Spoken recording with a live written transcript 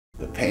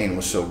the pain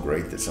was so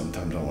great that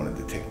sometimes I wanted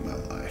to take my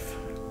life.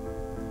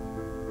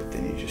 But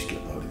then you just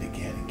get loaded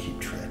again and keep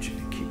trudging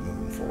and keep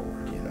moving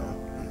forward, you know.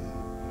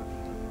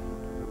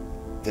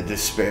 And the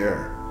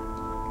despair,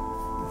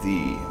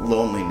 the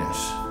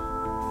loneliness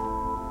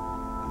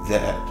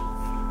that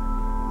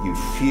you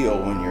feel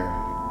when you're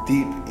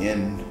deep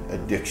in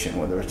addiction,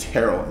 whether it's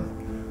heroin,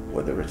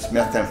 whether it's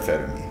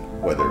methamphetamine,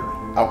 whether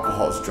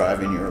alcohol is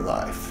driving your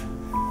life,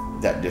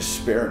 that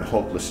despair and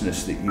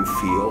hopelessness that you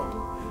feel,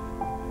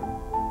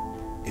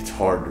 it's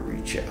hard to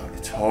reach out.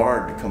 It's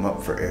hard to come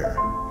up for air.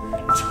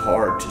 It's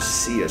hard to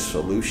see a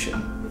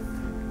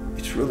solution.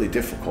 It's really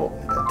difficult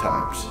at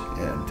times,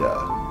 and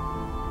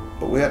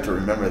but we have to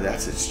remember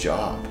that's its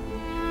job.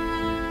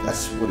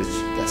 That's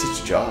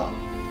its job,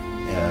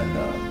 and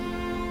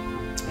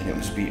it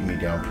was beating me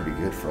down pretty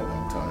good for a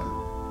long time.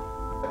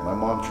 My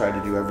mom tried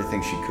to do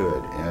everything she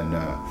could, and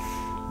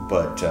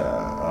but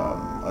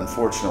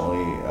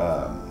unfortunately,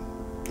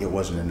 it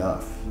wasn't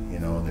enough. You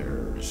know,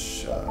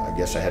 there's I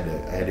guess I had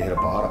to hit a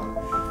bottom,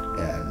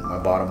 and my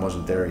bottom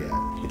wasn't there yet.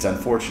 It's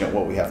unfortunate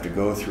what we have to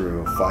go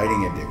through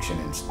fighting addiction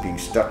and being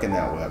stuck in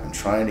that web and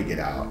trying to get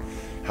out.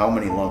 How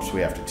many lumps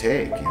we have to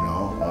take, you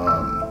know.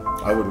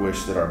 I would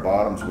wish that our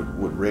bottoms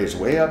would raise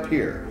way up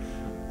here.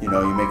 You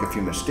know, you make a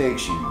few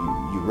mistakes,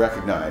 you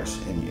recognize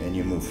and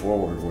you move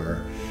forward,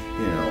 where,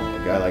 you know,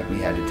 a guy like me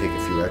had to take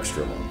a few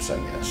extra lumps, I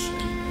guess.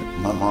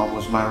 My mom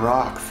was my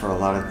rock for a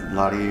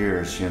lot of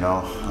years, you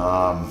know.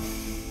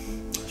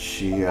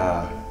 She, you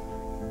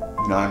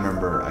know, I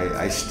remember,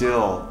 I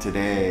still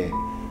today,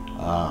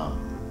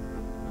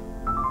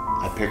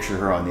 I picture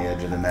her on the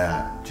edge of the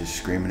mat, just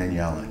screaming and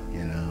yelling,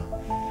 you know.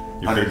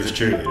 Your biggest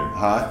cheerleader.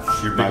 Huh?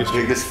 Your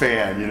biggest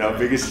fan, you know,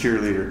 biggest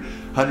cheerleader.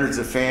 Hundreds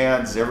of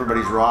fans,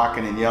 everybody's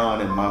rocking and yelling,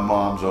 and my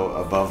mom's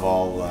above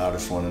all, the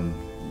loudest one, and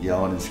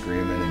yelling and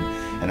screaming,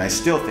 and I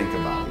still think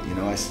about it, you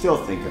know, I still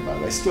think about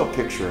it. I still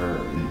picture her.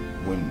 And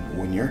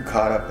when you're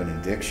caught up in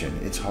addiction,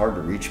 it's hard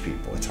to reach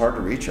people. It's hard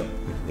to reach them.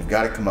 They've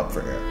got to come up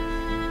for air.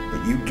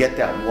 But you get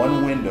that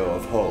one window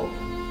of hope,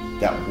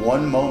 that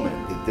one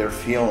moment that they're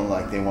feeling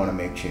like they want to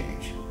make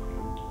change.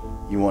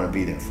 You want to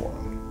be there for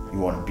them. You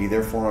want to be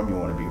there for them. You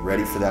want to be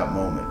ready for that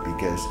moment,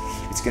 because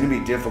it's going to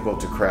be difficult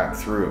to crack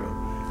through.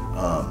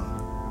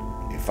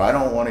 If I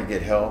don't want to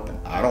get help, and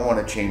I don't want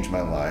to change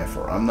my life,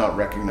 or I'm not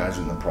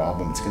recognizing the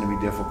problem, it's going to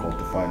be difficult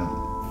to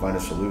find a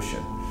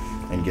solution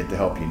and get the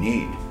help you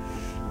need.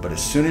 But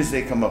as soon as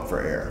they come up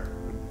for air,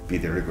 be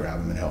there to grab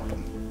them and help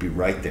them. Be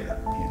right there,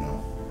 you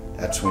know.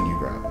 That's when you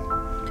grab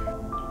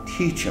them.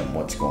 Teach them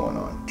what's going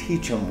on.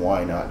 Teach them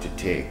why not to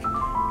take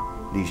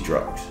these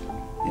drugs,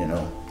 you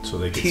know. So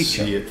they can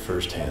see it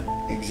firsthand.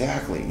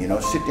 Exactly. You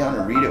know, sit down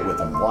and read it with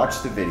them.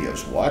 Watch the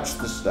videos. Watch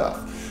the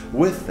stuff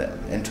with them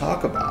and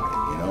talk about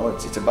it. You know,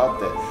 it's about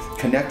the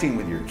connecting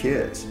with your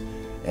kids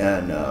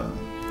and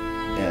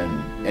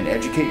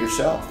educate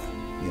yourself.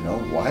 You know,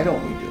 why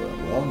don't we do it?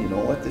 Well, you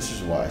know what? This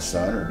is why,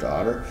 son or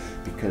daughter,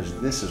 because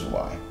this is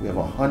why. We have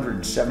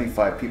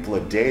 175 people a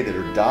day that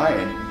are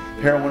dying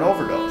heroin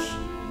overdose.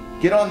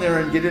 Get on there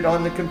and get it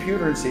on the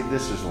computer and say,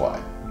 this is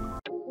why.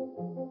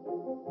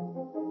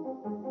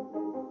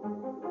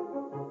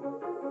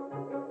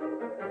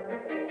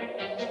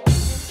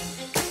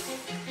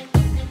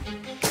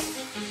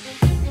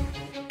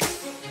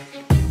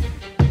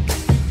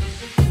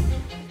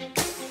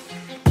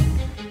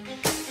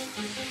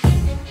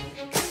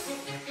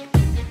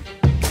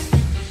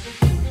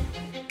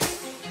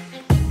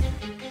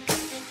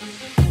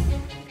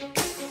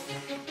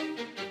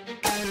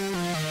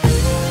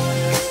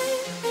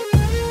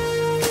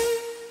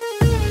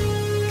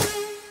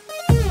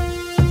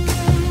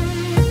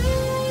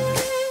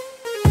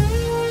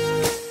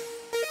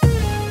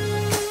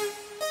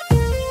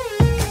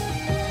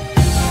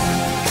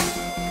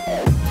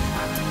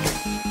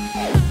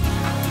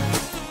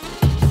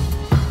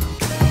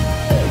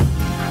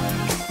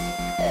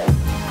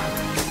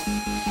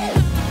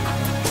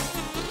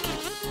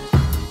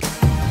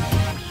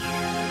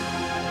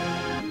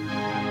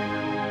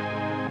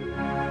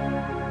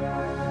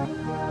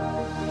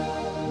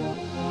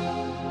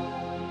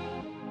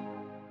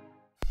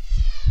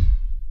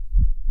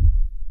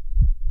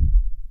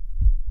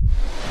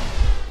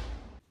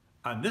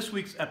 On this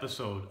week's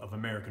episode of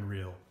American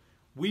Real,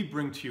 we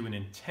bring to you an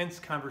intense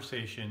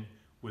conversation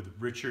with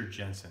Richard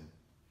Jensen.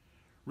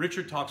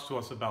 Richard talks to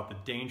us about the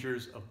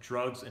dangers of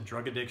drugs and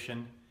drug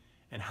addiction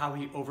and how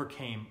he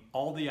overcame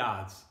all the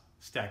odds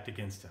stacked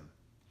against him.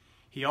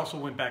 He also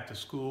went back to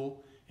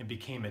school and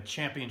became a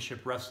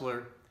championship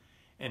wrestler,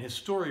 and his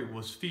story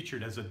was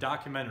featured as a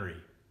documentary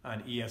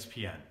on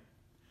ESPN.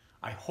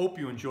 I hope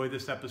you enjoy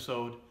this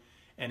episode,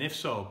 and if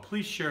so,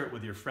 please share it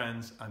with your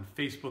friends on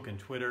Facebook and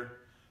Twitter.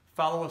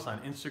 Follow us on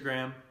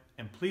Instagram,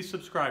 and please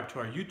subscribe to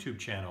our YouTube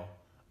channel,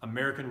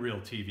 American Real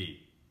TV.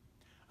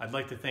 I'd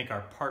like to thank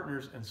our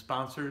partners and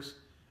sponsors,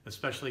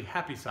 especially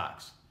Happy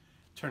Socks,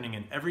 turning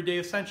an everyday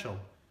essential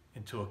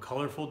into a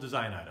colorful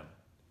design item.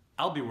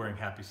 I'll be wearing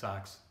Happy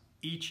Socks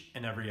each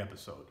and every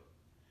episode.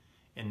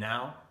 And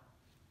now,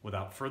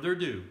 without further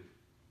ado,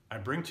 I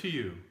bring to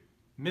you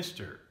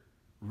Mr.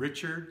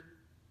 Richard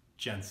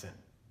Jensen.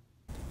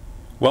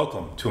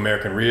 Welcome to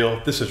American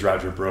Real. This is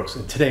Roger Brooks,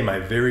 and today my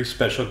very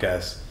special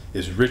guest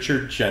is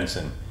Richard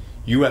Jensen,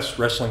 U.S.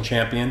 wrestling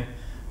champion,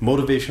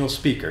 motivational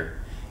speaker,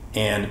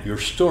 and your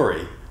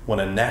story won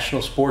a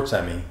National Sports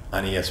EMMY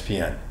on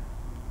ESPN.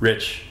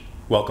 Rich,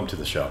 welcome to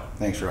the show.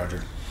 Thanks,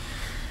 Roger.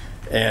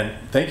 And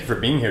thank you for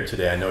being here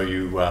today. I know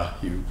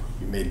you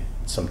made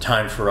some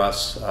time for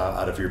us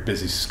out of your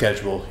busy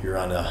schedule. You're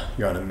on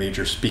a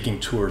major speaking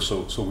tour,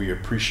 so we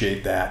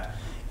appreciate that.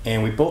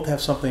 And we both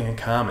have something in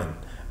common.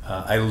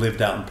 I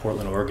lived out in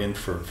Portland, Oregon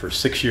for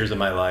 6 years of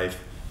my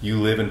life. You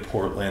live in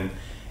Portland,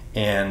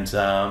 and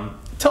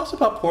tell us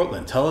about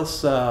Portland. Tell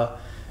us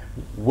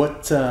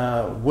what's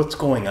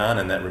going on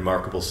in that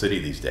remarkable city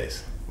these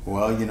days.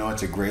 Well,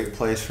 it's a great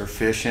place for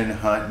fishing,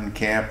 hunting,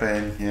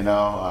 camping.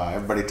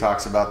 Everybody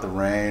talks about the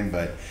rain,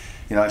 but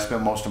I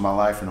spent most of my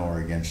life in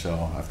Oregon,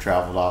 so I've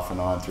traveled off and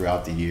on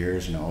throughout the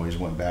years, and always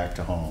went back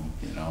to home.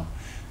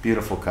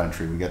 Beautiful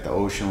country. We got the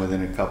ocean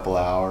within a couple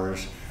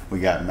hours. We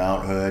got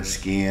Mount Hood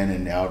skiing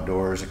and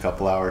outdoors a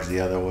couple hours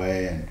the other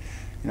way, and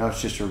it's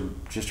just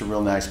a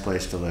real nice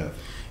place to live.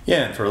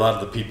 Yeah, and for a lot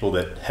of the people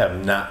that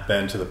have not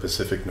been to the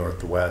Pacific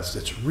Northwest,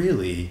 it's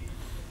really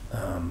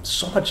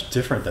so much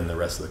different than the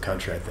rest of the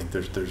country. I think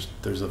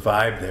there's a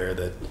vibe there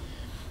that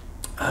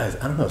I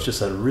don't know. It's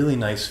just a really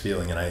nice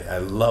feeling, and I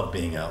love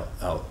being out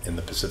in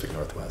the Pacific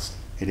Northwest.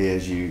 It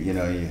is.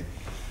 You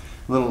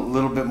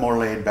little bit more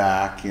laid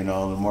back, a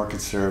little more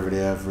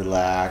conservative,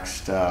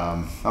 relaxed.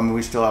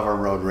 We still have our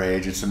road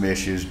rage and some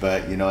issues,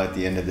 but at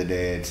the end of the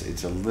day,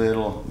 it's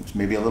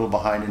maybe a little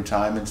behind in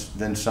time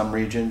than some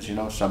regions,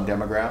 some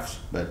demographics,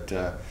 but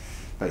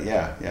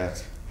yeah,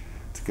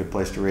 it's a good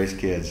place to raise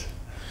kids.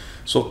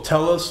 So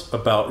tell us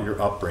about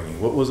your upbringing.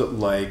 What was it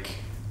like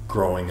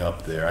growing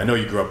up there? I know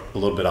you grew up a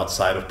little bit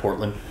outside of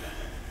Portland.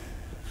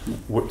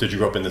 Did you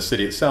grow up in the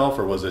city itself,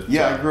 or was it?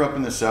 Yeah, I grew up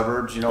in the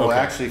suburbs. Okay.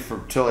 Actually,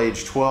 till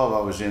age 12, I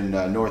was in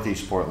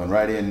northeast Portland,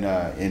 right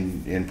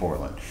in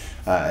Portland.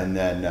 And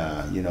then,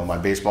 my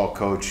baseball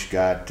coach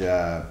got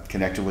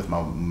connected with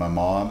my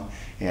mom,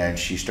 and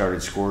she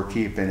started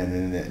scorekeeping. And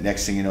then the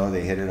next thing you know,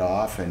 they hit it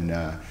off, and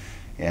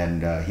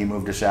he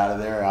moved us out of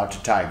there, out to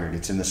Tigard.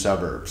 It's in the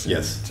suburbs.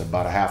 Yes. It's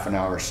about a half an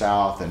hour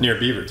south. And near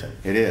Beaverton.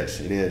 It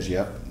is.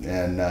 Yep.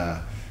 And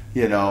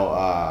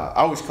I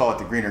always call it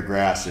the greener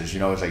grasses.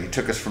 It's like he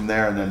took us from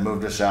there and then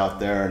moved us out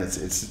there, and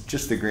it's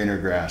just the greener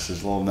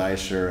grasses, a little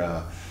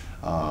nicer.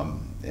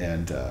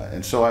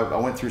 And so I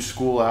went through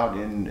school out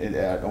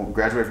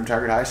graduated from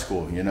Tigard High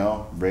School.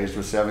 Raised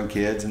with 7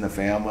 kids in the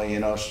family.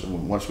 So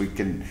once we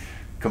can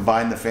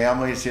combine the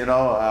families,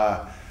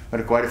 I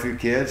had quite a few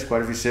kids,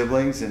 quite a few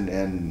siblings,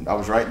 and I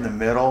was right in the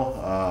middle.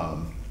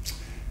 A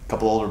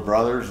couple older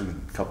brothers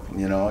and a couple,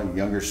 a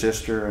younger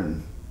sister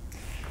and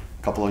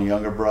a couple of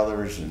younger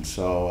brothers, and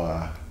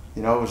so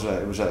it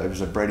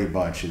was a Brady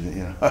bunch.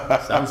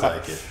 Sounds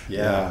like it.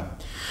 Yeah.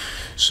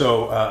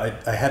 So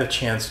I had a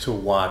chance to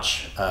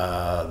watch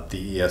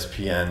the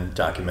ESPN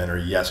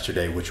documentary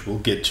yesterday, which we'll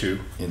get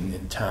to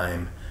in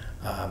time.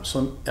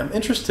 So I'm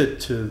interested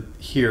to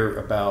hear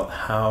about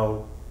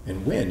how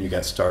and when you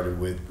got started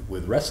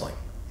with wrestling.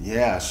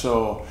 Yeah,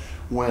 so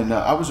when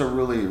I was a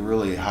really,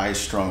 really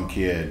high-strung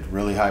kid,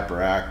 really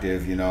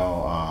hyperactive,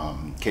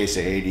 case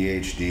of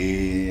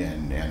ADHD,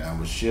 and I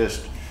was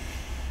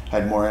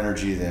had more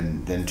energy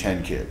than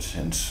 10 kids.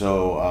 And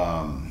so,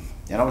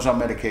 and I was on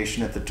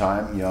medication at the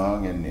time,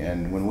 young,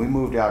 and when we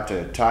moved out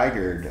to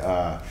Tigard,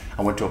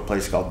 I went to a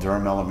place called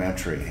Durham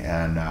Elementary,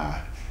 and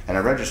I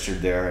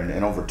registered there,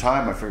 and over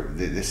time,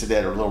 they said they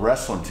had a little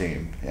wrestling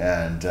team,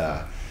 and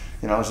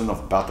I was in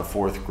about the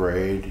 4th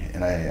grade,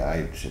 and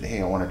I said,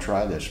 "Hey, I want to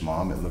try this,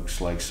 Mom. It looks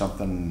like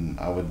something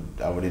I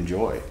would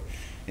enjoy."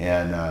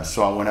 And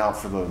so I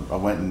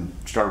went and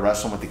started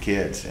wrestling with the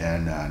kids.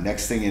 And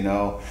next thing you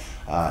know,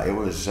 I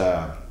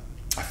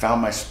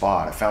found my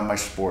spot. I found my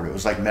sport. It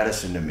was like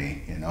medicine to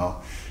me, And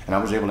I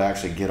was able to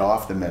actually get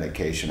off the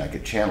medication. I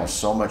could channel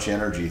so much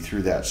energy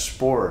through that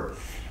sport.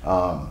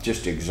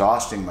 Just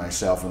exhausting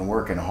myself and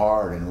working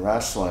hard and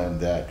wrestling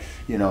that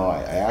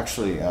I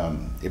actually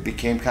it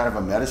became kind of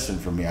a medicine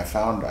for me. I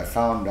found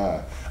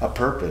a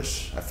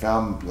purpose. I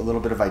found a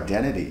little bit of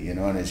identity, and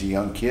as a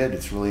young kid,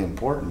 it's really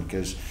important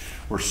because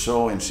we're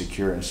so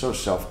insecure and so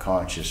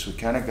self-conscious. We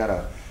kind of got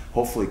to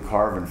hopefully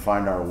carve and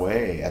find our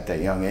way at that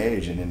young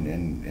age,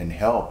 and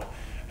help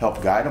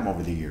guide them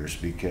over the years,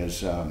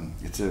 because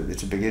it's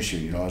a big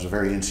issue. I was a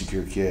very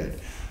insecure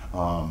kid.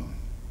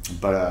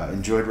 But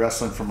enjoyed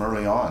wrestling from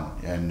early on,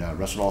 and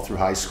wrestled all through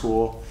high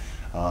school.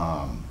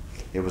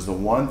 It was the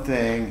one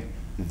thing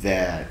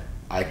that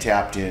I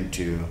tapped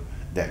into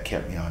that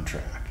kept me on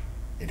track.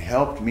 It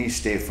helped me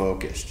stay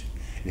focused.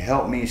 It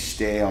helped me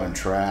stay on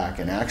track,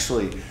 and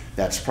actually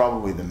that's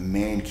probably the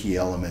main key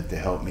element that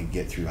helped me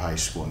get through high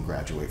school and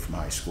graduate from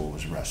high school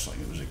was wrestling.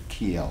 It was a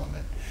key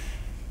element.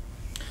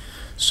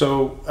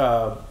 So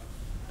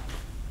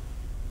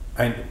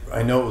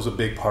I know it was a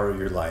big part of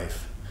your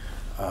life.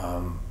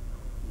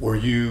 Were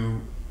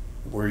you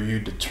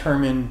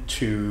determined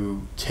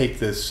to take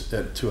this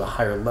to a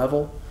higher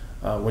level?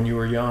 when you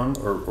were young,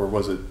 or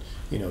was it,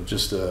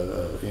 just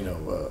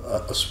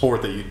a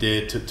sport that you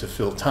did to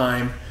fill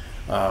time?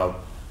 How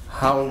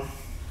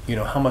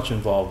much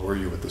involved were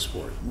you with the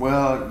sport?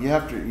 Well, you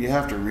have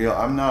to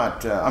I'm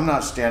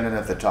not standing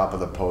at the top of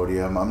the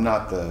podium. I'm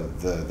not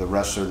the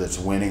wrestler that's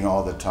winning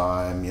all the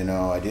time.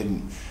 I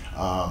didn't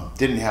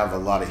have a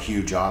lot of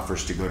huge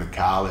offers to go to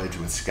college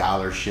with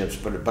scholarships,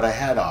 but I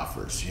had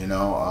offers.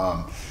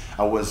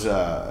 I was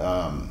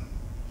I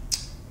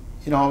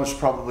was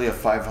probably a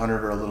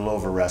 500 or a little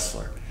over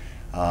wrestler.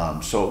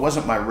 So it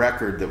wasn't my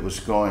record that was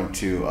going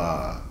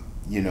to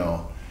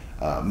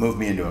move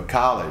me into a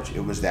college.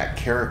 It was that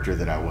character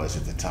that I was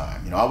at the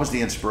time. I was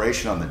the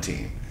inspiration on the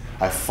team.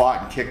 I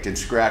fought and kicked and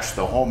scratched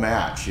the whole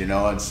match,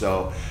 and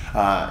so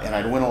and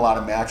I'd win a lot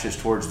of matches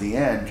towards the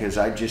end because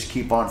I'd just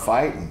keep on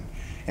fighting.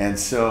 And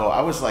so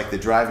I was like the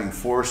driving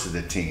force of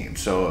the team.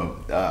 So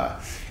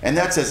and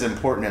that's as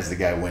important as the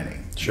guy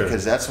winning, sure,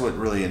 because that's what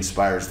really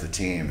inspires the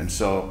team. And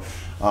so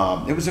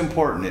it was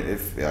important.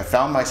 If I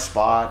found my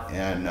spot,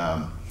 and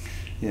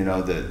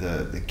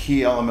the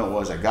key element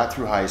was I got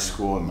through high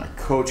school, and my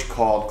coach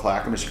called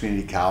Clackamas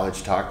Community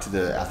College, talked to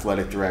the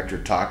athletic director,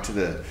 talked to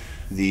the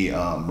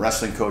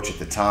wrestling coach at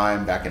the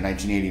time back in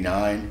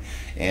 1989,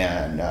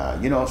 and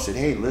said,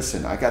 hey,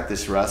 listen, I got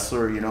this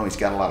wrestler, he's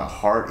got a lot of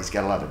heart, he's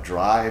got a lot of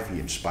drive, he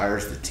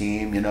inspires the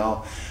team,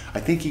 I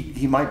think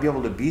he might be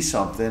able to be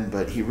something,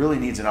 but he really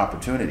needs an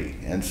opportunity.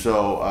 And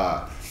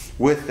so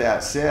with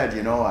that said,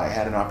 I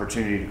had an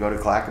opportunity to go to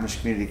Clackamas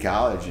Community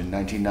College in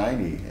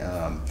 1990,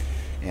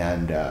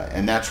 and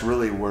that's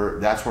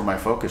where my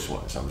focus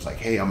was. I was like,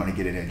 hey, I'm going to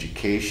get an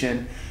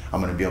education, I'm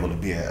going to be able to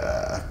be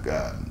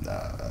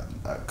a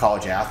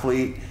college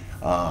athlete,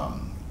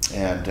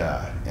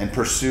 and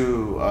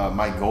pursue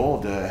my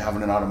goal to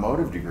having an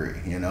automotive degree,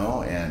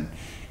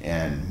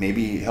 and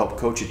maybe help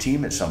coach a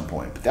team at some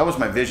point. But that was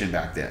my vision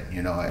back then,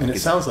 And it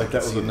sounds like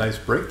that was a nice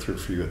breakthrough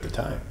for you at the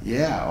time.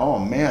 Yeah. Oh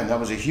man, that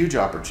was a huge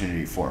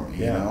opportunity for me.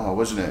 Yeah. I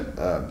wasn't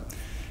I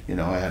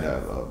had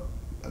a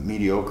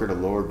mediocre to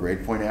lower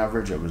grade point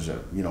average. I was a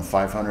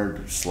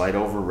 500 slide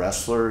over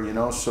wrestler.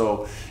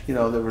 So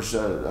there was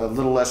a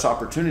little less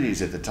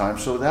opportunities at the time.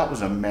 So that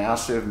was a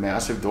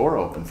massive door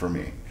open for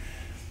me.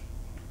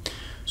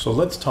 So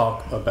let's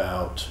talk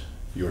about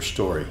your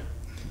story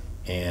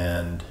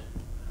and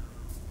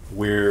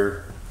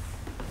where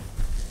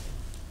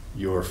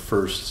your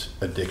first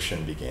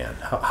addiction began.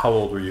 How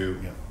old were you?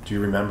 Yeah. Do you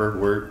remember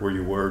where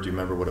you were? Do you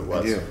remember what it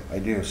was? I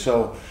do.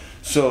 So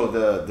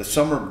the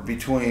summer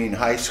between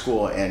high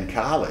school and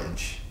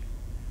college,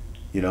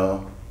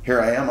 here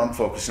I am, I'm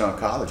focusing on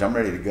college. I'm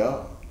ready to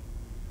go.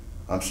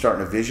 I'm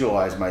starting to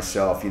visualize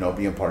myself,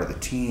 being part of the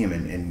team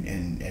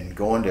and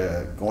going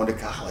to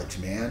college,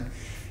 man.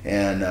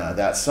 And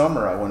that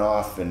summer I went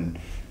off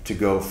to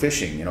go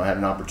fishing. I had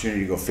an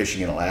opportunity to go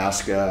fishing in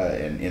Alaska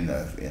and in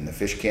the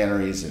fish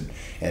canneries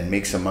and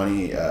make some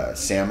money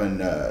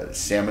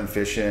salmon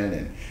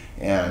fishing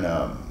and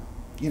I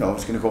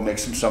was going to go make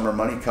some summer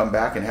money, come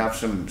back and have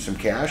some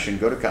cash and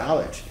go to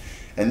college.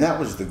 And that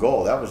was the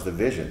goal. That was the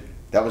vision.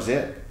 That was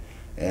it.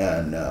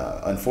 And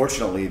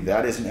unfortunately,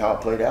 that isn't how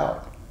it played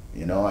out.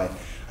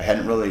 I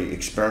hadn't really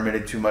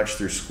experimented too much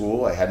through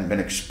school. I hadn't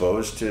been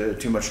exposed to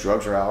too much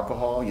drugs or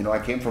alcohol. I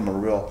came from a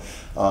real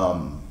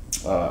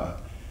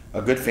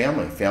a good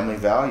family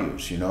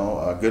values,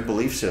 a good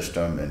belief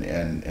system,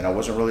 and I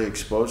wasn't really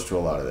exposed to a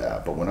lot of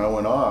that. But when I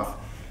went off,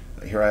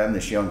 here I am,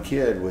 this young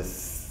kid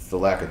with the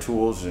lack of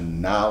tools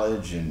and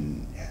knowledge,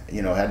 and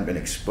hadn't been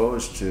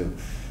exposed to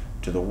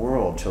the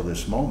world till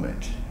this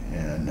moment.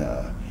 And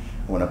I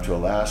went up to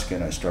Alaska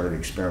and I started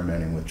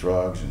experimenting with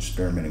drugs and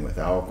experimenting with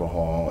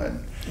alcohol.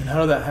 And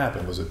how did that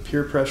happen? Was it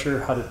peer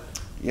pressure? How did?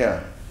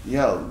 Yeah.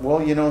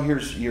 Well,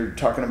 you're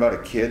talking about a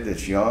kid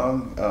that's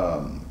young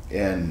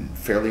and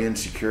fairly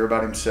insecure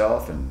about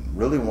himself and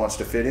really wants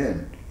to fit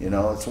in.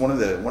 It's one of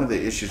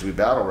the issues we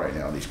battle right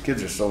now. These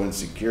kids are so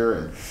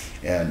insecure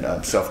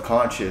and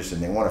self-conscious,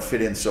 and they want to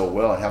fit in so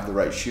well and have the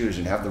right shoes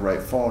and have the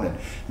right phone and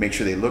make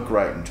sure they look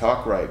right and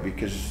talk right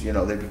because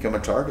they become a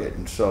target.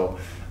 And so,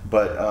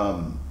 but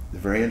they're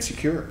very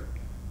insecure,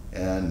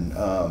 and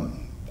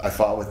I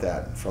fought with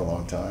that for a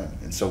long time.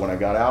 And so when I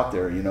got out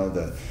there,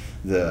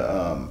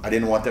 I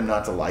didn't want them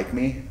not to like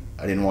me.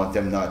 I didn't want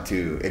them not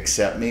to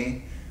accept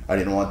me. I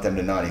didn't want them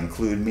to not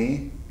include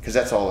me, because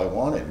that's all I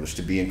wanted, was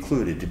to be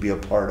included, to be a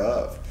part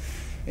of.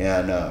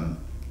 And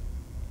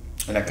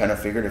I kind of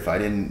figured if I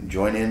didn't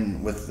join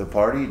in with the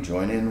party,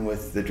 join in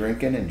with the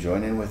drinking, and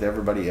join in with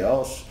everybody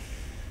else,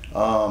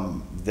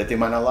 that they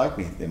might not like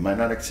me, they might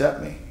not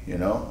accept me,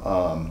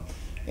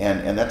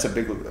 and that's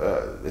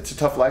it's a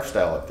tough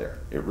lifestyle up there.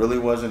 It really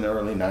was in the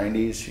early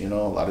 90s, a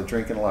lot of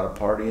drinking, a lot of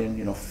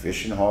partying,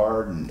 fishing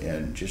hard,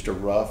 and just a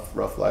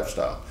rough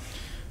lifestyle.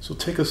 So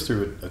take us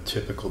through a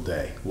typical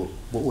day. What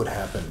would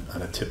happen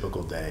on a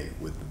typical day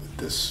with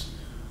this,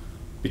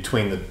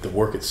 between the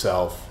work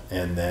itself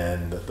and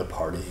then the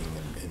partying,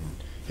 and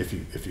if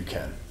you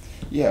can?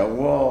 Yeah,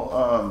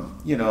 well,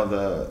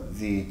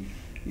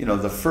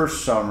 the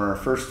first summer,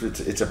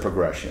 it's a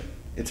progression.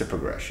 it's a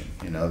progression.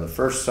 You know, the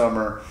first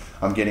summer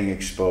I'm getting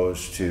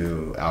exposed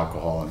to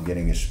alcohol, I'm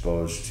getting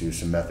exposed to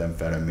some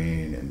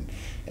methamphetamine,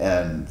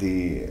 and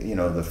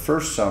the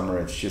first summer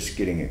it's just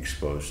getting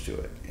exposed to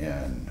it,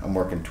 and I'm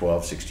working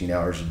 12, 16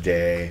 hours a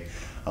day,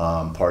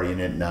 partying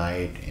at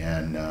night,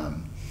 and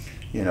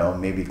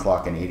maybe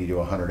clocking 80 to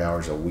 100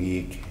 hours a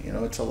week. You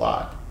know, it's a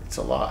lot.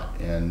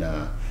 And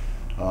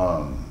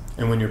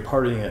when you're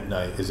partying at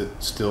night, is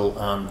it still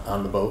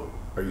on the boat?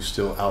 Are you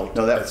still out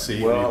at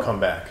sea, or you come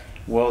back?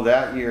 Well,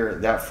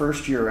 that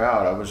first year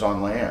out, I was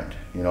on land.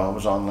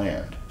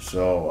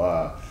 So,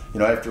 I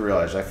have to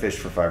realize I fished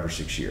for 5 or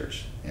 6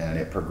 years, and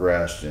it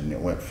progressed, and it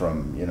went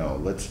from,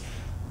 let's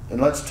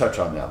touch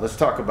on that. Let's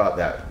talk about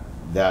that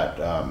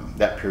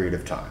period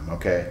of time,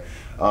 okay?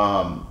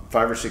 5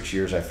 or 6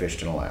 years I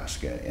fished in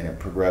Alaska, and it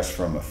progressed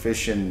from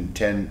working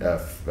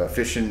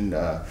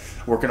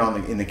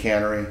in the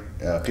cannery,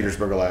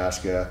 Petersburg,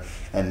 Alaska,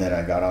 and then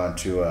I got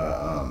onto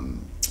a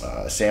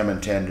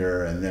salmon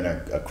tender, and then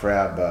a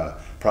crab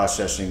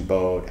processing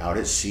boat out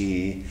at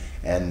sea,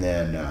 and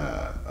then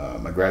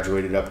I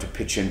graduated up to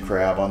pitch-in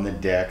crab on the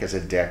deck as a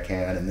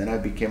deckhand, and then I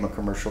became a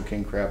commercial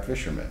king crab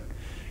fisherman.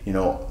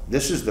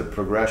 This is the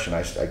progression.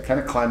 I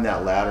kind of climbed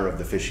that ladder of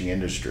the fishing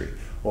industry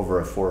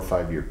over a 4 or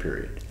 5 year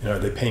period. And are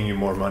they paying you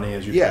more money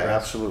as you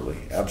progress?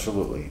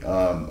 Absolutely.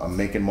 I'm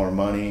making more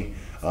money.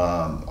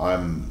 I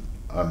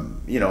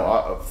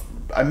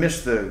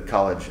missed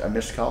college. I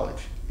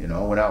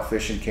went out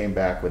fishing, came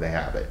back with a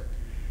habit,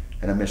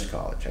 and I missed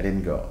college. I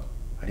didn't go.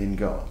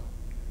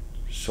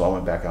 So I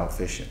went back out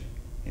fishing,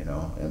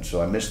 and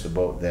so I missed the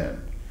boat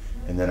then.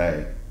 And then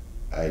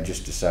I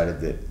just decided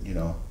that,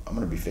 I'm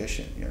going to be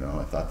fishing.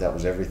 I thought that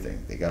was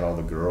everything. They got all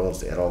the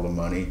girls, they had all the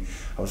money.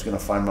 I was going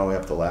to find my way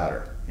up the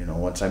ladder,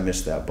 once I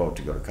missed that boat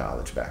to go to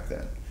college back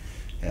then.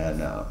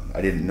 And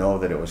I didn't know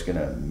that I was going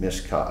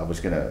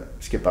to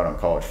skip out on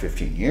college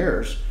 15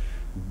 years.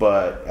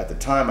 But at the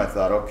time I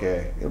thought,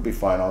 okay, it'll be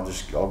fine. I'll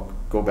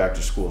go back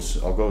to school.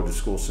 I'll go to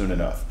school soon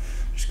enough.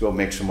 Just go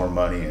make some more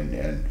money,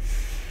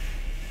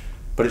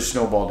 but it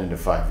snowballed into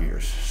 5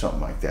 years,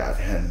 something like that.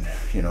 And,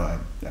 I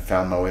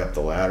found my way up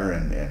the ladder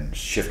and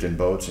shifting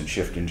boats and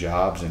shifting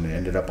jobs, and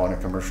ended up on a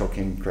commercial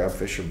king crab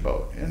fisher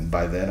boat. And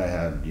by then I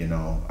had,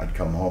 I'd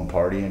come home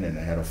partying, and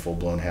I had a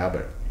full-blown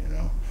habit,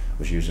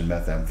 was using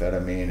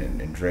methamphetamine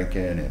and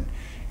drinking,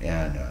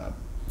 and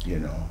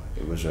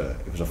it was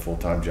a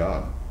full-time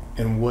job.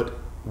 And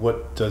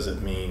what does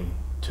it mean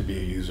to be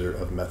a user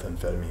of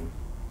methamphetamine?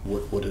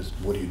 What do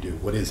you do?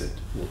 What is it?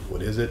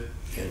 What is it,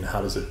 and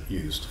how is it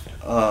used?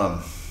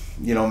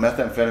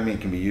 Methamphetamine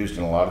can be used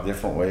in a lot of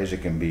different ways.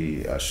 It can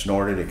be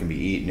snorted, it can be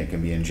eaten, it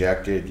can be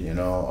injected.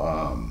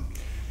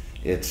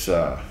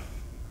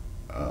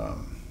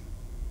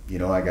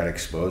 I got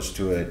exposed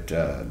to it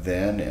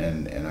then,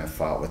 and I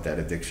fought with that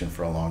addiction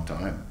for a long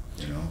time.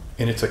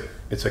 And it's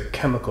a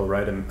chemical,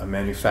 right? A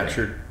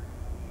manufactured.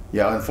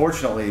 Yeah,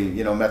 unfortunately,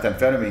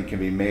 methamphetamine can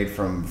be made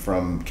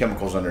from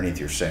chemicals underneath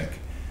your sink,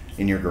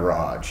 in your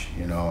garage,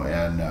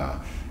 and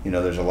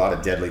there's a lot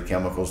of deadly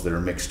chemicals that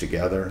are mixed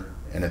together,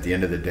 and at the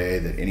end of the day,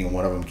 that any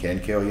one of them can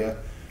kill you.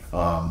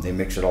 They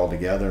mix it all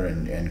together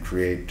and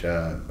create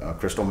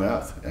crystal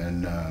meth,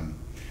 and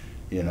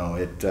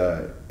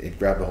it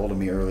grabbed a hold of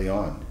me early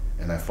on,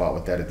 and I fought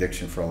with that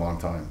addiction for a long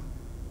time.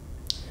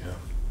 Yeah.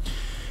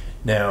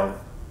 Now,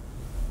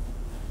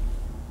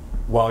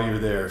 while you're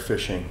there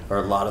fishing, are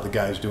a lot of the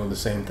guys doing the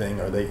same thing?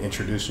 Are they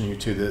introducing you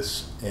to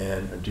this,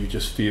 and do you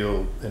just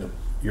feel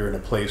you're in a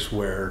place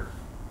where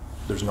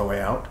there's no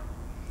way out?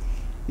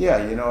 Yeah,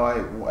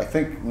 I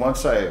think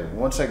once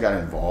I got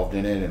involved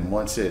in it, and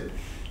once I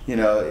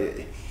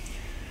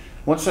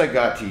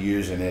got to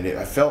using it,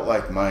 I felt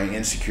like my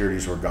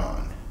insecurities were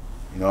gone.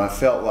 I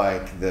felt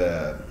like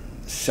the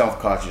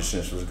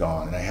self-consciousness was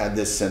gone, and I had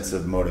this sense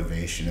of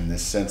motivation and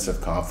this sense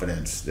of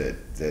confidence that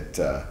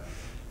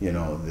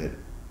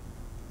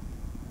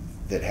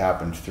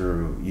happened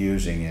through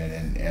using it,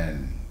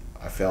 and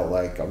I felt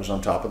like I was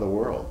on top of the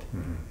world.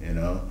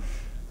 Mm-hmm.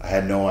 I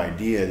had no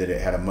idea that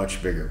it had a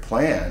much bigger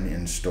plan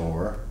in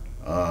store.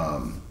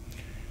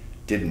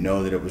 Didn't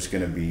know that it was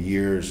going to be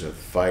years of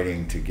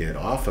fighting to get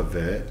off of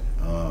it.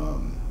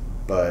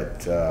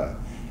 But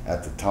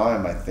at the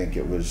time, I think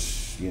it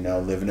was,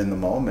 living in the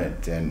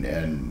moment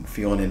and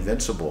feeling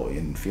invincible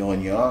and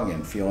feeling young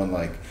and feeling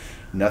like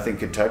nothing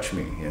could touch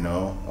me, and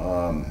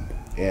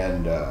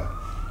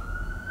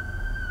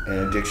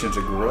addiction's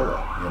a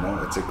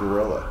gorilla, it's a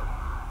gorilla.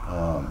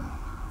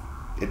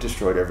 It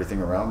destroyed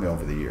everything around me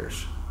over the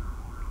years.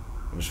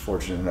 I was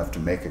fortunate enough to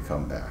make a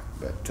comeback,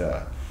 but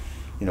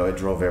it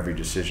drove every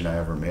decision I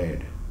ever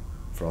made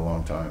for a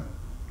long time.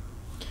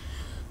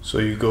 So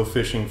you go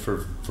fishing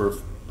for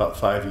about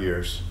 5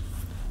 years.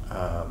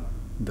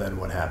 Then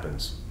what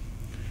happens?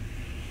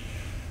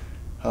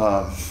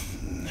 And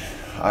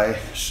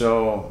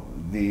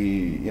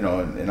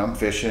I'm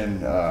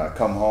fishing,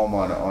 come home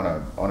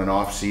on an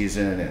off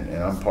season,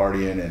 and I'm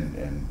partying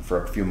and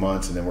for a few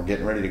months, and then we're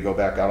getting ready to go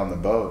back out on the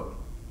boat.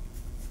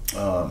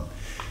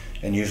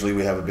 and usually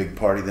we have a big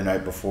party the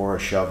night before, a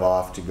shove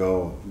off to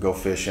go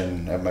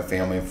fishing, have my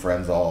family and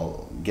friends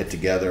all get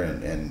together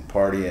and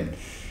party.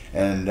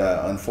 And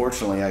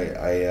unfortunately,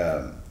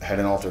 I had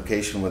an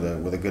altercation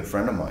with a good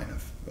friend of mine.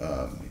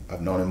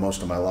 I've known him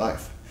most of my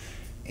life,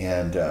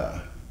 and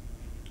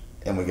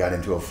we got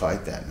into a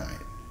fight that night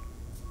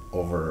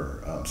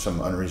over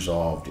some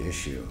unresolved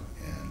issue,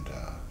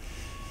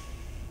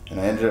 and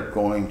I ended up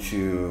going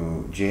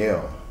to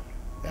jail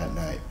that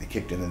night. They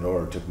kicked in the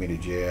door, took me to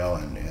jail,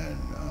 and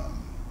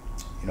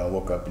I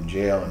woke up in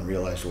jail and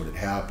realized what had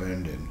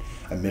happened, and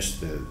I missed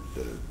the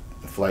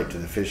flight to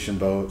the fishing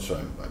boat, so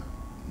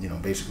I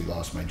basically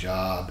lost my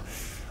job,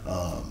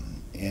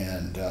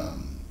 and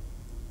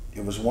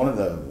it was one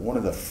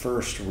of the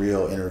first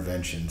real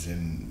interventions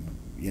in,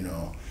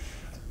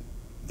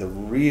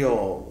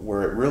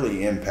 where it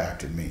really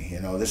impacted me.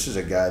 This is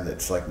a guy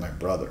that's like my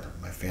brother,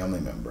 my family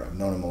member. I've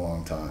known him a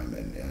long time,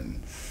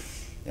 and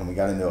we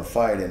got into a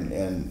fight, and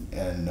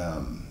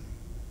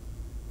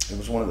it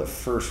was one of the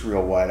first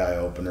real wide eye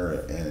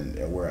opener,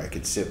 and where I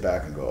could sit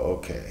back and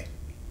go,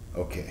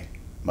 okay,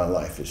 my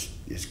life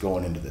is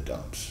going into the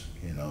dumps.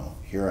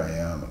 Here I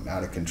am. I'm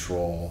out of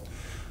control.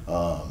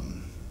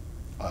 I'm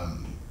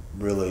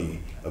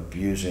really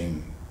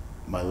abusing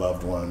my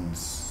loved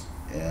ones.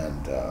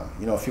 And,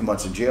 a few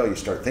months in jail, you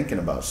start thinking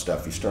about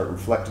stuff. You start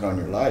reflecting on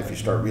your life. You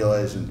start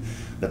realizing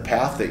the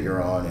path that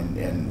you're on,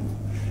 and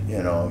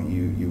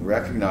you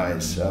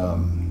recognize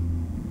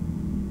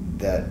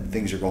that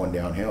things are going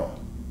downhill.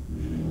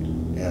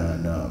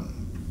 And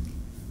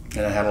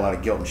I had a lot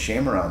of guilt and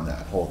shame around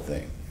that whole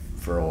thing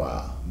for a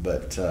while.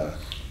 But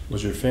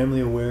was your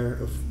family aware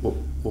of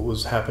what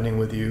was happening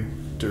with you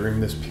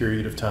during this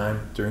period of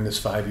time, during this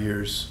 5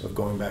 years of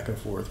going back and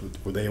forth?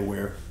 Were they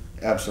aware?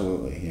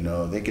 Absolutely.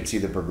 They could see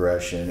the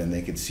progression, and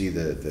they could see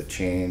the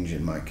change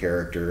in my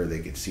character. They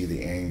could see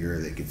the anger.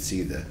 They could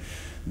see the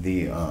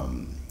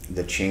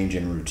change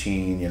in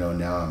routine.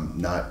 Now I'm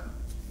not,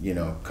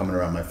 coming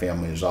around my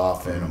family as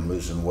often. I'm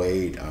losing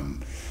weight.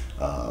 I'm,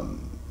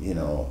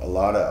 a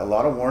lot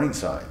of warning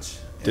signs.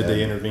 Did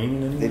they intervene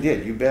in any way? They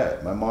did, you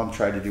bet. My mom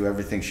tried to do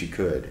everything she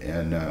could,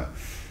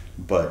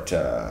 but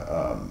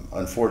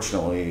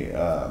unfortunately,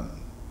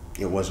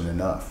 it wasn't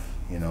enough.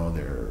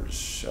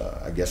 There's,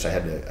 I guess I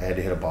had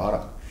to hit a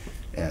bottom,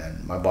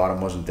 and my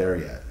bottom wasn't there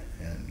yet.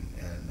 And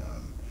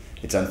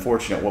it's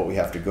unfortunate what we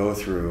have to go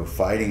through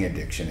fighting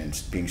addiction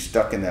and being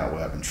stuck in that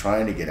web and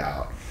trying to get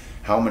out.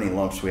 How many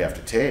lumps we have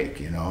to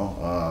take,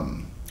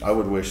 I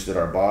would wish that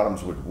our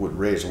bottoms would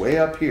raise way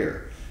up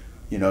here.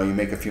 You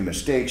make a few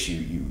mistakes,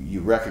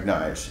 you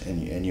recognize,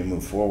 and you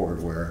move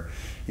forward, where,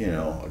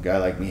 a guy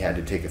like me had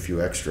to take a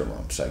few extra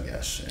lumps, I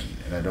guess,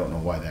 and I don't know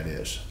why that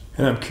is.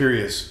 And I'm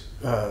curious,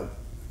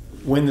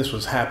 when this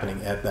was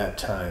happening at that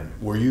time,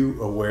 were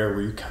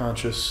you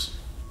conscious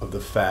of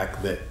the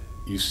fact that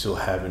you still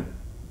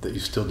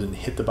didn't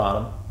hit the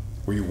bottom?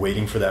 Were you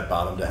waiting for that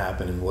bottom to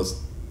happen, and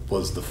was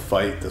the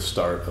fight the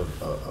start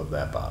of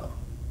that bottom?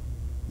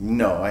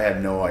 No, I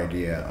had no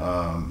idea.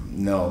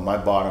 No, my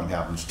bottom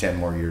happens 10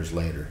 more years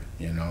later,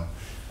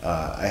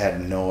 I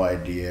had no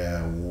idea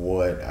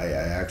what, I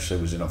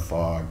actually was in a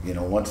fog.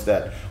 Once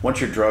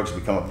your drugs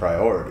become a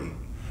priority,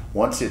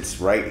 once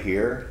it's right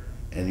here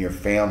and your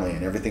family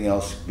and everything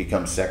else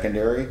becomes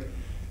secondary,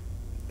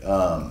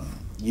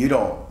 you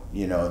don't,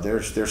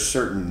 there's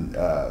certain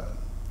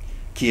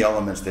key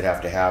elements that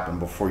have to happen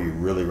before you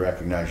really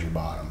recognize your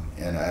bottom.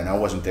 And I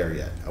wasn't there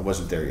yet. I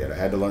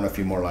had to learn a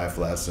few more life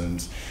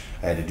lessons.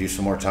 I had to do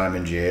some more time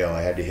in jail.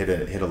 I had to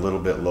hit a little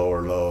bit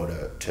lower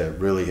low to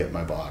really hit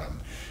my bottom.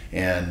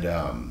 And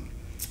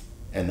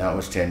that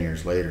was 10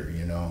 years later.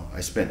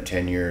 I spent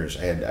 10 years.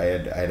 I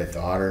had a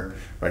daughter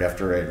right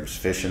after I was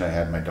fishing. I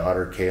had my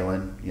daughter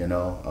Kaylin.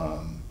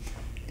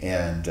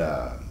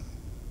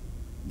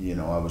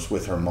 I was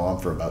with her mom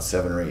for about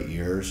 7 or 8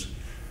 years,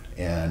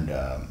 and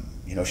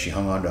she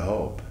hung on to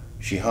hope.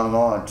 She hung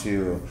on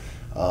to,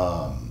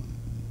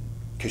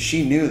 because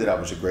she knew that I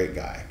was a great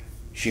guy.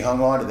 She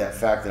hung on to that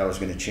fact that I was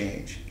going to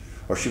change,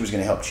 or she was going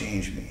to help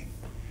change me,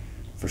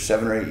 for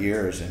 7 or 8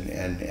 years, and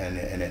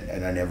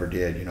I never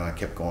did. I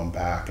kept going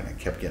back, and I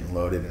kept getting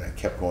loaded, and I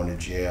kept going to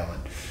jail,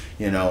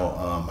 and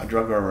I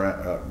drug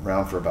her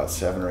around for about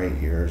 7 or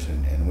 8 years,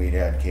 and we'd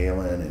had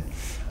Kaylin, and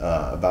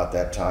about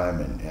that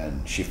time,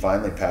 and she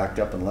finally packed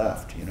up and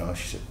left.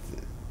 She said,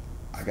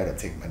 I got to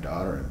take my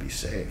daughter and be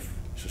safe.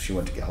 So she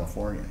went to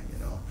California,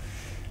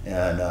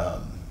 and I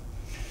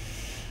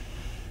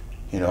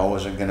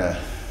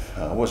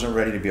wasn't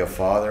ready to be a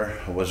father.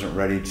 I wasn't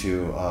ready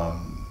to, I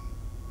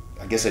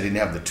guess I didn't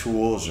have the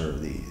tools or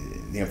the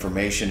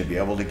information to be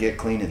able to get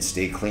clean and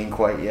stay clean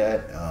quite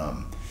yet.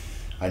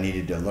 I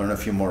needed to learn a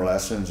few more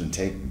lessons and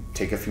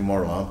take a few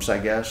more lumps, I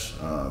guess.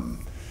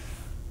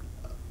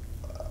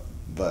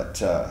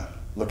 But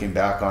looking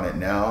back on it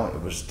now,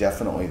 it was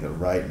definitely the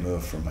right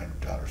move for my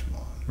daughter's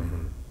mom.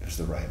 Mm-hmm. It was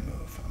the right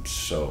move. I'm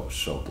so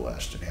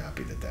blessed and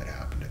happy that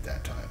happened at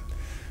that time,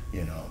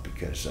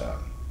 because it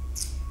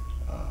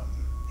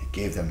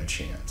gave them a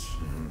chance,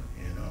 mm-hmm.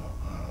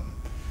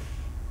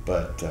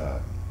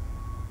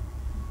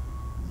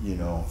 you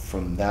know,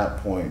 from that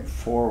point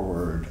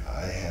forward,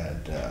 I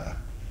had,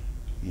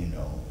 you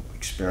know,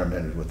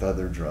 experimented with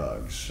other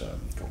drugs,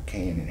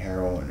 cocaine and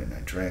heroin, and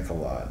I drank a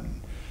lot,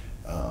 and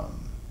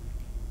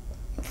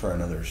for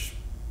another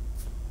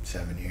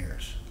 7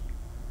 years,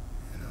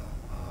 you know,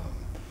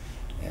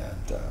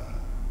 and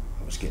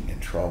I was getting in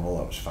trouble.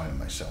 I was finding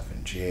myself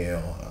in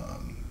jail.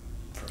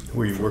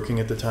 Were you working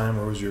at the time,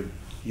 or was your?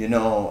 You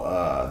know,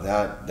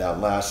 that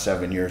last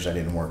 7 years I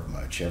didn't work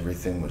much.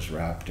 Everything was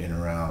wrapped in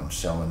around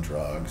selling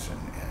drugs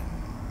and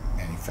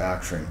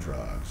manufacturing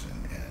drugs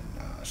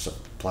and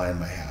supplying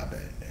my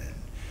habit and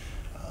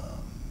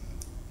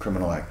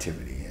criminal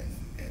activity,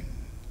 and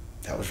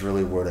that was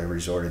really what I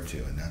resorted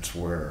to, and that's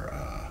where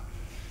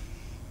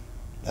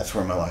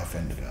my life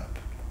ended up.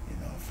 You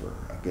know, for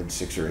a good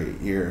 6 or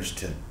 8 years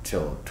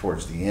till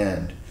towards the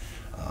end,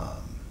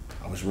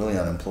 I was really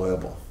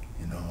unemployable.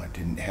 You know, I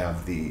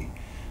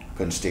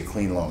couldn't stay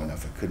clean long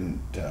enough. I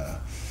couldn't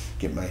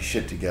get my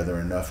shit together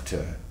enough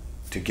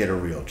to get a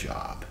real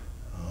job.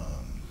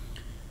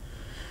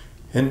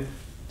 And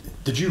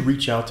did you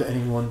reach out to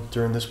anyone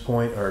during this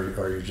point, or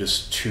are you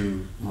just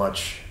too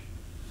much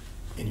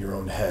in your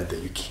own head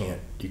that you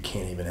can't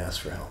even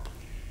ask for help?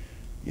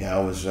 Yeah,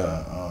 I was. There's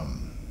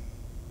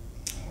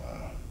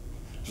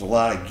a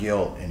lot of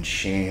guilt and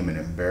shame and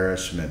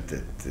embarrassment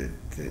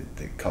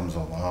that comes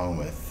along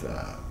with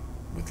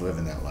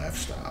living that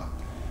lifestyle.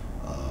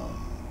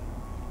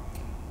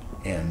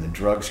 And the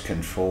drugs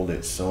controlled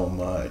it so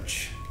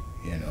much,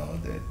 you know,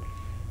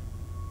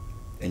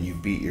 and you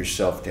beat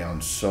yourself down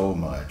so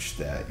much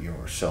that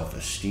your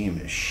self-esteem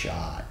is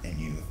shot, and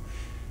you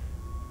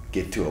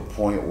get to a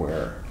point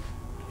where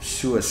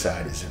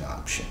suicide is an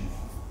option.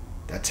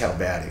 That's how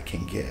bad it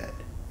can get.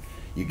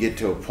 You get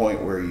to a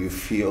point where you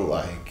feel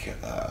like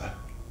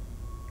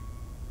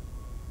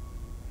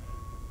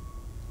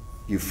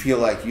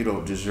you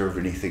don't deserve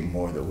anything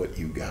more than what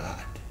you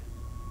got.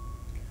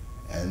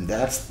 And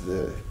that's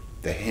the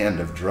hand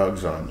of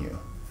drugs on you,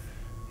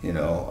 you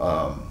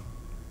know.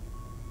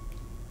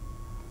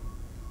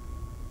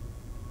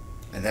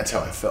 And that's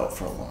how I felt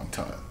for a long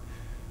time.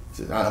 I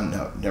said, I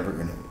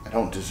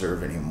don't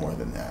deserve any more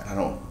than that. I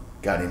don't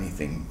got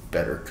anything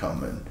better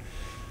coming.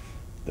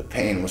 The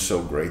pain was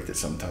so great that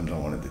sometimes I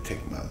wanted to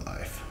take my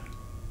life.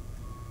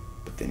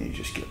 But then you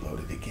just get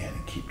loaded again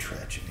and keep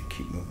trudging and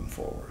keep moving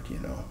forward, you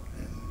know.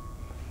 And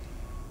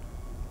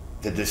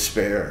the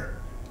despair,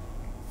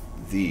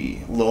 the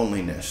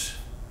loneliness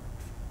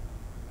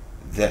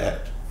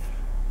that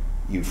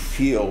you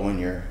feel when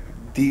you're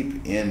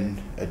deep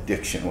in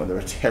addiction, whether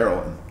it's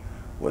heroin,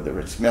 whether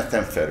it's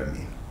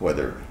methamphetamine,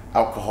 whether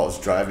alcohol is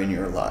driving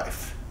your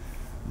life,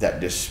 that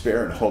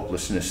despair and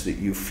hopelessness that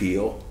you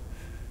feel,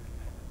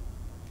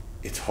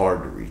 it's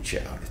hard to reach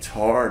out. It's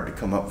hard to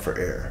come up for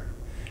air.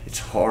 It's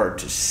hard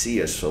to see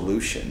a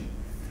solution.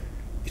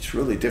 It's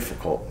really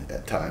difficult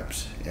at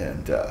times,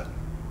 and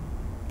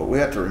but we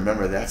have to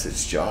remember that's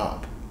its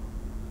job.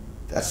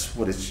 That's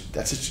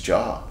its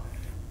job,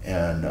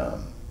 and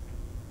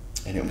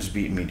it was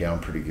beating me down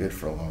pretty good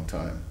for a long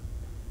time.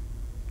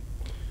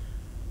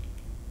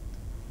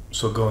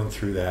 So going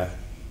through that,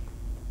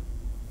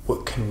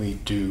 what can we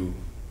do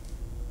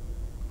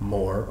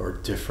more or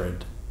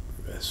different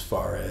as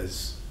far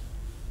as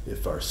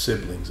if our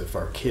siblings, if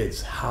our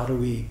kids, how do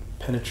we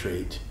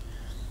penetrate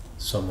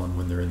someone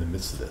when they're in the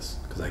midst of this?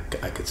 Because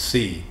I could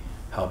see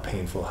how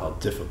painful, how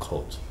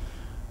difficult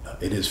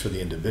it is for the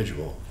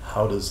individual.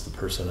 How does the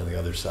person on the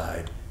other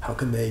side, how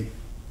can they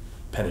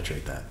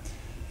penetrate that?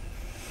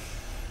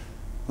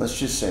 Let's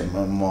just say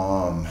my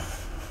mom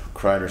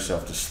cried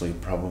herself to sleep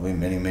probably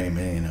many, many,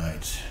 many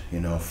nights, you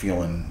know,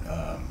 feeling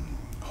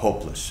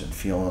hopeless and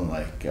feeling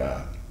like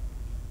her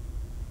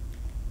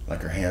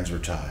hands were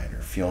tied,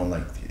 or feeling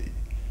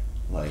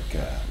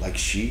like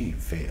she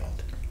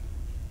failed,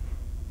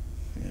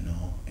 you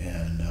know.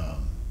 And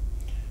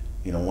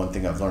you know, one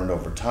thing I've learned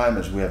over time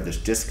is we have this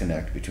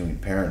disconnect between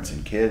parents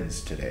and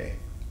kids today.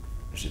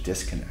 There's a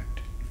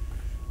disconnect.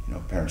 You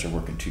know, parents are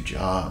working 2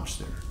 jobs.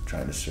 They're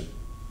trying to,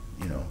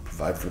 you know,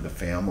 provide for the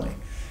family.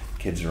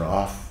 Kids are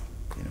off,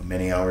 you know,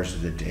 many hours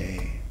of the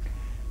day.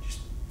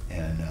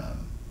 And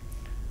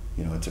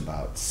you know, it's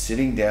about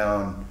sitting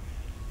down.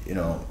 You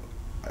know,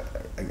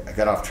 I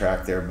got off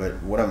track there, but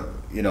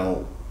you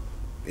know,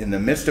 in the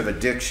midst of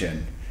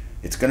addiction,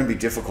 it's going to be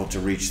difficult to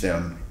reach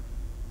them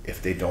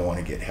if they don't want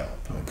to get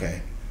help,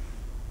 okay?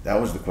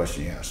 That was the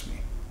question you asked me.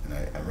 And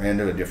I ran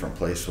to a different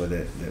place with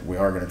it that we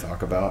are going to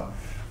talk about.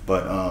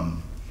 But,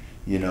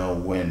 you know,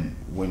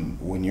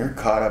 when you're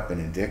caught up in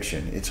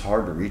addiction, it's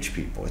hard to reach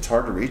people. It's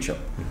hard to reach them.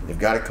 They've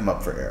got to come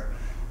up for air.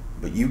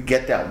 But you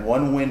get that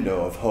one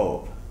window of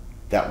hope,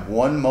 that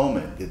one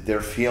moment that they're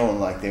feeling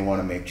like they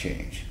want to make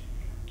change.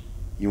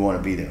 You want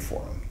to be there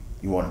for them.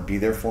 You want to be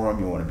there for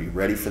them. You want to be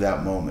ready for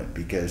that moment,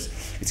 because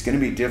it's going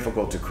to be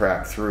difficult to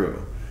crack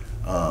through.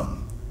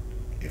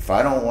 If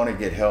I don't want to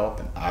get help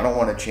and I don't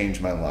want to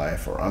change my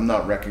life, or I'm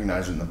not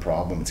recognizing the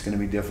problem, it's going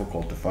to be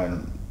difficult to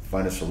find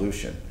a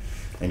solution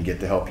and get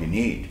the help you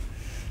need.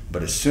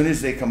 But as soon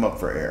as they come up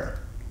for air,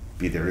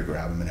 be there to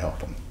grab them and help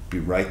them. be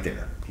right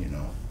there, you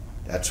know.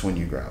 That's when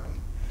you grab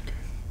them.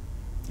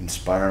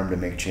 Inspire them to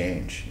make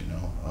change, you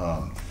know.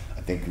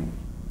 I think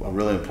a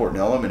really important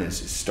element is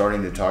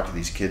starting to talk to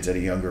these kids at a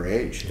younger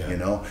age, you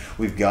know.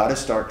 We've got to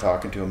start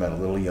talking to them at a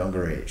little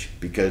younger age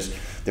because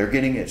they're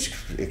getting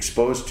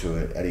exposed to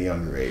it at a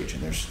younger age,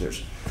 and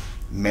there's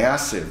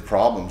massive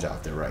problems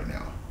out there right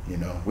now, you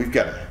know. We've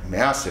got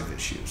massive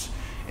issues,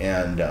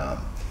 and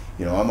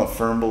you know, I'm a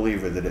firm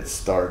believer that it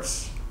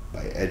starts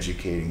by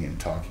educating and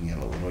talking at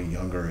a little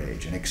younger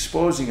age and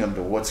exposing them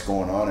to what's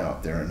going on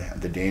out there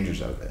and the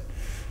dangers of it.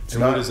 And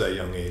what is that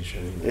young age?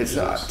 I mean, it's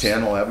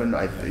 10,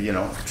 11. You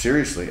know,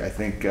 seriously, I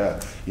think,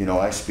 you know,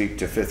 I speak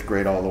to 5th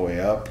grade all the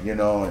way up, you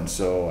know, and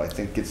so I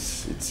think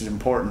it's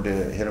important to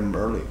hit them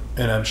early.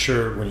 And I'm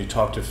sure when you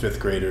talk to 5th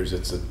graders,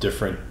 it's a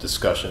different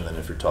discussion than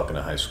if you're talking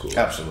to high school.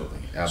 Absolutely.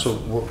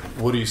 Absolutely. So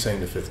what are you saying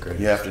to 5th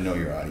graders? You have to know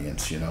your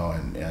audience, you know,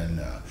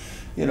 and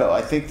you know,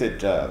 I think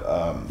that...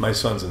 my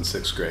son's in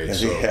 6th grade,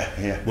 so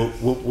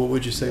what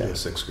would you say to a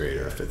 6th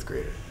grader or a 5th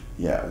grader?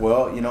 Yeah,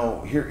 well, you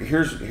know,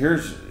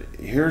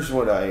 here's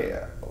what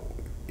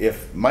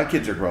if my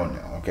kids are grown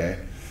now, okay,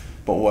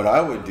 but what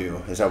I would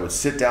do is I would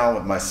sit down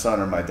with my son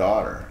or my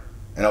daughter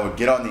and I would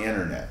get on the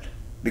internet,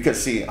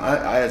 because see,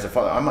 I as a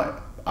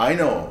father, I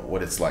know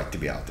what it's like to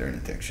be out there in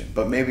addiction,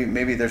 but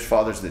maybe there's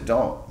fathers that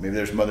don't, maybe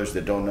there's mothers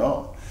that don't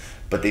know,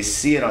 but they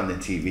see it on the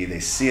TV, they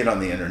see it on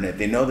the internet,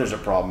 they know there's a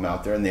problem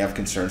out there and they have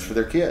concerns for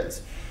their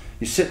kids.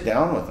 You sit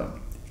down with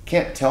them. You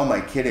can't tell my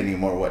kid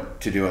anymore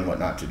what to do and what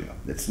not to do.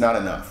 It's not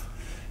enough.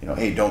 You know,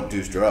 hey, don't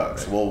do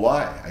drugs. Well,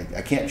 why?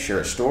 I can't share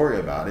a story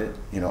about it.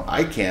 You know,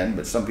 I can,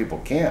 but some people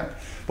can't.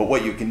 But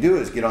what you can do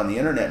is get on the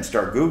internet and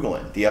start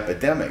Googling the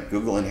epidemic,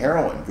 Googling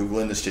heroin,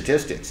 Googling the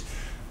statistics.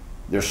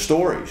 There's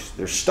stories,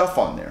 there's stuff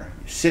on there.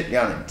 You sit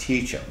down and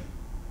teach them.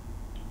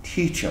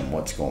 Teach them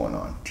what's going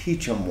on.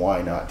 Teach them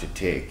why not to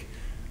take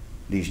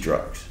these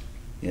drugs,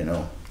 you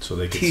know. So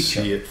they can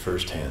see it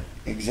firsthand.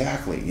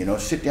 Exactly. You know,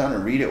 sit down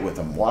and read it with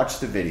them. Watch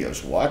the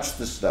videos. Watch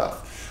the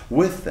stuff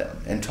with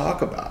them and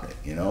talk about it.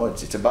 You know,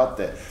 it's about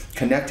the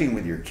connecting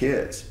with your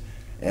kids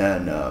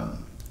and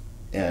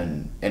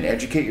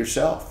educate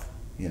yourself.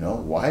 You know,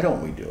 why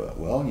don't we do it?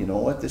 Well, you know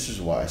what? This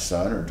is why,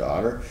 son or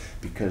daughter,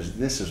 because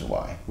this is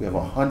why. We have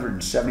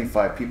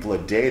 175 people a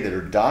day that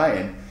are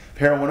dying of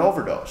heroin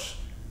overdose.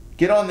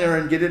 Get on there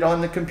and get it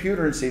on the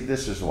computer and say,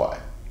 this is why.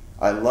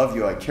 I love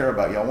you. I care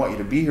about you. I want you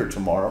to be here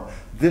tomorrow.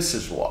 This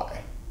is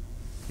why.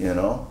 You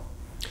know?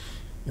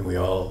 And we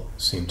all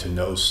seem to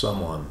know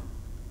someone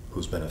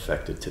who's been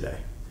affected today.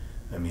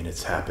 I mean,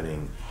 it's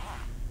happening,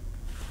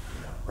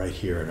 you know, right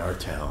here in our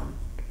town.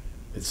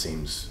 It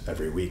seems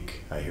every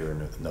week I hear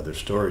another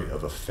story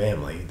of a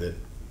family that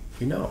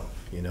you know,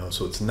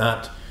 so it's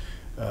not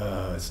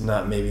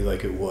maybe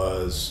like it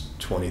was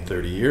 20,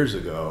 30 years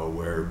ago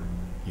where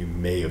you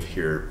may have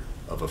heard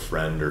of a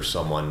friend or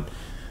someone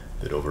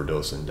that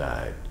overdosed and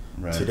died.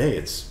 Right. Today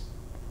it's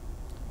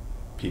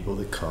people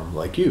that come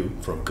like you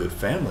from good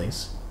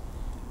families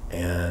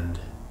and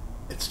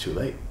it's too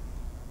late.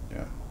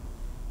 Yeah.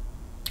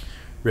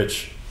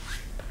 Rich,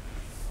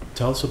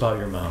 tell us about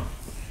your mom.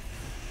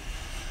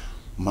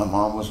 My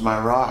mom was my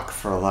rock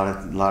for a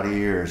lot of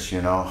years,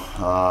 you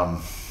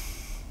know.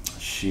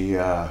 She, you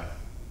know,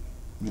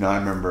 I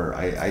remember,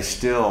 I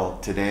still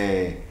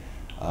today,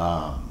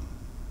 I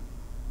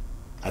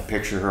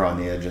picture her on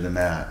the edge of the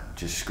mat,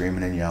 just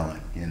screaming and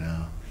yelling, you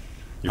know.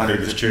 Your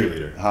biggest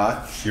cheerleader.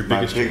 Huh?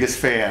 My biggest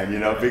fan, you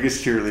know,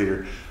 biggest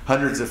cheerleader.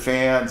 Hundreds of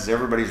fans,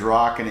 everybody's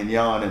rocking and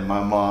yelling, and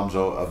my mom's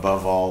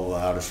above all the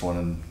loudest one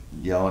and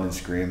yelling and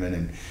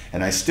screaming,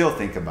 and I still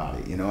think about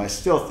it, you know. I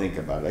still think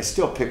about it. I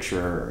still picture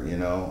her, you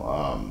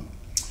know,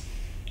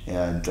 you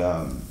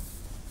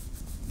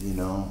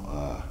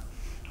know,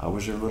 I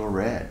was her little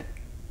red.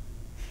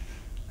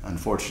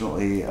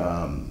 Unfortunately,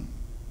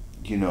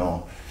 you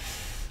know,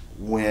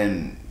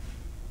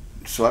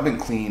 so I've been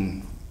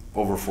clean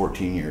over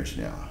 14 years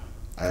now.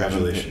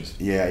 Congratulations.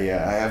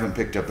 I haven't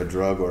picked up a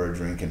drug or a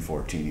drink in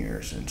 14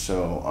 years, and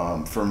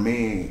so for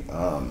me,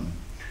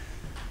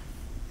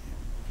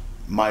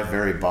 my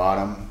very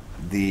bottom,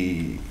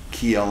 the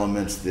key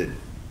elements that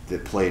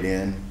played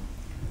in,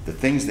 the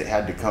things that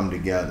had to come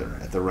together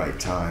at the right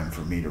time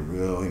for me to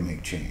really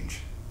make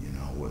change, you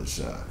know,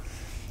 was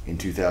in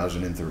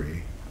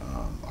 2003,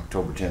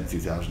 October 10th,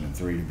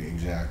 2003 to be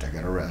exact. I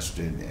got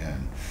arrested,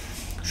 and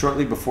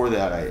shortly before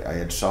that, I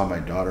had saw my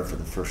daughter for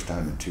the first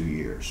time in 2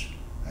 years.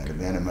 I had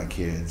abandoned my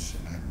kids,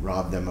 and I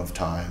robbed them of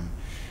time,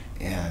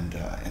 and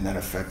that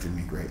affected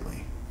me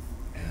greatly.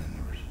 And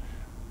there was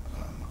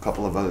a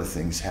couple of other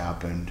things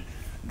happened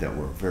that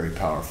were very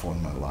powerful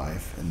in my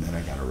life, and then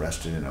I got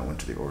arrested and I went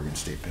to the Oregon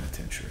State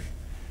Penitentiary.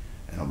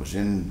 And I was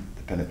in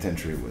the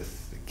penitentiary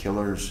with the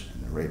killers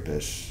and the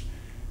rapists,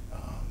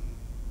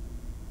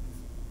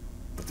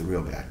 with the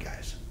real bad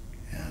guys.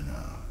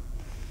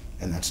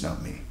 And that's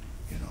not me,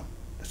 you know,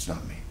 that's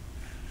not me.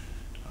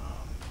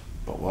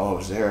 But while I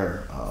was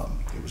there,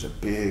 it was a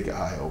big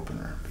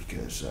eye-opener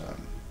because,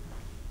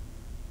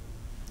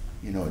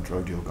 you know, a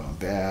drug deal gone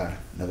bad,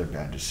 another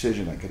bad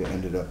decision. I could have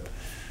ended up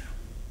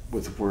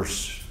with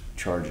worse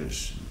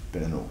charges,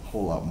 been in a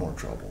whole lot more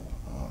trouble.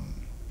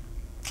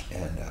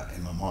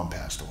 And my mom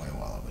passed away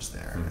while I was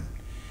there.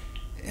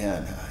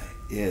 And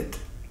it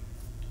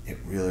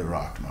really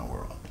rocked my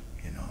world.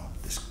 You know,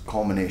 this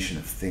culmination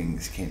of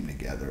things came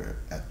together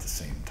at the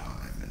same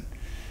time,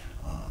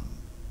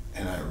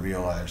 and I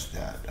realized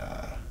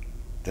that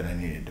I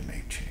needed to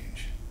make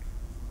change.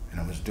 And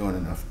I was doing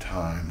enough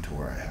time to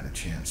where I had a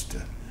chance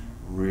to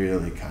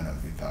really kind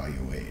of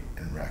evaluate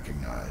and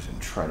recognize and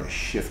try to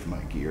shift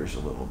my gears a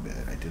little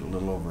bit. I did a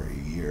little over a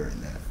year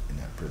in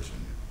that prison.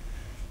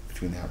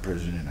 Between that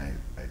prison and I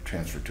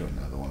transferred to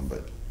another one, but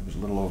it was a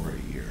little over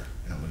a year,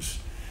 and I was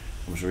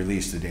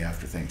released the day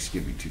after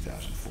Thanksgiving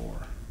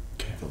 2004.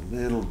 Okay. With a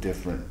little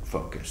different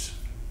focus.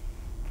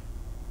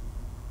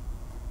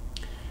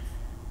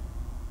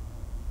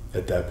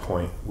 At that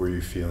point, were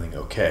you feeling,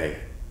 okay,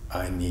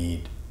 I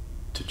need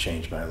to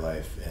change my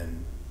life,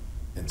 and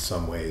in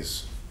some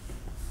ways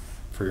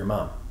for your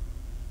mom?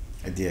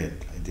 I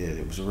did.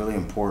 It was really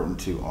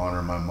important to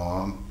honor my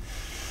mom.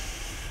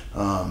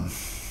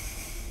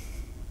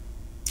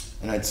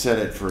 And I'd said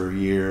it for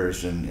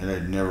years, and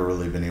I'd never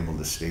really been able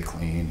to stay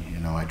clean. You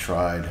know, I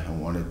tried, I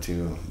wanted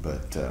to,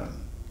 but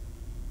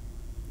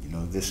you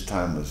know, this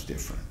time was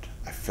different.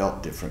 I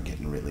felt different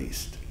getting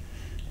released.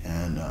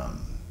 And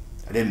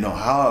I didn't know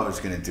how I was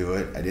going to do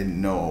it. I didn't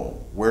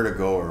know where to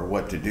go or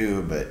what to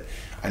do, but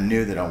I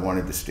knew that I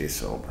wanted to stay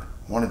sober.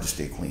 I wanted to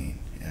stay clean.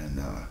 And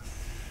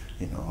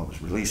you know, I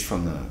was released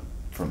from the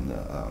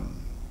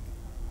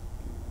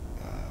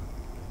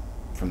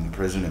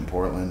prison in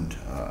Portland.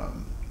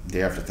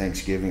 Day after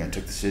Thanksgiving, I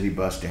took the city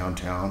bus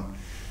downtown,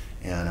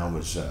 and I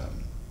was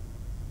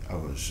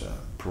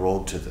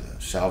paroled to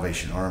the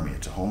Salvation Army.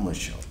 It's a homeless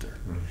shelter.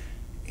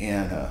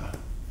 And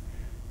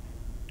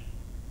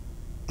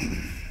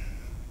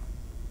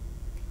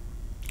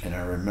and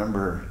I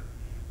remember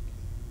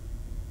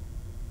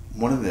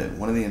one of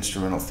the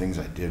instrumental things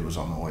I did was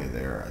on the way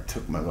there, I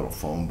took my little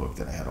phone book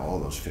that I had all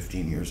those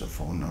 15 years of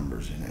phone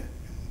numbers in it,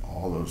 and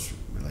all those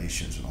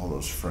relations and all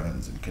those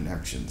friends and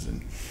connections,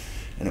 and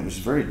it was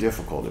very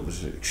difficult. It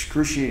was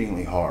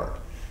excruciatingly hard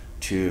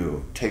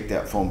to take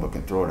that phone book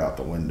and throw it out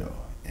the window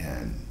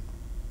and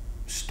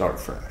start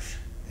fresh.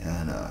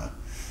 And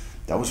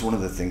that was one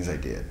of the things I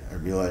did. I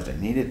realized I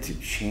needed to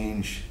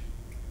change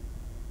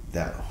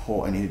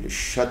I needed to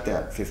shut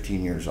that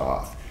 15 years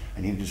off.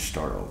 I needed to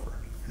start over.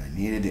 And I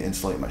needed to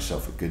insulate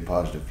myself with good,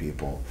 positive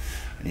people.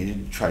 I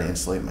needed to try to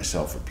insulate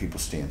myself with people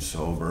staying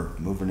sober,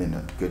 moving in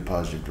a good,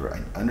 positive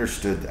direction. I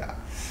understood that.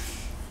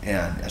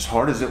 And as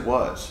hard as it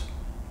was,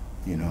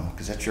 you know,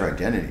 because that's your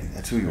identity,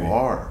 that's who you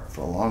are for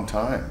a long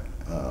time.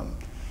 I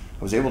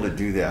was able to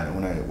do that.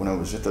 And when I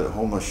was at the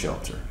homeless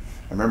shelter,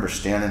 I remember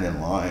standing in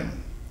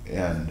line,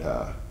 and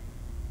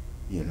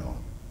you know,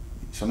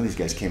 some of these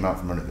guys came out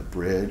from under the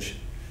bridge.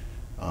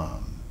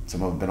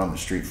 Some of them have been on the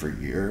street for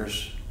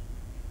years,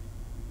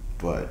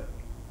 but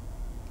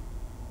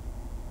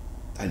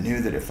I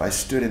knew that if I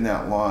stood in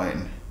that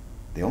line,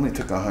 they only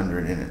took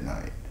 100 in at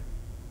night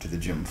to the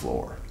gym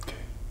floor. Okay.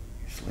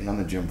 You just lay on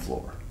the gym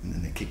floor, and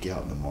then they kick you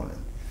out in the morning.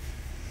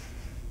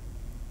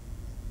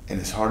 And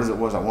as hard as it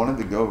was, I wanted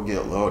to go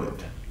get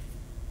loaded.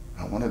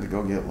 I wanted to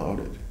go get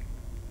loaded.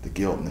 The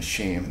guilt and the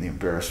shame and the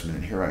embarrassment,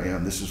 and here I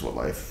am. This is what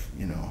life,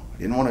 you know. I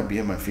didn't want to be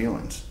in my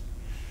feelings.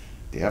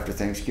 Day after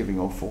Thanksgiving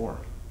 04.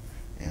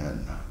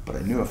 But I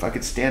knew if I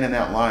could stand in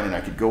that line and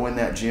I could go in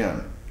that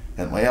gym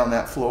and lay on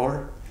that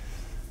floor,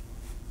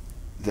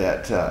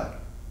 that I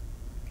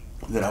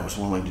was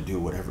willing to do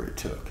whatever it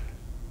took.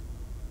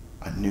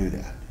 I knew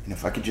that. And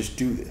if I could just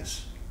do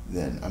this,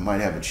 then I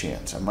might have a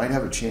chance. I might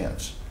have a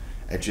chance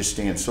at just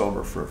staying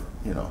sober for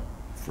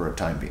a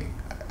time being.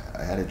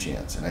 I had a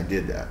chance, and I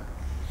did that.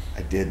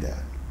 I did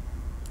that.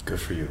 Good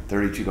for you.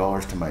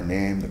 $32 to my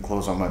name, the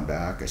clothes on my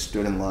back. I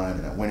stood in line,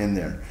 and I went in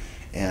there,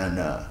 and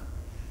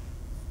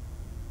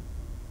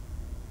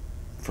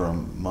for a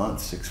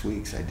month, 6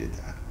 weeks, I did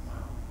that.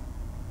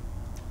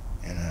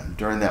 And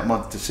during that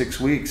month to 6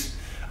 weeks,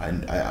 I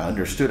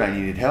understood I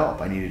needed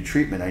help. I needed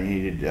treatment. I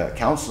needed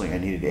counseling. I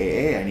needed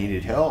AA. I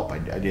needed help. I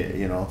did,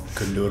 you know.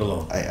 Couldn't do it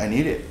alone. I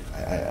needed.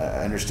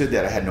 I understood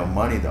that. I had no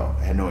money, though.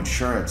 I had no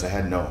insurance. I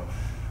had no.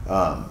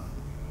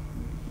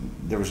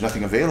 There was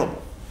nothing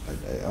available.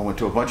 I went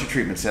to a bunch of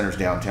treatment centers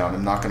downtown.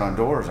 I'm knocking on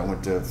doors. I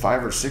went to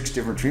 5 or 6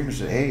 different treatments.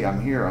 Said, "Hey,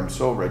 I'm here. I'm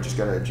sober. I just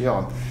got out of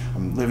jail.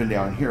 I'm living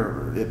down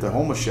here at the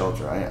homeless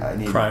shelter. I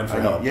need crying for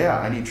help. Yeah,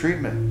 I need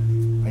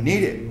treatment. I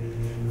need it.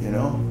 You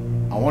know,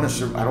 I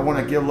don't want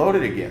to get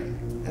loaded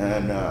again.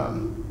 And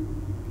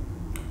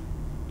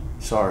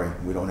sorry,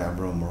 we don't have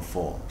room. We're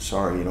full.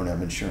 Sorry, you don't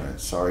have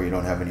insurance. Sorry, you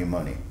don't have any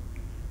money.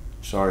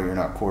 Sorry, you're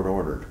not court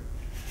ordered."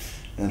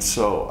 And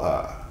so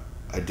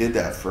I did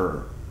that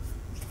for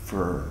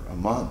a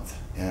month,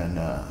 and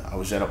I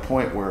was at a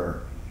point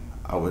where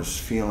I was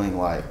feeling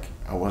like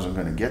I wasn't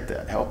going to get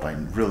that help I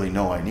really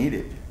know I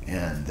needed,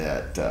 and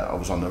that I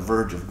was on the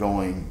verge of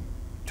going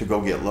to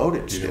go get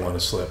loaded. You didn't want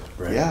to slip,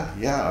 right?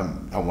 Yeah.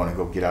 I want to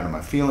go get out of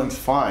my feelings.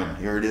 Fine,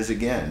 here it is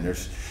again.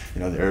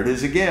 There it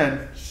is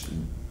again.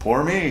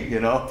 Poor me, you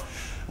know.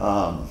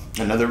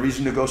 Another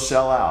reason to go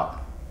sell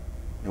out.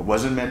 It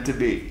wasn't meant to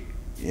be,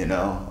 you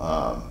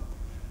know,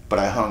 but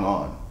I hung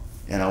on.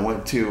 And I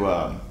went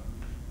to,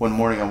 one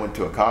morning I went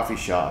to a coffee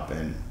shop,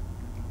 and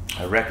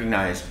I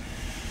recognized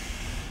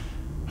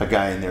a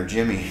guy in there,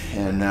 Jimmy,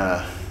 and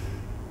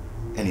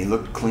he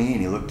looked clean.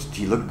 He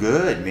looked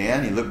good,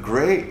 man. He looked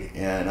great.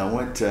 And I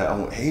went,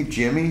 hey,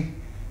 Jimmy,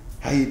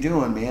 how you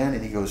doing, man?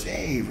 And he goes,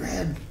 hey,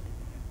 Red,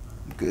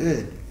 I'm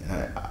good.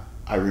 And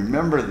I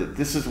remember that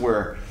this is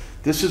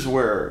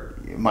where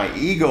my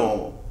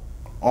ego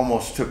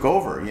almost took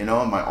over, you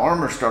know, and my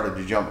armor started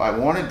to jump. I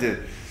wanted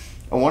to,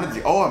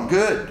 oh, I'm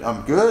good.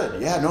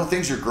 Yeah, no,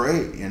 things are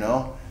great, you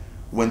know,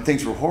 when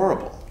things were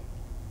horrible.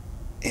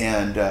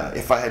 And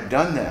if I had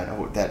done that,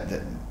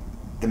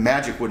 the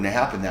magic wouldn't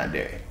have happened that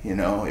day, you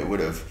know. It would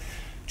have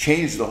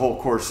changed the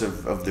whole course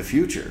of the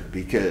future,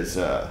 because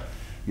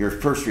your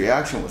first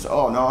reaction was,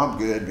 oh, no, I'm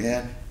good,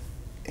 man.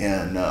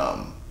 And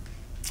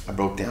I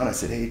broke down. I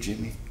said, hey,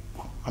 Jimmy,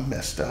 I'm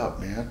messed up,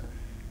 man.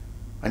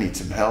 I need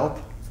some help.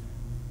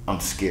 I'm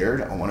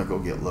scared. I want to go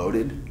get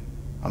loaded.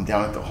 I'm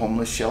down at the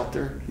homeless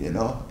shelter, you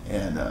know.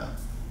 And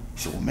he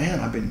said, well, man,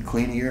 I've been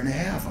clean a year and a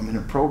half. I'm in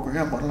a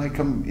program. Why don't I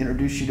come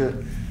introduce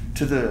you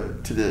to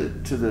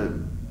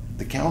the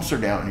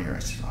counselor down here? I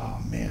said, oh,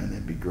 man,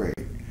 that'd be great.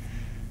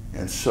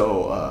 And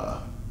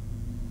so,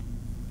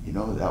 you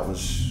know, that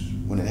was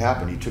when it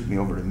happened. He took me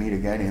over to meet a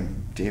guy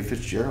named Dave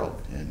Fitzgerald,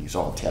 and he's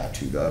all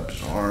tattooed up,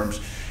 his arms.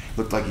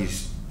 Looked like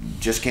he's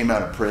just came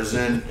out of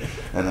prison.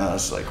 And I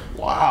was like,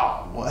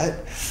 wow,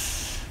 what?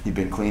 He'd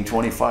been clean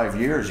 25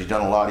 years. He'd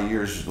done a lot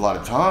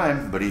of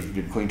time, but he'd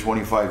been clean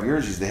 25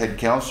 years. He's the head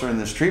counselor in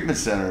this treatment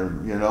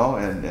center, you know,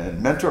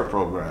 and mentor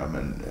program.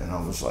 And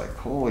I was like,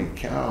 holy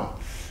cow.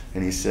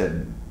 And he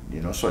said,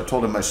 you know, so I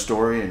told him my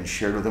story and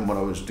shared with him what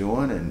I was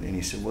doing. And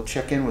he said, well,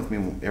 check in with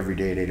me every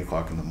day at 8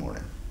 o'clock in the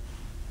morning.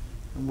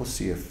 And we'll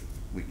see if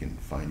we can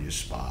find you a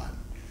spot.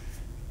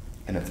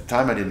 And at the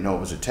time, I didn't know it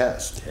was a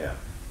test. Yeah.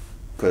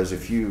 Because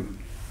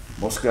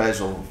most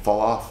guys will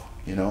fall off,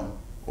 you know,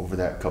 over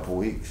that couple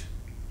weeks.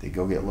 They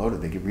go get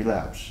loaded, they get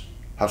relapse.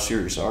 How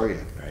serious are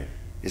you? Right.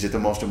 Is it the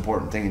most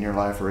important thing in your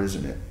life, or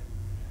isn't it?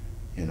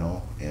 You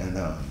know, and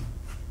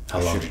how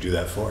long did you do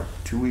that for?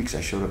 2 weeks.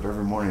 I showed up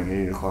every morning at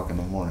 8 o'clock in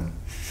the morning.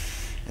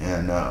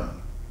 And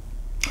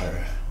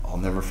I'll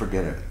never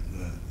forget it.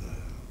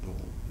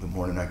 The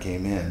morning I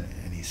came in,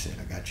 and he said,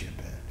 I got you in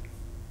bed.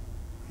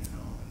 You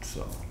know, and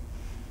so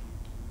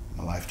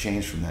my life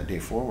changed from that day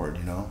forward,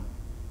 you know.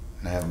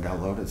 And I haven't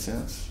got loaded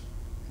since,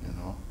 you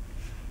know.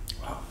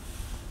 Wow.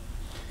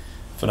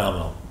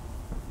 Phenomenal.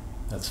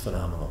 That's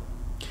phenomenal.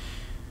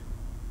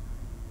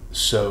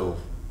 So,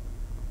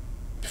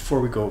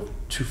 before we go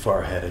too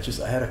far ahead,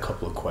 I had a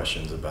couple of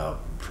questions about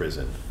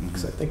prison,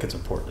 because I think it's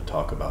important to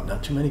talk about.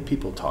 Not too many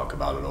people talk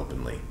about it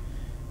openly.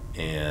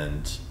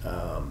 And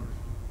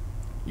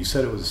you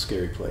said it was a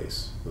scary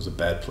place. It was a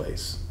bad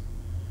place.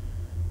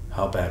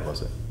 How bad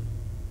was it?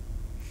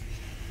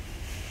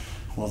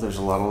 Well, there's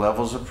a lot of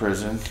levels of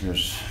prison.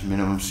 There's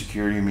minimum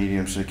security,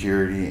 medium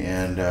security,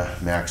 and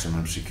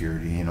maximum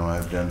security. You know,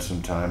 I've done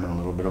some time in a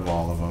little bit of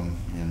all of them.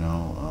 You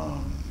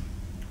know,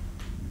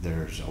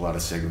 there's a lot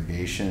of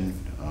segregation.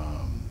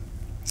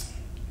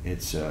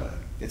 It's a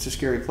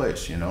scary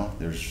place. You know,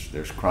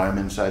 there's crime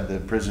inside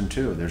the prison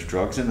too. There's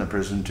drugs in the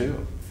prison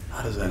too.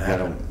 How does that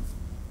happen?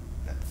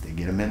 They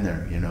get them in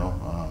there. You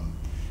know,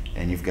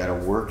 and you've got to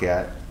work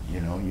at.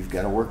 You know, you've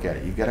got to work at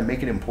it. You've got to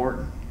make it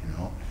important. You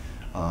know.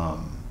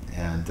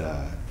 And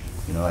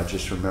you know, I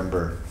just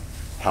remember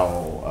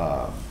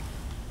how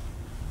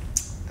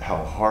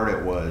hard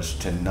it was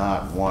to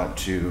not want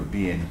to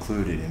be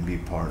included and be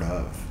part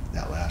of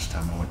that last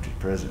time I went to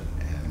prison.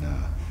 And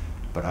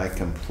but I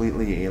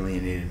completely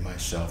alienated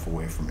myself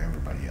away from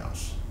everybody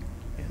else.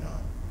 You know,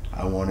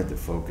 I wanted to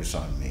focus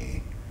on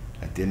me.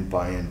 I didn't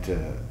buy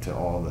into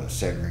all the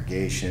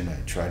segregation. I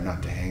tried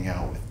not to hang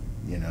out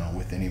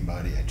with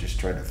anybody. I just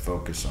tried to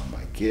focus on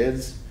my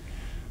kids,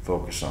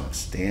 focus on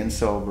staying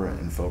sober,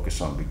 and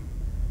focus on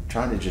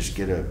trying to just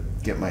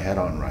get my head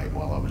on right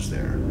while I was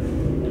there.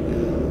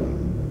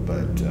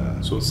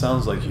 So it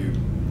sounds like you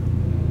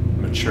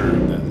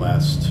matured that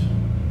last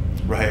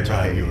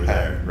time you were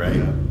there,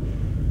 right?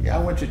 Yeah,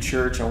 I went to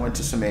church. I went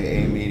to some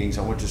AA meetings.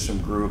 I went to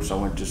some groups. I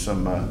went to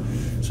some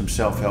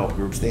self-help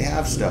groups. They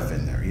have stuff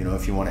in there, you know,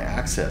 if you want to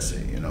access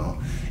it. You know,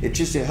 it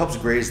helps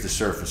graze the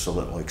surface a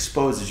little,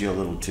 exposes you a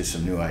little to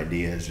some new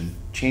ideas, and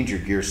change your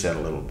gear set a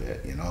little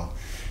bit. You know.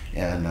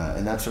 And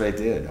that's what I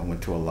did. I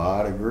went to a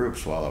lot of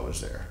groups while I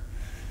was there,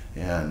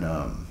 and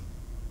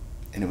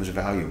it was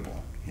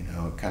valuable. You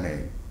know, it kind of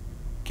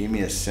gave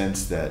me a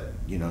sense that,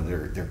 you know,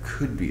 there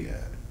could be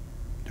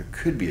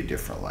a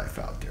different life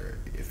out there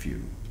if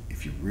you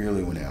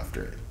really went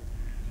after it.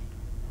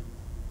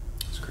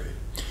 That's great.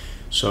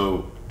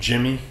 So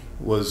Jimmy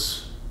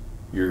was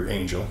your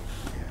angel,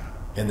 yeah,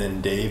 and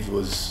then Dave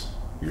was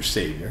your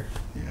savior,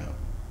 yeah,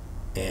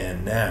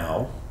 and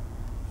now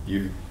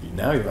you're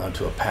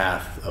onto a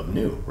path of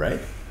new, right?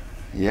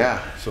 Yeah.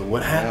 So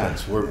what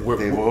happens? Yeah.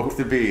 They woke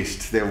the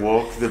beast. They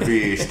woke the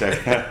beast.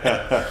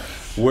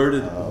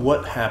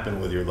 What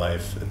happened with your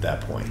life at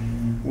that point?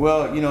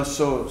 Well,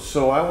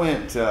 so I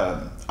went,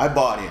 I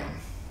bought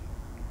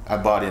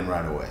in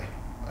right away.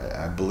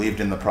 I believed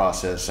in the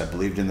process. I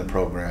believed in the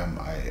program.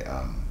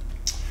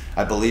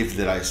 I believed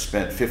that I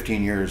spent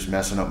 15 years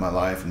messing up my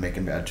life and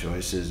making bad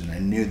choices, and I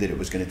knew that it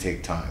was going to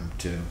take time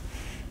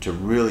to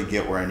really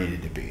get where I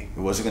needed to be. It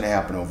wasn't going to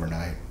happen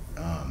overnight,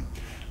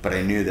 but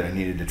I knew that I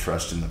needed to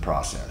trust in the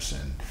process.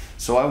 And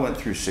so I went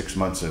through 6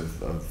 months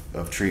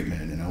of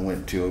treatment, and I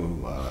went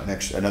to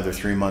another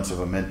 3 months of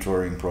a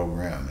mentoring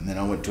program, and then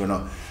I went to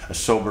a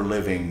sober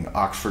living,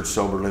 Oxford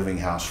sober living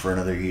house for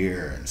another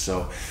year. And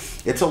so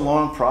it's a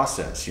long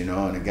process,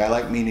 and a guy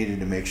like me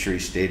needed to make sure he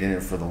stayed in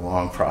it for the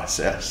long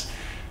process.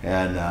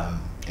 And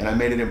I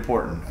made it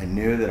important. I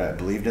knew that I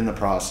believed in the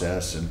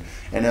process, and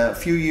a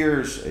few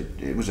years,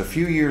 it was a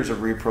few years of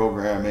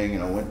reprogramming,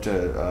 and I went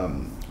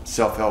to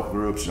self-help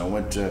groups, and I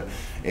went to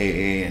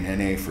AA and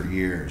NA for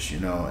years,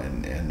 and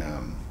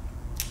I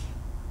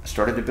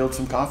started to build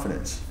some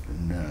confidence,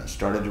 and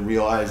started to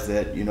realize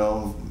that,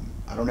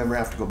 I don't ever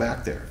have to go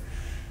back there.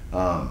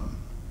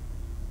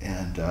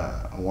 And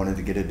I wanted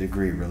to get a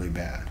degree really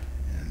bad.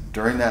 And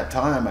during that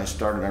time, I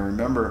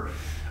remember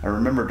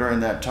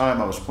during that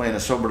time I was playing a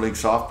sober league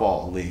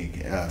softball,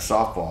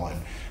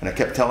 and I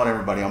kept telling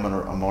everybody I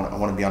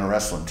want to be on a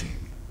wrestling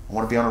team. I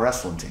want to be on a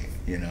wrestling team,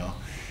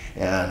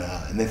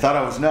 and they thought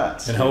I was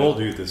nuts. And how old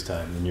are you at this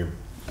time? In your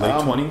late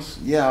 20s?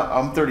 Yeah,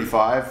 I'm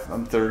 35.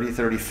 I'm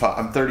 35.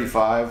 I'm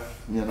 35.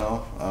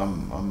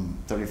 I'm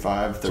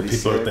 35,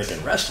 36. So people are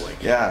thinking wrestling.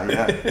 Yeah.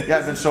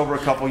 I've been sober a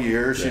couple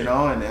years, and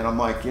I'm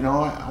like,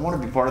 I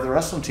want to be part of the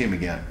wrestling team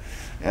again.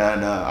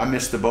 And I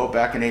missed the boat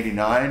back in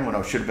 '89 when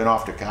I should have been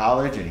off to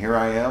college, and here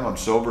I am. I'm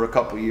sober a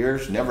couple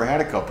years. Never had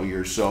a couple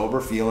years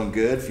sober, feeling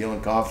good,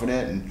 feeling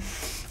confident, and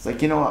it's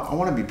like, I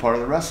want to be part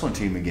of the wrestling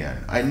team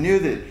again. I knew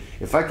that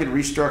if I could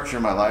restructure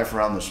my life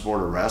around the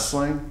sport of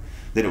wrestling,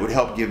 that it would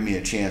help give me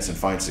a chance and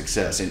find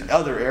success in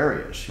other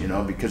areas,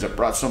 because it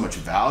brought so much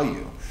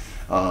value.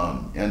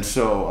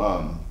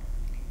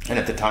 And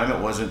at the time, it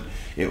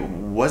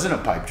wasn't a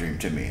pipe dream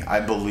to me. I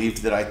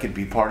believed that I could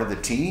be part of the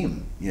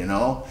team,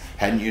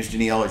 Hadn't used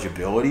any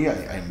eligibility.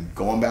 I'm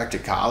going back to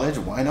college.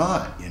 Why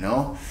not,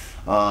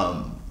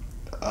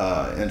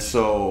 And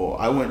so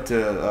I went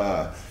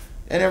to,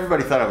 and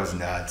everybody thought I was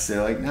nuts.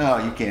 They're like, no,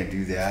 you can't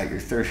do that. You're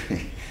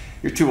 30.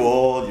 You're too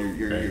old.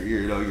 You're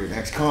an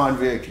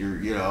ex-convict.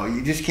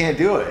 You just can't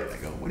do it. I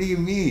go, what do you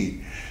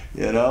mean?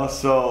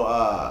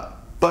 So,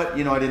 but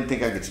I didn't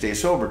think I could stay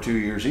sober 2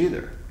 years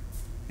either.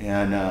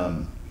 And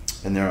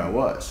there I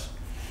was.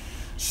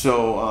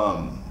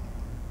 So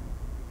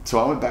so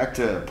I went back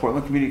to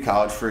Portland Community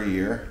College for a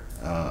year.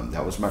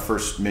 That was my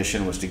first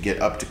mission, was to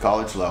get up to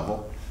college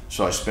level.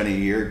 So I spent a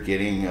year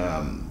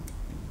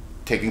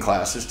taking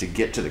classes to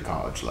get to the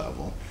college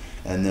level.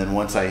 And then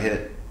once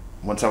I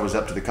was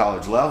up to the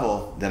college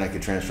level, then I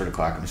could transfer to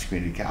Clackamas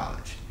Community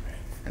College.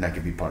 And I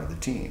could be part of the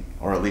team.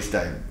 Or at least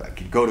I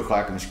could go to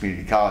Clackamas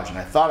Community College, and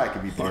I thought I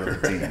could be part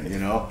of the team,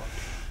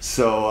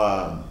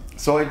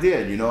 So I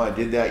did, I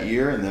did that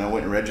year, and then I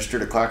went and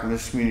registered at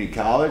Clackamas Community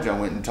College. I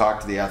went and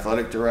talked to the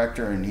athletic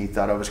director, and he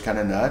thought I was kind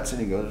of nuts,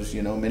 and he goes,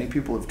 many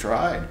people have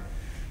tried.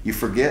 You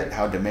forget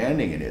how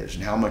demanding it is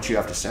and how much you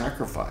have to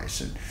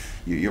sacrifice, and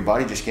your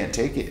body just can't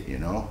take it,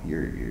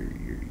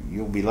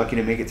 You'll be lucky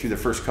to make it through the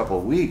first couple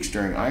of weeks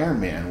during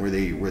Ironman where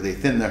they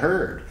thin the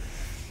herd.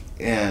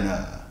 And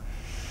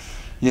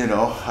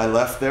I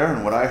left there,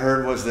 and what I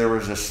heard was there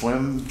was a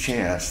slim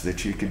chance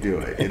that you could do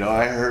it.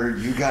 I heard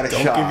you got a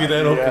shot. Don't give you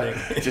that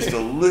opening. Just a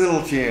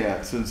little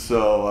chance. And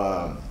so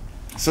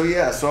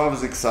I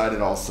was excited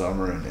all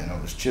summer, and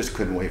I just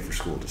couldn't wait for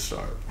school to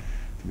start,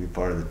 to be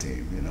part of the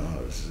team. I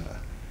was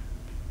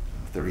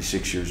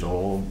 36 years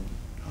old,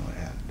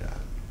 and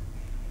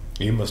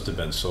you must have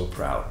been so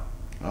proud.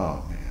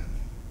 Oh man!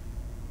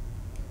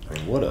 I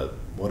mean,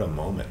 what a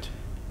moment.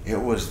 It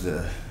was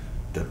the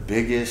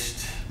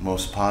biggest,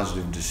 most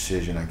positive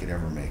decision I could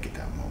ever make at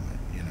that moment.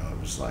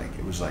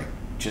 It was like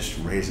just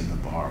raising the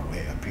bar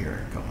way up here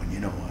and going, you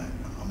know what,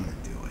 I'm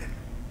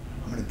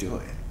gonna do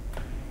it.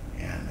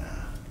 And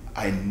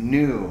I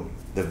knew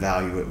the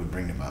value it would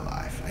bring to my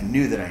life. I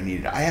knew that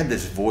I had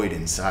this void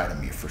inside of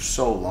me for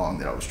so long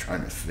that I was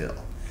trying to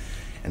fill.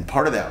 And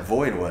part of that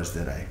void was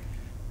that I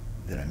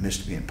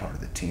missed being part of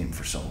the team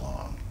for so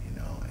long,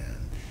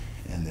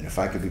 and that if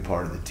I could be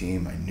part of the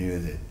team, I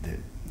knew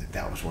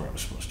that was where I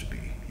was supposed to be,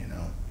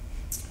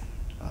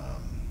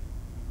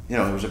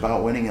 it was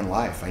about winning in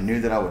life. I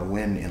knew that I would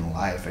win in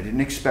life. I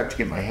didn't expect to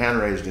get my hand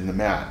raised in the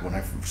mat when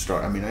I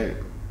started. I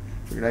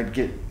figured I'd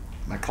get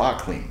my clock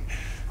clean,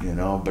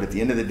 but at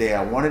the end of the day,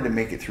 I wanted to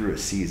make it through a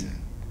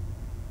season,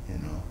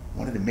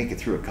 wanted to make it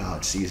through a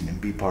college season and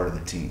be part of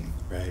the team.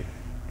 Right.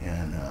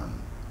 And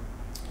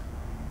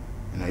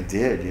I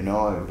did, it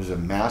was a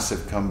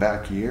massive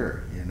comeback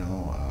year,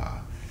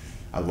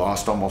 I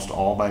lost almost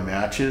all my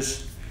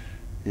matches.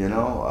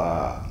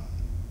 I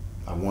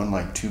won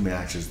like 2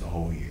 matches the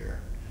whole year,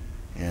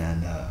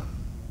 and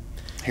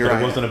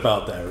But it wasn't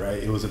about that,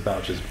 right? It was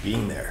about just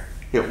being there.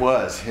 It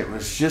was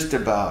just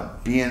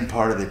about being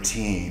part of the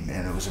team,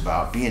 and it was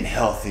about being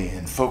healthy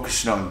and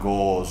focusing on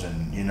goals,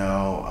 and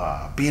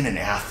being an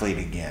athlete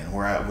again,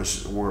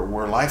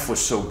 where life was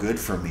so good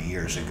for me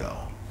years ago.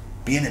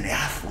 Being an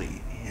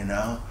athlete, and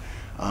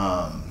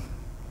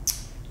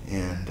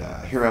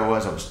here I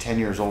was 10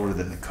 years older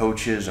than the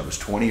coaches. I was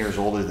 20 years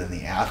older than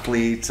the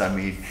athletes. I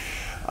mean,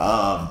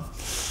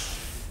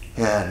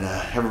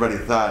 everybody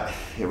thought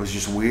it was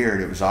just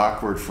weird. It was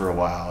awkward for a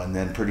while, and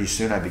then pretty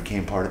soon I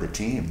became part of the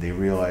team. They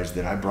realized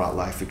that I brought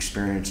life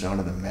experience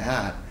onto the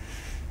mat,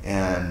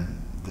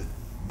 and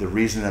the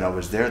reason that I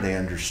was there, they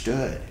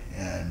understood.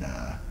 And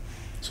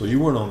so you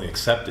weren't only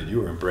accepted,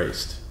 you were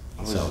embraced.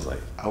 Sounds like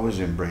I was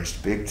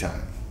embraced big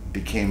time.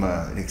 Became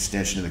an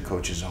extension of the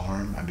coach's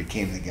arm. I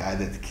became the guy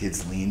that the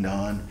kids leaned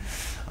on.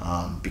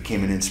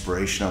 Became an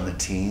inspiration on the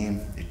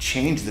team. It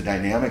changed the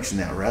dynamics in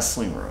that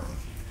wrestling room.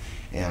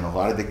 And a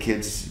lot of the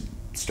kids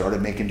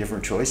started making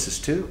different choices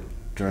too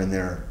during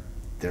their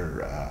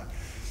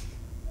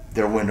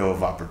window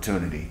of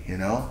opportunity.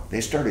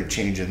 They started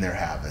changing their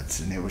habits,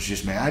 and it was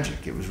just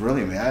magic. It was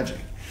really magic.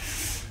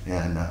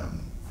 And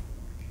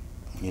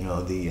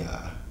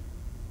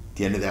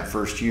the end of that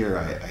first year,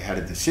 I had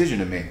a decision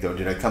to make. Though,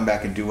 did I come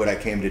back and do what I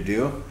came to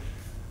do?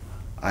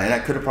 And I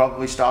could have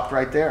probably stopped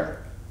right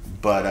there,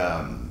 but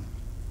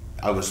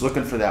I was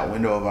looking for that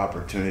window of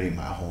opportunity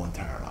my whole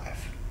entire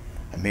life.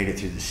 I made it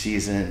through the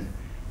season,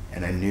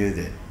 and I knew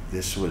that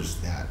this was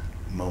that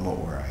moment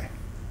where I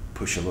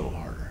push a little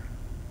harder.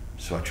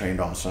 So I trained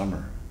all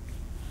summer.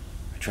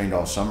 And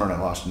I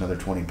lost another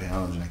 20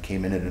 pounds, and I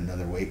came in at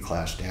another weight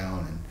class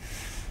down, and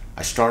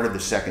I started the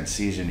second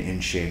season in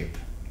shape,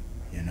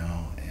 and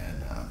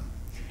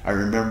I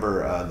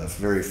remember the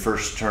very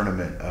first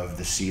tournament of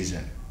the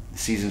season. The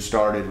season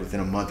started,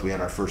 within a month we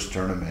had our first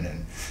tournament,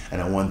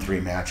 and I won 3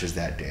 matches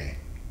that day,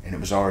 and it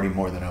was already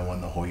more than I won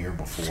the whole year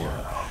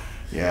before.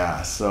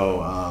 Yeah,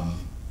 so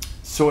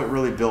it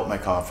really built my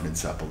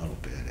confidence up a little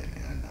bit,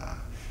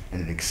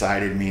 and it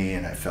excited me,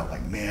 and I felt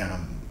like, man,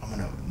 I'm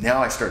gonna,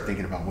 now I start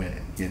thinking about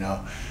winning,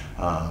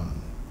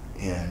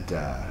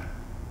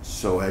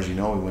 so as you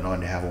know, we went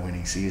on to have a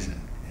winning season,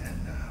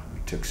 and we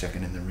took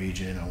second in the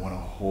region. I won a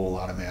whole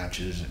lot of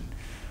matches and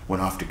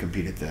went off to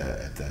compete at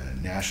the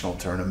national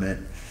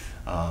tournament.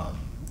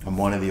 I'm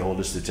one of the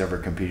oldest that's ever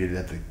competed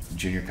at the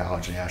junior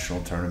college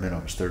national tournament. I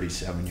was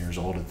 37 years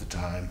old at the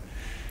time.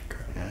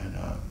 And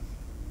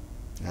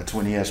that's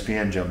when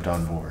ESPN jumped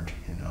on board.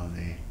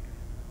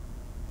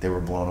 They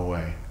were blown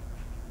away.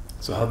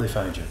 So how'd they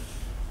find you?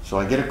 So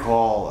I get a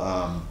call.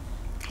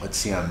 Let's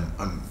see,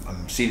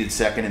 I'm seated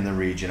second in the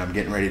region. I'm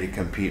getting ready to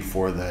compete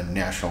for the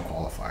national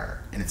qualifier,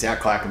 and it's at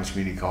Clackamas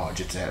Community College.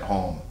 It's at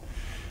home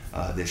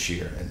this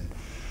year, and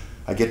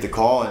I get the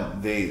call,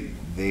 and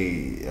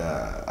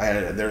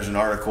there's an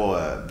article,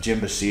 Jim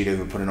Basita,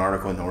 who put an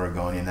article in the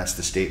Oregonian, that's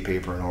the state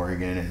paper in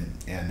Oregon,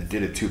 and it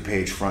did a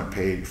 2-page front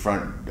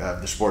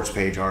the sports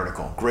page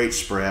article. Great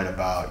spread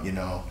about,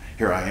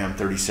 here I am,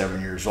 37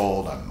 years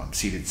old, I'm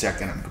seated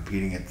second, I'm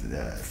competing at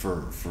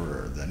for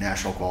the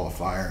national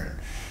qualifier, and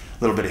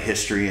a little bit of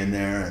history in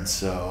there, and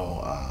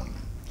so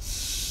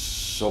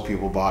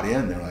people bought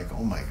in. They're like,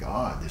 oh my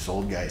God, this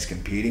old guy's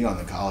competing on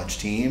the college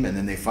team, and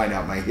then they find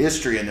out my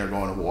history, and they're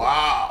going,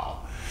 wow.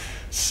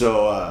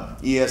 So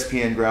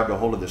ESPN grabbed a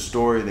hold of the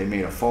story. They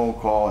made a phone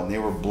call, and they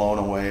were blown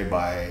away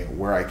by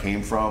where I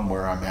came from,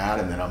 where I'm at,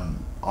 and then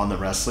I'm on the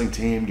wrestling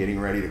team getting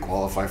ready to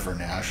qualify for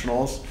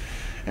nationals.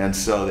 And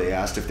so they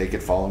asked if they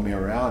could follow me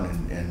around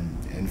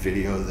and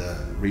video the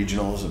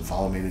regionals and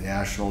follow me to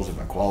nationals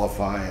if I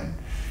qualify,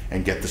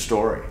 and get the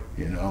story.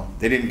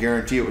 They didn't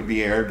guarantee it would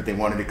be aired, but they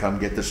wanted to come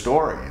get the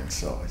story. And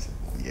so I said,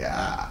 well,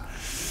 yeah.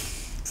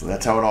 So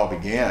that's how it all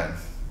began.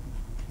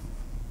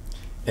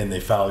 And they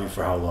followed you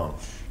for how long?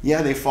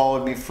 Yeah, they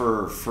followed me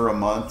for a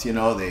month.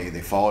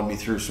 They followed me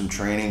through some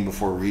training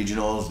before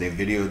regionals. They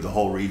videoed the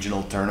whole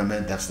regional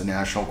tournament. That's the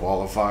national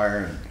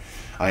qualifier. And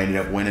I ended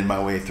up winning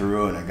my way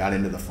through, and I got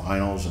into the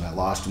finals, and I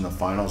lost in the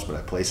finals, but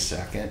I placed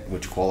second,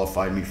 which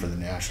qualified me for the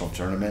national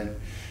tournament.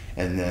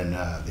 And then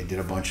they did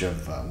a bunch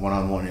of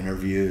one-on-one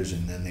interviews,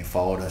 and then they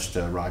followed us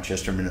to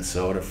Rochester,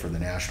 Minnesota for the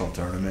national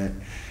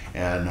tournament.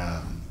 And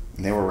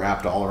they were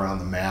wrapped all around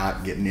the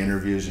mat, getting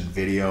interviews and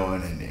video,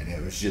 and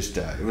it was just,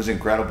 it was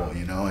incredible,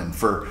 and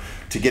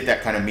to get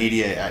that kind of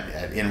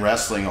media in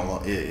wrestling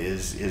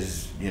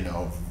is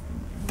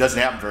doesn't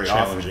happen very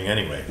often. Challenging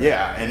anyway.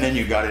 Yeah, and then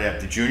you got it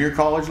at the junior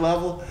college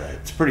level. Right.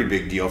 It's a pretty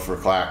big deal for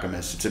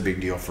Clackamas. It's a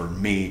big deal for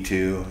me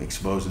too,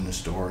 exposing the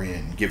story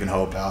and giving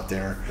hope out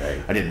there.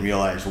 Right. I didn't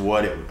realize the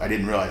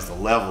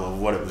level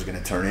of what it was going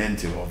to turn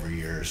into over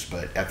years,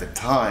 but at the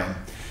time,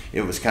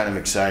 it was kind of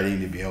exciting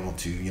to be able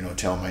to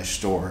tell my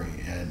story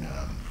and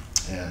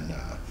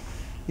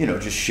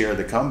just share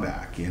the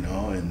comeback,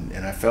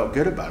 and I felt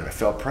good about it. I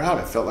felt proud.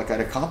 I felt like I'd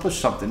accomplished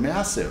something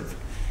massive.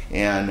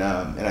 And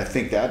I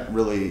think that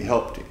really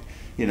helped,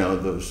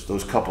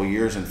 those couple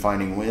years and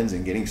finding wins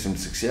and getting some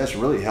success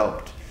really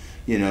helped,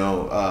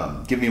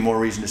 give me more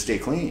reason to stay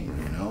clean,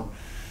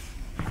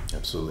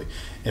 Absolutely.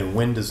 And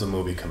when does the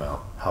movie come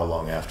out? How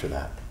long after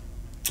that?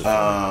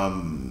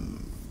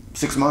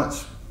 6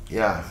 months.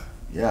 Yeah.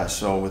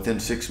 So within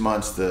 6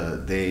 months,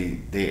 they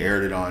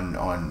aired it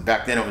on.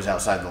 Back then it was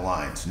Outside the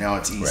Lines. Now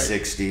it's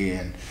E60,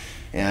 right.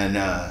 and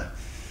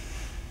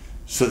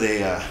so they.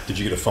 Did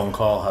you get a phone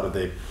call? How did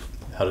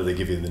they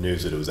give you the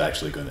news that it was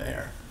actually going to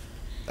air?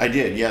 I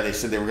did. Yeah, they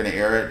said they were going to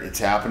air it. It's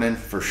happening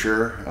for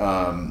sure.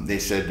 They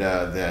said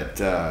that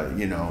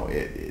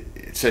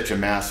it's such a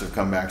massive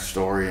comeback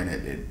story, and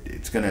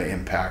it's going to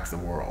impact the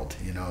world.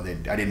 I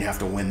didn't have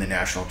to win the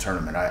national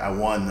tournament. I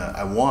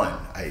won.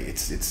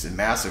 It's a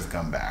massive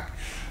comeback,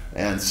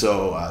 and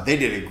so they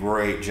did a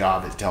great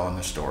job at telling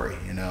the story.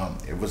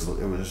 It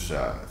was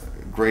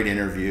great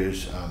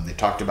interviews. They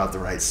talked about the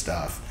right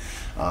stuff.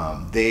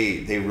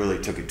 They really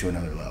took it to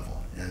another level.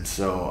 And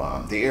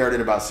so they aired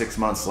it about 6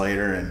 months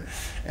later,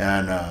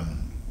 and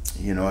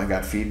I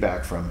got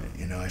feedback from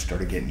it. I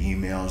started getting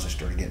emails, I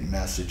started getting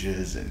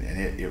messages, and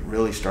it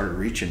really started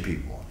reaching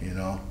people.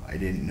 I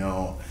didn't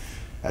know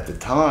at the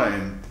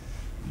time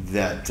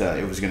that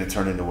it was going to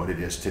turn into what it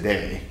is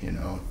today,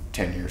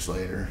 10 years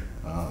later.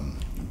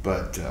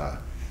 But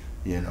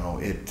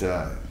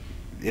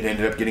it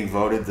ended up getting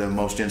voted the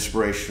most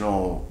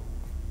inspirational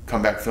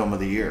comeback film of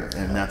the year,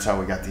 and that's how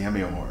we got the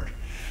Emmy Award.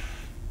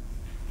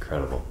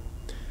 Incredible.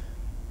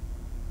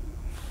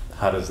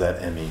 How does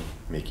that Emmy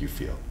make you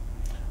feel?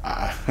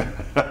 I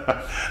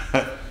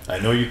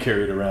know you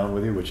carry it around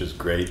with you, which is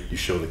great. You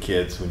show the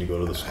kids when you go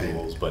to the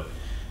schools, but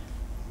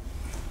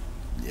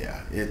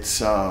yeah,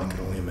 it's. I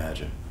can only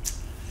imagine.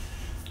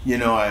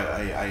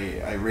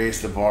 I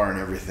raise the bar in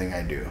everything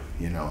I do.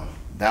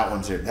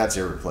 That's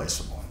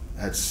irreplaceable.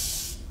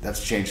 That's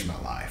changed my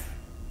life.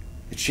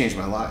 It's changed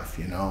my life.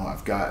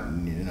 I've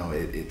gotten.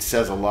 It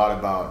says a lot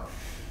about.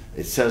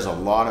 It says a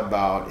lot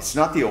about. It's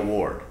not the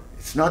award.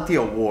 It's not the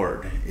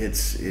award.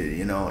 It's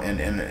and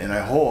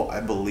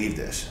I believe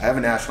this. I have a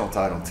national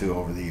title too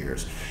over the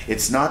years.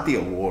 It's not the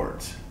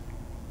awards.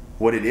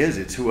 What it is,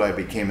 it's who I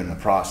became in the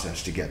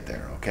process to get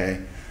there.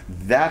 Okay,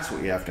 that's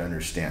what you have to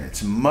understand.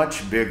 It's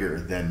much bigger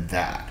than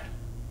that,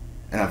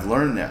 and I've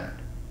learned that,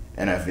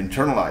 and I've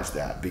internalized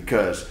that,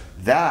 because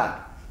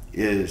that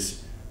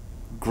is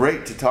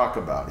great to talk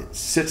about. It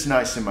sits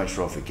nice in my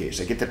trophy case.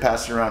 I get to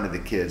pass it around to the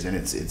kids, and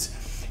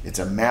it's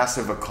a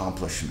massive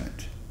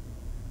accomplishment.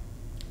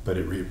 But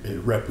it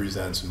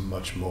represents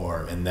much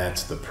more, and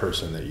that's the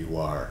person that you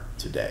are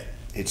today.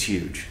 It's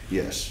huge,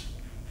 yes.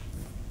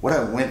 What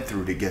I went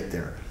through to get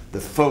there,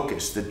 the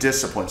focus, the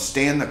discipline,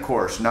 staying the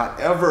course, not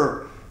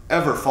ever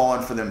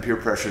falling for them peer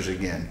pressures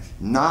again,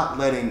 not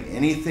letting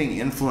anything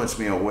influence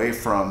me away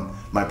from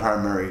my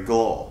primary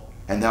goal,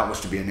 and that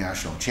was to be a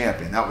national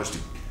champion. That was to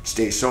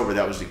stay sober.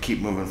 That was to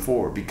keep moving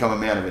forward, become a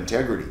man of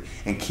integrity,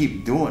 and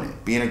keep doing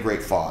it, being a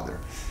great father.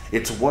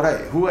 It's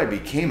who I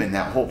became in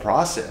that whole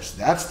process.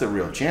 That's the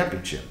real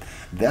championship.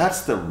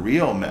 That's the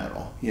real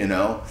medal,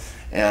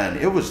 And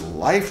it was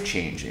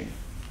life-changing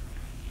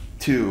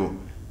to,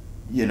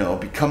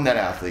 become that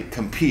athlete,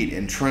 compete,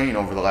 and train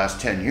over the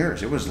last 10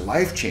 years. It was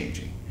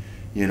life-changing.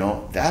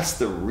 That's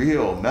the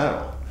real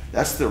medal.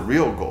 That's the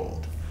real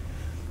gold.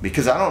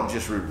 Because I don't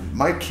just,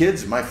 my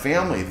kids, my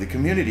family, the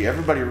community,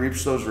 everybody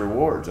reaps those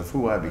rewards of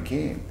who I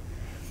became.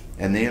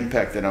 And the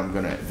impact that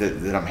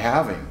I'm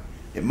having.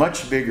 It's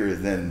much bigger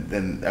than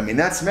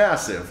that's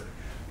massive,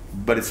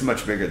 but it's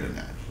much bigger than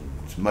that.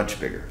 It's much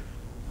bigger.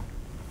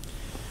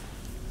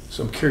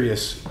 So I'm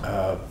curious,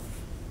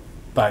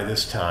 by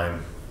this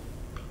time,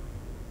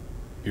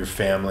 your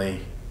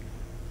family,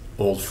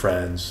 old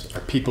friends,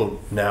 are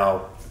people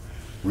now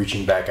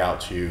reaching back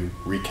out to you,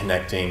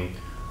 reconnecting?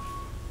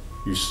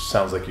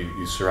 Sounds like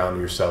you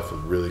surround yourself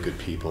with really good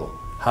people.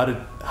 How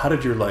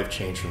did your life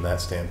change from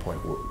that standpoint,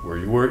 where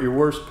you were at your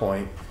worst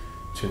point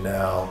to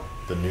now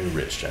the new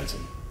Rich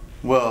Jensen?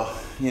 Well,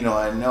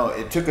 I know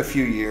it took a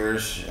few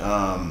years.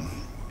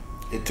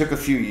 It took a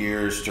few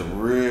years to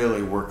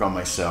really work on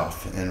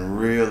myself and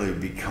really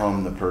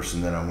become the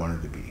person that I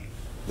wanted to be,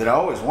 that I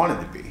always wanted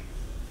to be,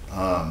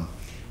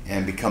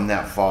 and become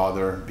that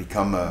father,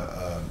 become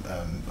a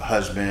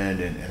husband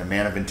and a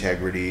man of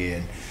integrity.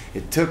 And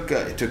it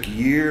took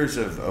years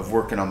of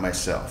working on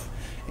myself,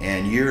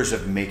 and years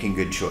of making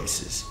good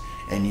choices,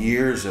 and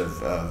years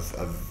of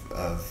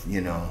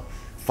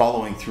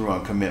following through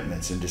on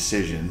commitments and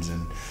decisions.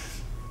 And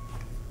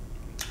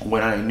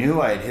when I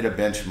knew I had hit a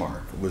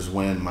benchmark was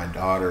when my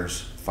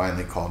daughters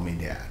finally called me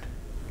dad.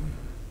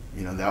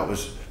 That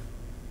was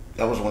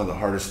one of the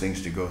hardest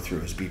things to go through,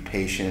 is be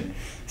patient,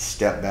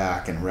 step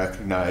back, and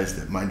recognize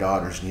that my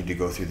daughters need to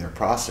go through their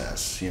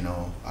process.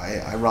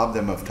 I robbed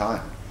them of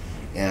time,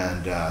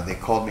 and they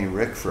called me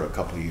Rick for a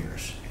couple of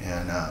years,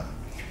 and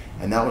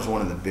that was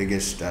one of the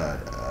biggest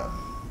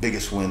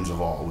wins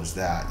of all, was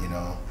that.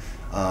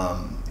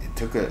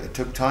 It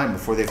took time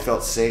before they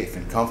felt safe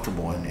and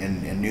comfortable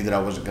and knew that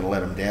I wasn't going to let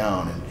them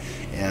down,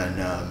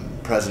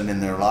 and present in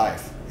their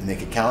life, and they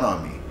could count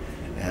on me,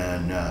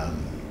 and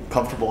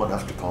comfortable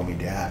enough to call me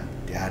daddy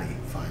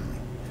finally,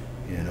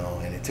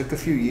 and it took a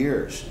few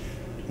years.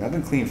 And I've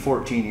been clean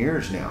 14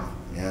 years now,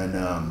 and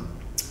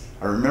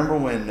I remember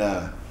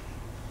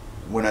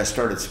when I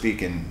started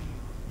speaking,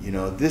 You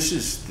know, this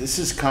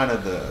is kind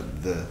of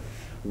the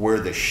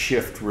where the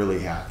shift really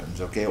happens.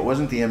 Okay, it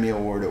wasn't the Emmy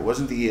Award, it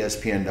wasn't the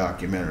ESPN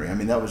documentary. I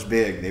mean, that was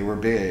big. They were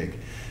big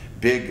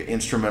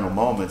instrumental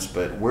moments.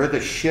 But where the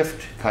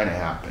shift kind of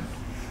happened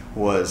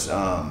was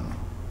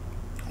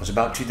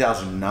about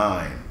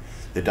 2009.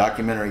 The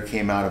documentary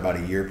came out about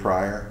a year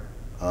prior.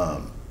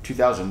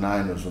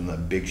 2009 was when the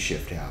big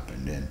shift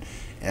happened,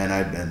 and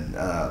I'd been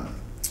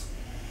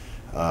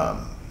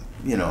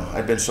you know,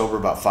 I'd been sober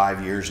about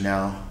 5 years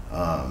now.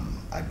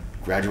 I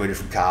graduated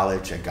from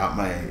college. I got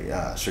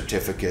my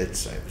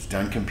certificates. I was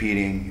done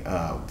competing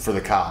for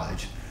the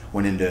college.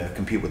 Went in to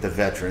compete with the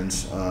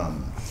veterans.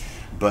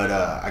 But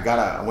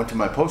I went to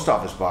my post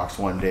office box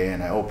one day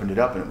and I opened it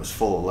up and it was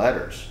full of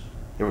letters.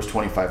 There was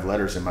 25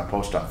 letters in my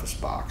post office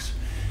box.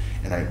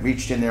 And I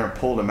reached in there and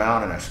pulled them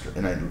out, and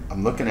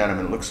I'm looking at them,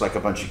 and it looks like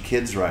a bunch of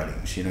kids'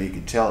 writings. You know, you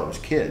could tell it was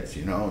kids.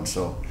 You know, and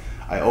so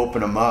I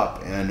open them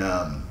up, and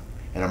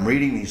I'm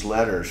reading these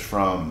letters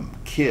from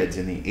kids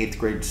in the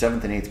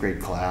 7th and 8th grade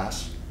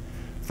class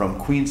from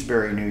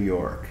Queensbury, New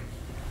York,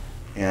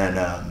 and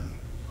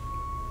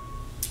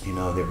you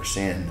know, they were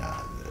saying,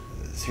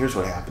 here's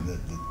what happened.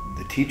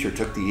 The teacher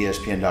took the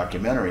ESPN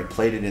documentary,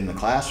 played it in the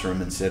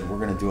classroom, and said, we're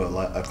going to do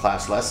a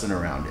class lesson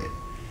around it.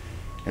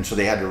 And so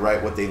they had to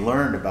write what they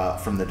learned about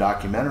from the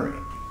documentary.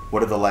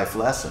 What are the life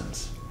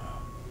lessons?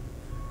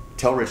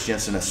 Tell Rich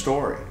Jensen a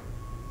story.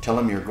 Tell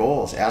him your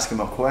goals. Ask him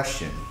a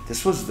question.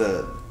 This was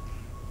the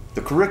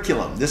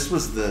curriculum. This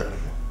was the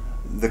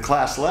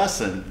class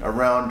lesson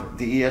around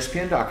the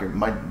ESPN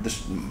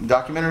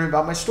documentary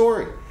about my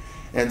story.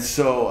 And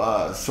so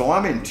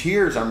I'm in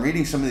tears. I'm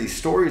reading some of these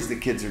stories the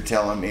kids are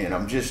telling me, and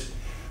I'm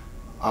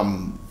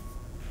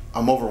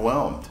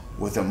overwhelmed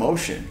with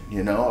emotion.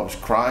 You know, I was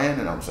crying,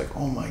 and I was like,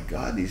 oh my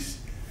God,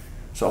 these.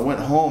 So I went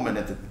home, and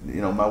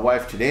my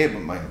wife today, but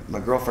my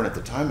girlfriend at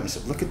the time, I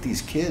said, look at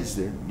these kids.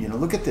 They're,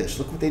 look at this.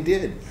 Look what they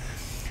did.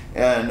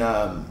 And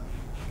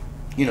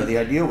the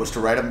idea was to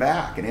write them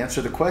back and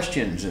answer the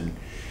questions. And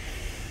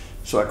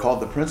so I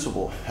called the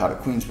principal out of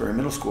Queensbury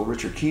Middle School,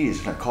 Richard Keys,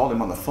 and I called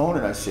him on the phone,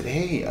 and I said,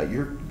 hey,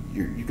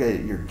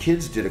 your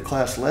kids did a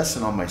class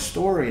lesson on my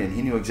story, and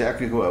he knew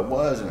exactly who I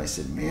was. And I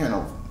said, man,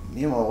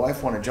 me and my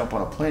wife want to jump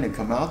on a plane and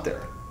come out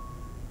there.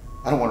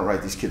 I don't want to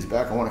write these kids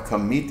back. I want to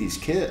come meet these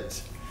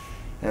kids.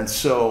 And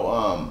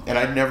so, and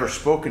I'd never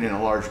spoken in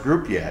a large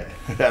group yet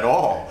at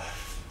all.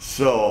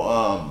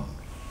 So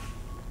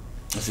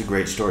it's a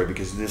great story,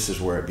 because this is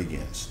where it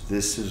begins.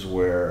 This is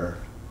where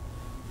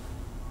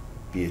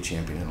Be a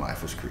Champion in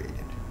Life was created.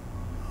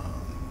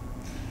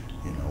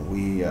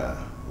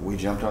 We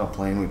jumped on a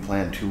plane. We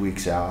planned 2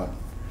 weeks out.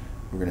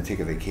 We're going to take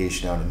a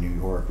vacation out in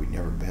New York. We'd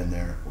never been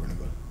there. We're going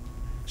to go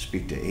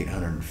speak to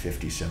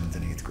 850 7th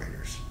and 8th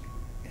graders.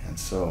 And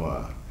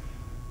so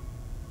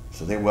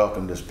they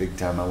welcomed us big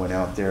time. I went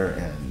out there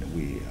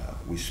and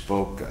we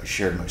spoke. I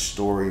shared my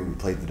story. We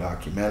played the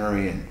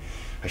documentary, and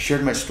I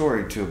shared my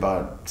story to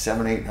about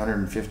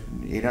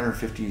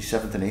 850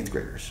 7th and 8th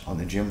graders on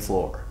the gym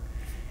floor.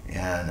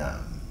 And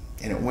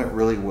it went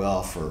really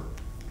well for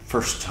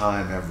first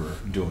time ever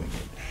doing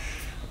it.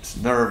 I was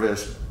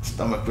nervous,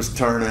 stomach was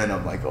turning.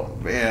 I'm like, oh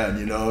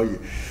man,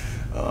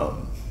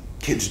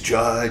 kids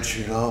judge,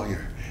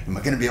 am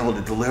I going to be able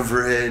to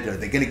deliver it? Are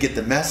they going to get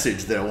the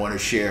message that I want to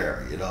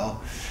share,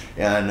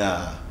 And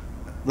a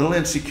little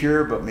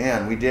insecure, but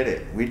man, we did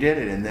it.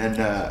 And then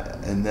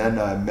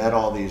I met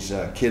all these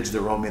kids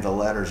that wrote me the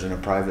letters in a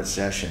private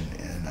session,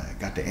 and I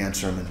got to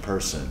answer them in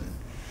person.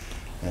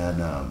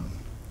 And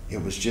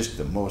it was just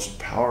the most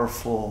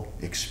powerful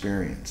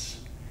experience.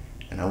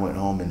 And I went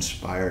home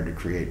inspired to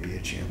create Be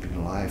a Champion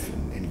in Life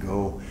and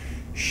go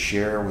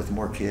share with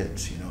more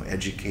kids,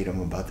 educate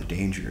them about the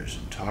dangers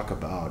and talk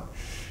about,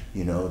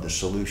 the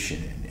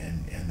solution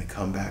and the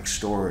comeback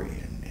story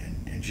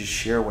and just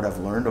share what I've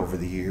learned over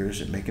the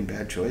years and making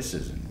bad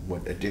choices and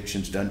what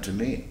addiction's done to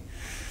me.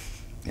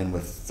 And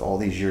with all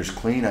these years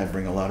clean, I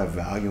bring a lot of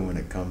value when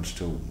it comes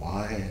to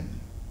why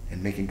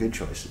and making good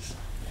choices.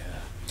 Yeah.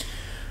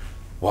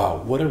 Wow,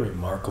 what a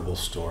remarkable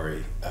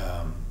story.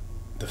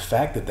 The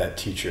fact that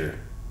teacher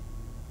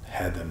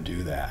had them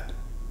do that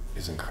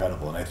is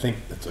incredible, and I think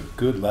it's a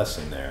good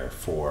lesson there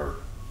for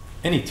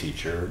any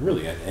teacher,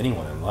 really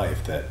anyone in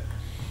life, that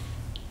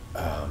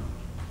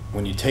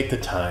when you take the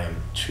time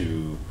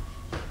to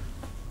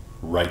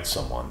write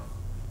someone,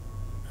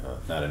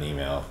 not an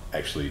email,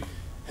 actually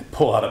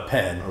pull out a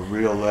pen, a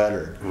real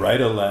letter,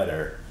 write a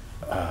letter,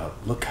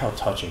 look how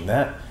touching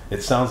that.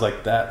 It sounds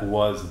like that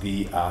was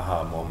the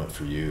aha moment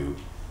for you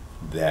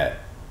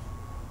that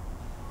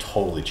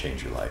totally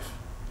changed your life.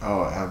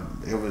 Oh,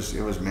 it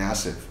was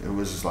massive. It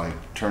was like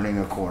turning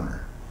a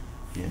corner,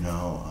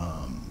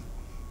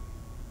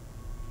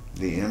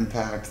 the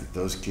impact that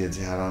those kids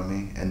had on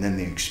me, and then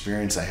the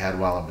experience I had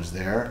while I was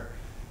there.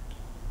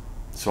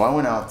 So I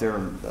went out there,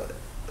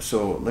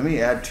 so let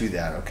me add to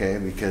that, okay?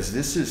 Because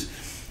this is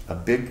a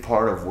big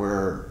part of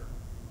where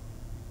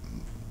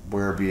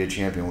Be a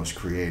Champion was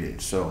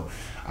created. So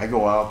I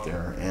go out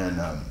there and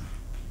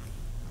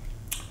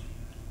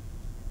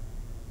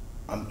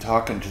I'm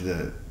talking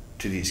to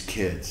to these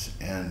kids,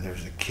 and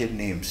there's a kid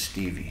named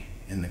Stevie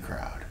in the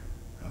crowd,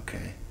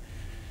 okay?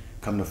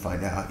 Come to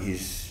find out,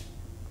 he's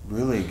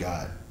really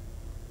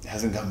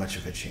hasn't got much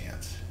of a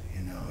chance.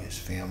 You know, his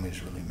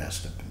family's really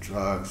messed up in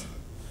drugs,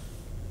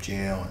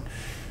 jail, and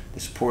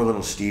this poor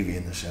little Stevie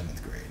in the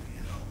 7th grade,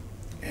 you know.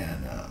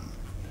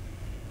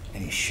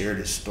 And he shared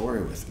his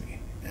story with me,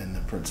 and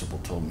the principal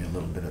told me a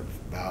little bit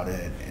about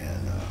it,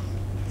 and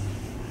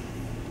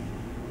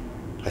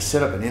I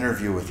set up an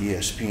interview with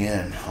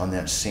ESPN on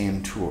that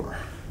same tour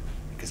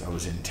because I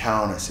was in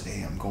town. I said,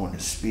 hey, I'm going to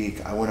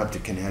speak. I went up to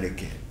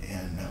Connecticut,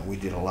 and we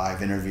did a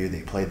live interview. They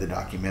played the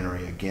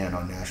documentary again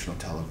on national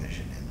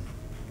television.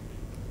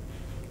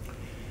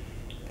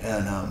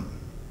 And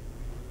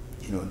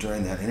you know,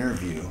 during that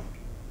interview,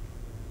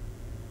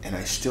 and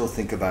I still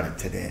think about it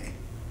today,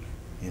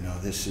 you know,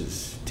 this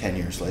is 10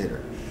 years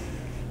later.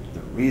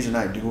 The reason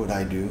I do what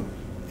I do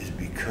is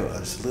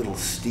because little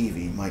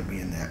Stevie might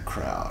be in that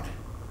crowd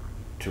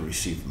to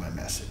receive my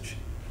message,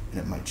 and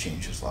it might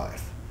change his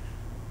life.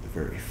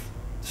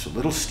 So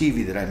little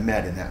Stevie that I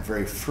met in that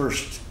very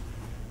first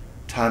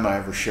time I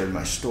ever shared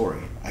my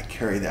story, I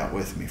carry that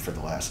with me for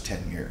the last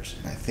 10 years.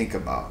 And I think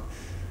about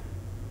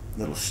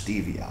little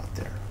Stevie out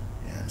there.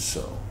 And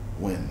so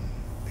when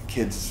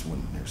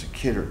there's a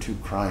kid or two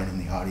crying in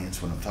the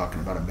audience when I'm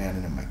talking about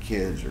abandoning my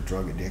kids or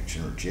drug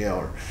addiction or jail,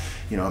 or,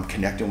 you know, I'm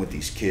connecting with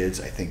these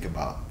kids, I think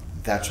about,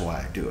 that's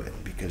why I do it,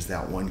 because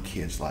that one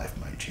kid's life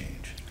might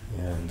change.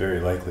 Yeah, and very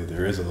likely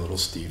there is a little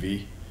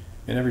Stevie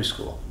in every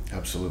school.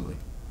 Absolutely.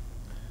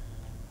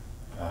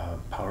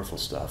 Powerful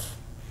stuff.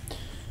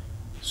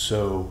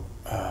 So,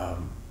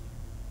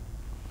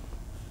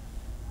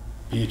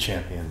 be a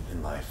champion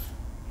in life.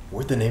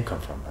 Where'd the name come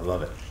from? I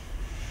love it.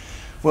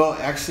 Well,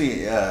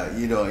 actually,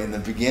 you know, in the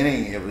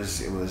beginning, it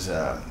was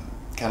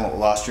kind of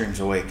Lost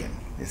Dreams Awaken.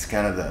 It's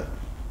kind of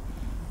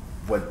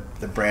what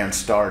the brand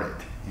started,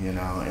 you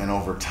know, and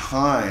over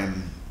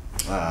time,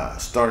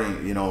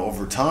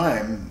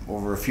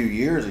 over a few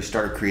years, I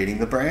started creating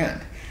the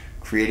brand,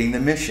 creating the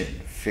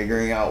mission,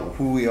 figuring out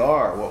who we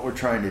are, what we're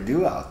trying to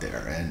do out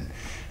there.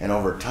 And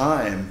over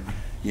time,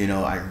 you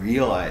know, I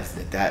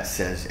realized that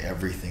says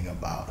everything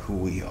about who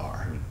we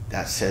are.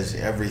 That says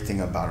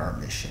everything about our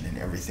mission and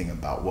everything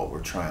about what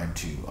we're trying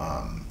to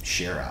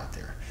share out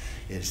there,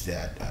 is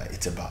that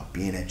it's about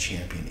being a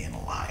champion in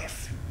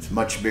life. It's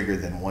much bigger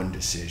than one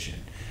decision.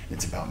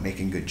 It's about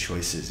making good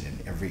choices in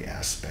every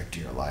aspect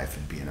of your life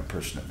and being a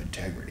person of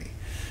integrity,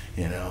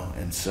 you know.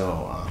 And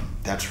so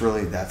that's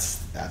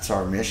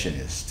our mission,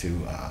 is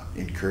to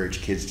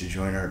encourage kids to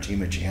join our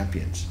team of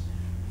champions.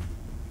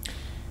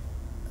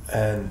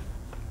 And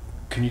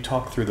can you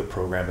talk through the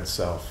program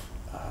itself?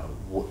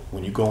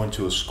 When you go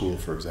into a school,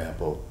 for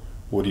example,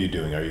 what are you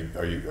doing? Are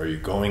you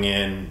going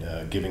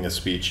in, giving a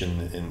speech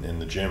in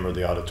the gym or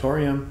the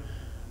auditorium,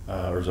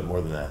 or is it more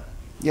than that?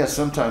 Yeah,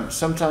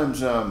 sometimes,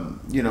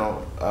 you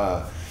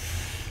know,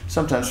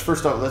 sometimes,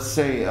 first off, let's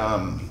say,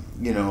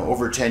 you know,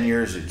 over 10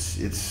 years,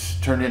 it's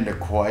turned into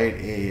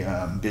quite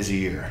a busy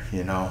year,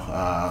 you know,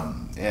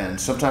 and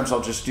sometimes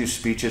I'll just do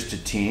speeches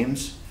to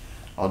teams.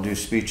 I'll do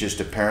speeches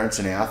to parents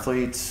and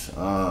athletes,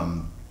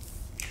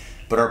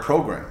 but our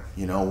program,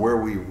 you know, where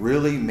we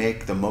really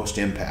make the most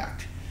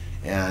impact,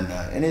 and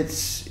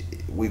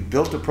we've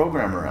built a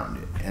program around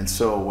it. And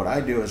so what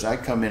I do is I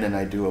come in and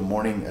I do a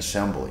morning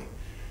assembly,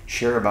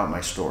 share about my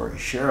story,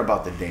 share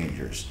about the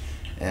dangers,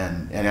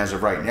 and as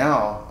of right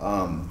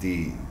now,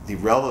 the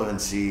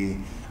relevancy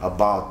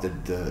about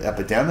the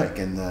epidemic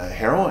and the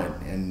heroin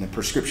and the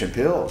prescription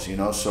pills, you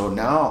know. So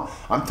now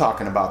I'm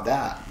talking about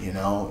that, you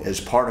know, as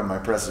part of my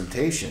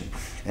presentation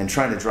and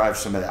trying to drive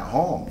some of that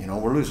home. You know,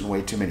 we're losing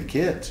way too many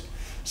kids.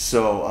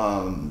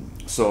 So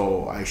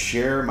so I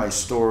share my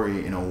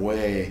story in a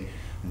way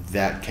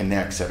that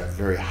connects at a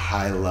very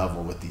high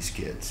level with these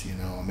kids. You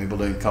know, I'm able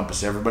to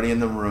encompass everybody in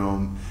the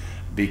room,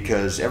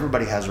 because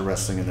everybody has a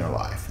wrestling in their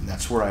life, and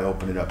that's where I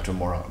open it up to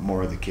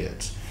more of the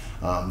kids.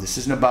 This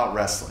isn't about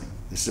wrestling.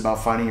 This is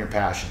about finding your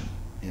passion,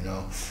 you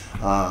know.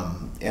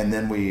 And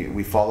then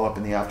we follow up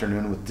in the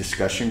afternoon with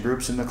discussion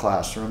groups in the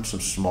classroom, some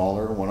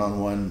smaller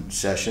one-on-one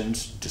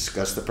sessions,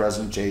 discuss the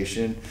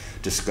presentation,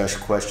 discuss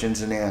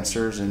questions and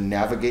answers, and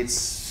navigate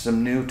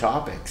some new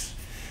topics.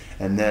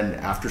 And then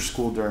after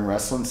school during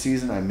wrestling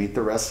season, I meet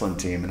the wrestling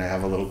team, and I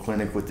have a little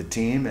clinic with the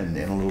team and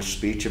a little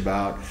speech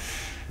about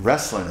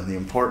wrestling and the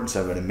importance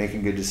of it, and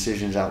making good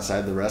decisions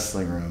outside the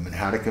wrestling room, and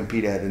how to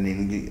compete at an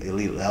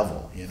elite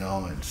level, you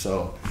know. And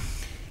so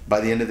by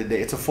the end of the day,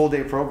 it's a full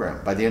day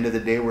program. By the end of the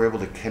day, we're able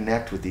to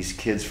connect with these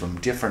kids from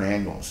different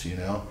angles, you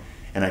know.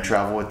 And I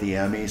travel with the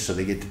EMMY, so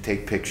they get to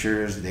take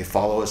pictures. They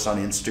follow us on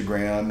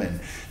Instagram, and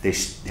they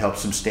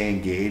helps them stay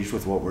engaged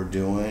with what we're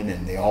doing.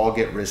 And they all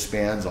get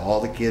wristbands. All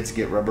the kids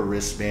get rubber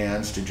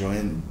wristbands to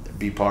join,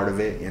 be part of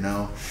it, you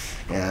know.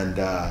 And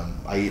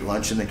I eat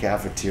lunch in the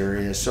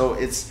cafeteria. So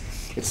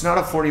it's not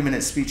a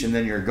 40-minute speech and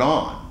then you're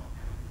gone.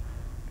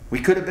 We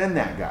could have been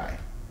that guy.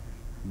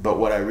 But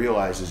what I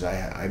realized is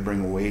I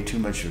bring way too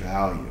much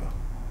value,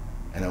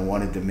 and I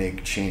wanted to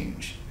make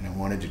change, and I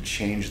wanted to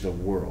change the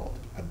world.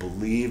 I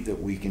believe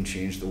that we can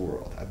change the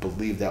world. I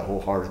believe that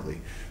wholeheartedly.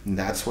 And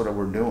that's what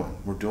we're doing.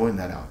 We're doing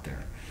that out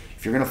there.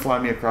 If you're going to fly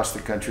me across the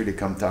country to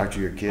come talk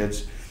to your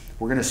kids,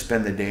 we're going to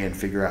spend the day and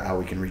figure out how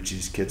we can reach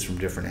these kids from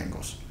different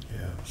angles.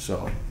 Yeah.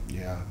 So,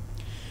 yeah.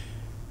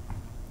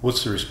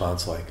 What's the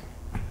response like?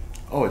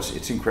 Oh,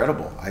 it's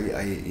incredible.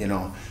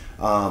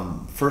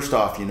 First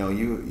off,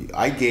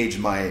 I gauge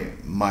my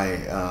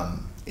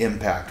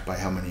impact by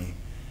how many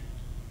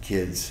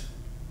kids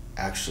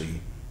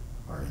actually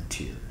are in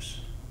tears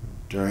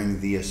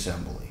during the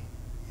assembly.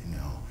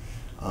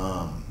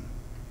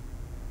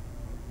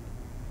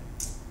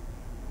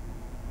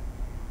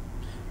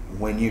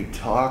 When you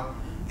talk,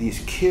 these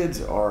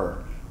kids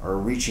are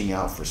reaching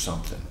out for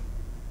something.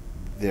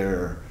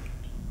 And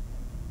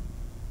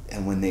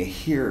when they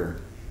hear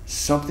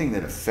something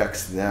that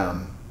affects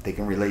them, they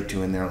can relate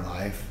to in their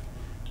life,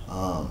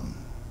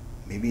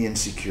 maybe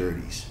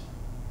insecurities,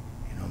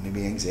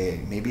 maybe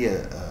anxiety, maybe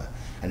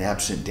an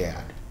absent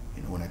dad.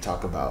 When I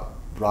talk about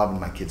robbing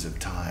my kids of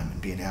time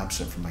and being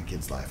absent from my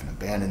kids' life and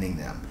abandoning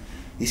them,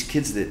 these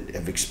kids that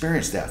have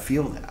experienced that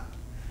feel that.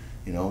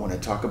 When I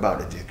talk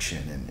about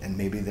addiction and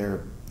maybe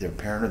their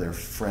parent or their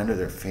friend or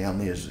their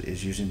family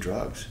is using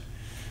drugs.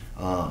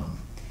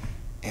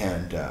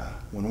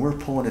 When we're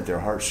pulling at their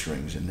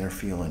heartstrings and they're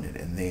feeling it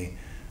and they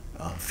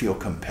feel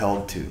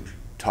compelled to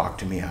talk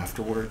to me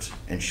afterwards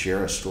and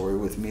share a story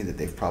with me that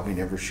they've probably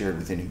never shared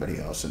with anybody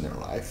else in their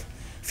life,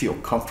 feel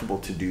comfortable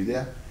to do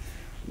that,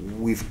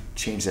 we've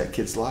changed that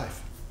kid's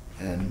life.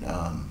 And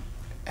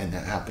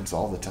that happens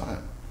all the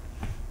time.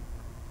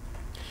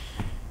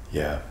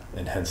 Yeah,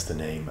 and hence the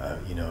name.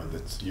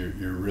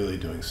 You're really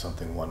doing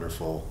something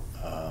wonderful,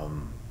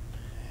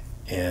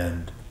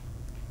 and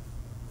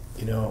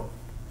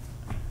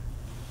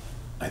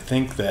I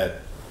think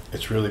that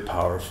it's really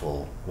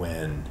powerful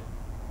when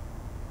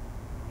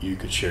you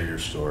could share your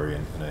story.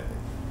 And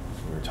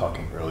we were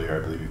talking earlier. I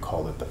believe you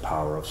called it the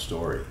power of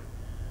story.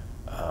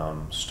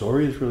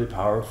 Story is really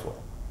powerful.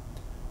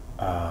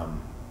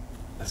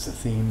 That's the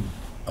theme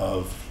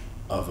of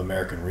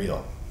American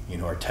Real.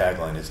 Our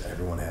tagline is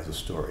everyone has a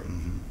story.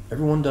 Mm-hmm.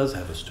 Everyone does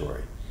have a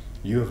story.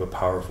 You have a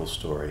powerful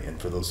story.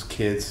 And for those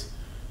kids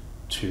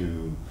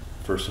to,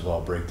 first of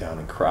all, break down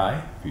and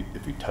cry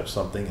if you touch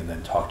something, and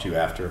then talk to you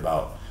after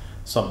about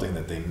something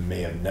that they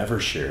may have never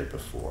shared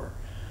before,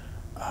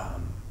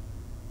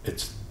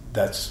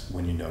 that's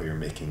when you're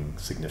making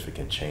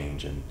significant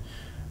change. And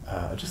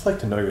I'd just like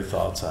to know your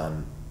thoughts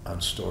on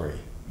story.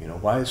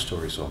 Why is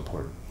story so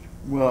important?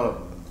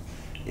 Well,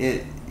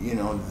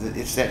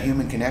 it's that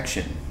human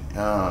connection.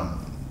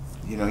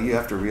 You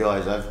have to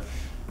realize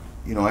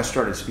I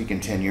started speaking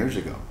 10 years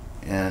ago,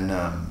 and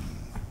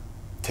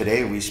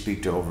today we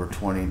speak to over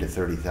 20 to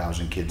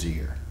 30,000 kids a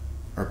year,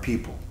 or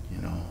people.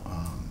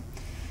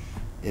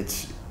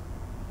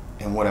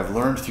 And what I've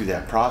learned through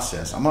that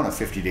process, I'm on a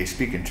 50-day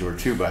speaking tour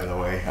too, by the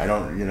way. I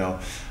don't,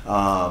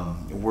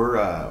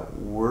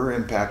 we're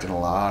impacting a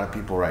lot of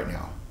people right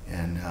now,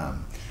 and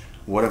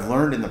what I've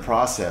learned in the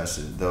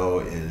process, though,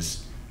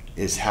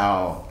 is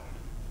how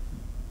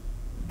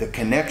the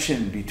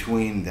connection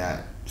between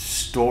that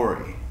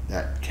story,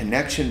 that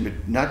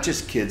connection, not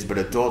just kids, but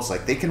adults,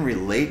 like they can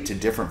relate to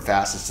different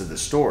facets of the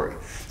story.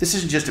 This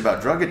isn't just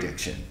about drug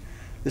addiction.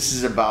 This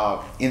is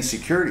about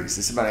insecurities.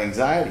 This is about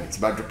anxiety. It's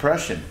about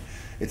depression.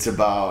 It's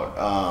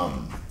about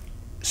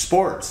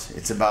sports.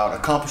 It's about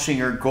accomplishing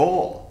your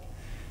goal.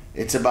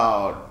 It's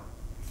about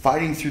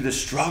fighting through the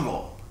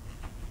struggle.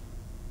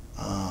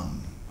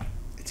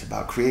 It's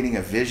about creating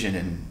a vision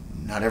and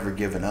not ever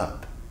giving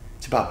up.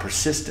 It's about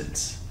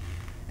persistence.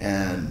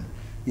 And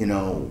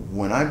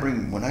when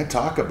I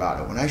talk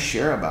about it, when I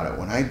share about it,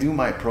 when I do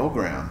my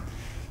program,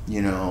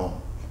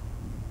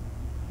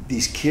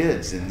 these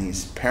kids and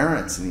these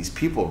parents and these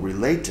people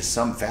relate to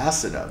some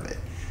facet of it,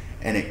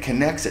 and it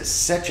connects at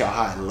such a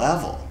high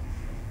level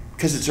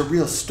because it's a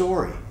real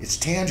story. It's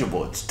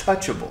tangible. It's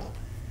touchable.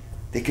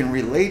 They can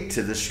relate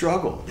to the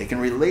struggle. They can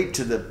relate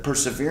to the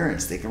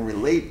perseverance. They can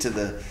relate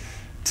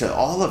to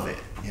all of it.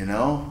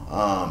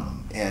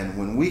 And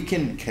when we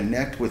can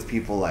connect with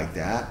people like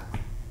that,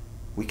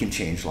 we can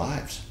change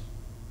lives.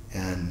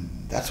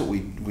 And that's what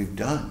we've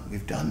done.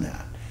 We've done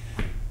that.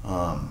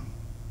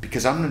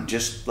 Because I'm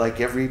just like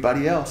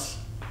everybody else.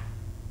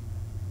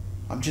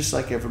 I'm just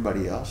like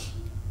everybody else.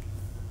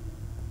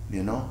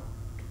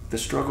 The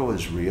struggle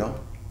is real.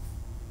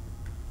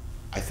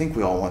 I think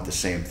we all want the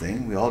same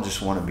thing. We all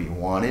just want to be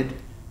wanted,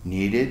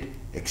 needed,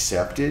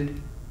 accepted,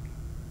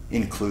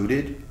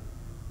 included.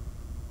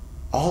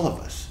 All of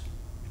us.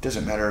 It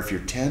doesn't matter if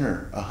you're 10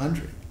 or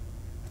 100.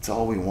 It's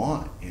all we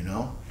want,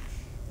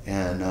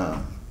 And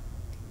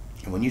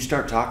when you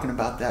start talking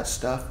about that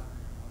stuff,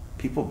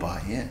 people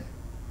buy in.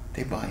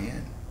 They buy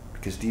in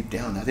because deep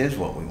down, that is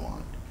what we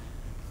want.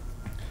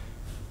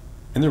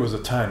 And there was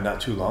a time not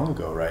too long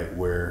ago, right,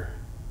 where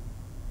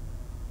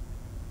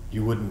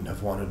you wouldn't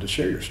have wanted to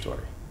share your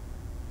story,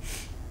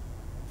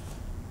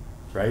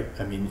 right?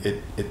 I mean,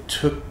 it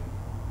took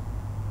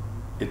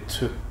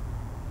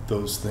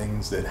those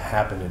things that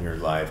happened in your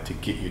life to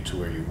get you to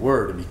where you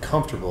were, to be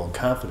comfortable and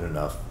confident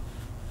enough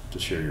to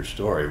share your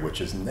story,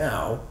 which is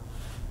now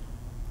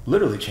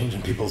literally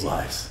changing people's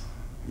lives.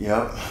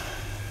 Yep.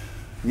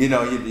 You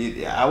know,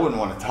 I wouldn't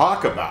want to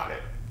talk about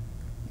it.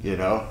 You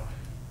know,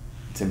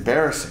 it's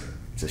embarrassing.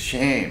 It's a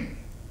shame.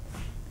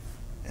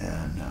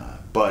 And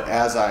but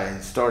as I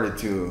started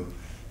to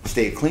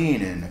stay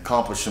clean and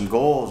accomplish some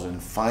goals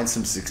and find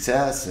some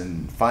success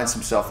and find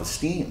some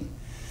self-esteem,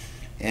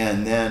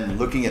 and then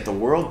looking at the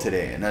world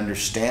today and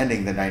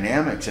understanding the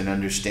dynamics and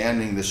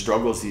understanding the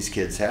struggles these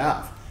kids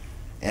have,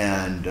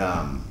 and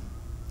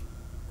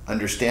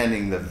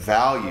understanding the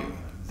value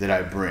that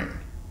I bring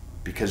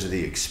because of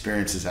the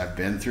experiences I've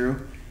been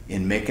through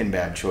in making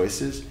bad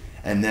choices,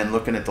 and then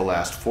looking at the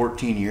last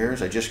 14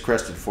 years, I just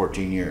crested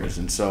 14 years,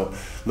 and so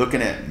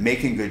looking at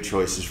making good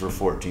choices for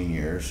 14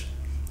 years,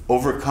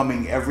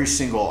 overcoming every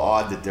single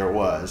odd that there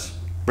was,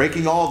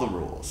 breaking all the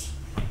rules,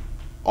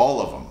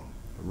 all of them,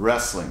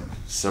 wrestling,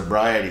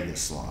 sobriety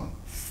this long,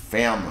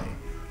 family,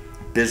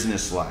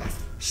 business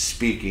life,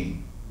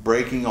 speaking,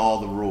 breaking all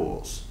the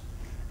rules,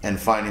 and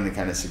finding the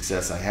kind of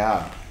success I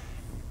have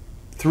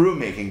through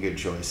making good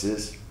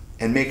choices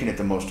and making it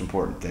the most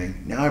important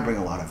thing. Now I bring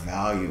a lot of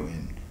value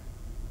in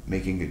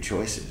making good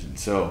choices. And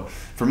so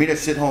for me to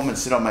sit home and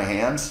sit on my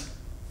hands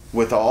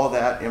with all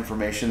that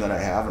information that I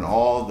have and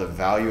all the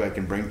value I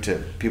can bring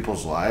to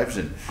people's lives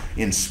and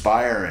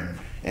inspire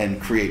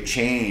and create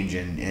change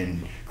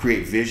and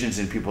create visions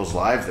in people's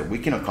lives that we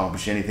can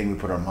accomplish anything we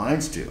put our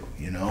minds to,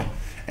 you know,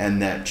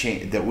 and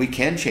that we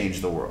can change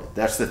the world.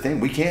 That's the thing,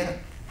 we can.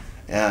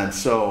 And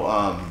so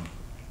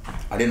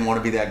I didn't want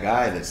to be that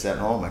guy that sat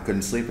home. I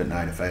couldn't sleep at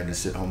night if I had to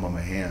sit home on my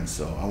hands.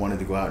 So I wanted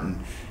to go out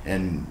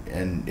and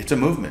it's a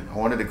movement. I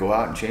wanted to go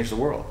out and change the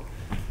world.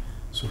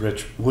 So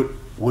Rich,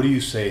 what do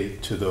you say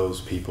to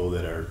those people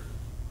that are,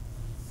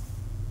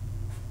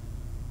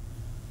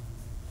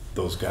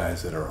 those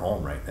guys that are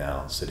home right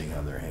now sitting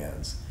on their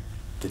hands,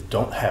 that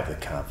don't have the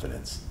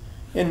confidence,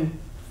 and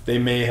they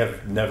may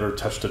have never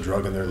touched a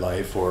drug in their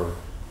life or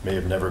may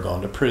have never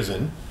gone to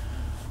prison,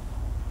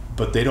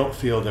 but they don't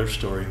feel their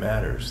story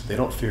matters. They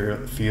don't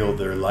feel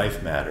their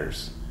life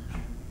matters.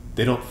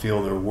 They don't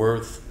feel they're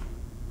worth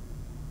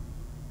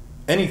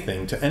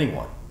anything to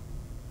anyone.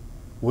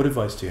 What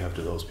advice do you have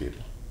to those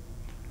people?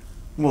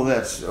 Well,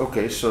 that's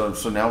okay. So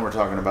now we're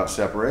talking about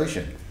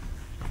separation.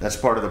 That's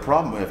part of the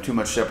problem. We have too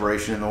much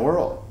separation in the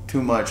world.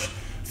 Too much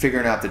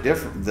figuring out the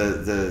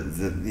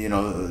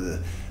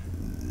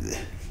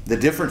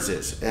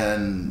differences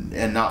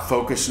and not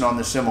focusing on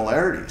the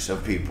similarities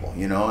of people,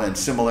 you know, and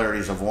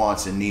similarities of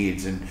wants and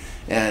needs,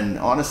 and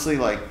honestly,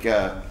 like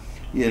I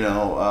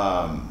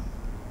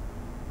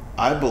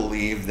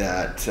believe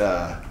that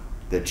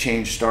that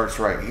change starts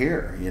right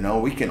here. You know,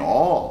 we can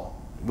all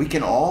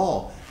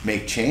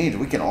make change.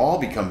 We can all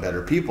become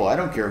better people. I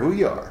don't care who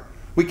you are.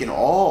 We can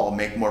all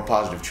make more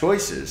positive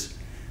choices.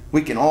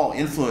 We can all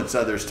influence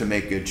others to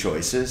make good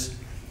choices.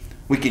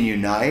 We can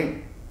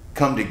unite,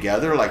 come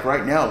together. Like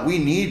right now, we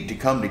need to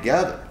come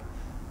together.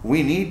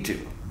 We need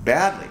to,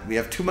 badly. We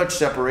have too much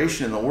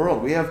separation in the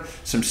world. We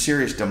have some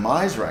serious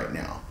demise right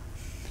now.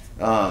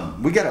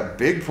 We got a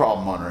big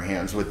problem on our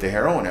hands with the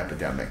heroin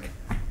epidemic.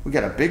 We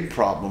got a big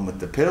problem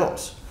with the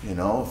pills, you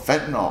know,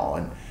 fentanyl,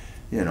 and,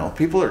 you know,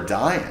 people are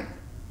dying.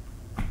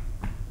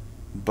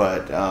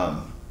 But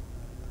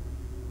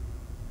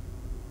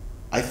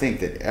I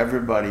think that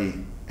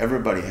everybody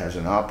has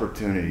an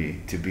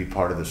opportunity to be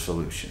part of the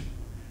solution.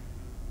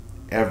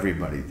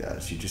 Everybody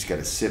does. You just got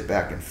to sit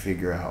back and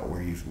figure out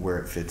where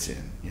it fits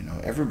in. You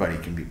know, everybody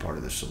can be part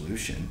of the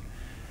solution.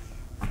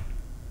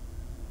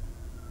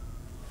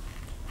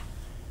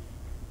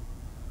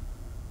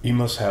 You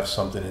must have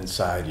something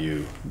inside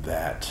you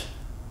that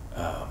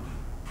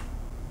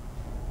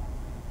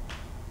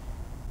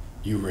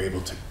you were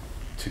able to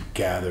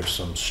gather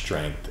some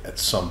strength at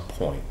some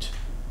point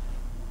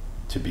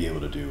to be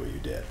able to do what you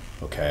did.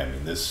 Okay, I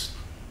mean, this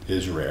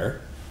is rare.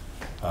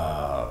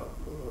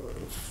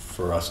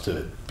 For us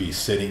to be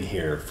sitting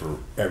here for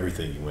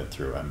everything you went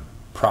through, I'm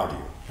proud of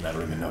you, and I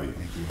don't even know you.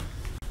 Thank you.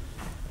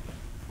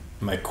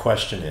 My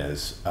question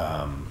is,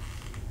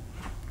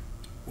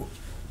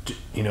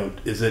 you know,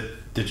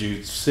 did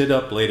you sit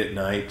up late at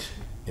night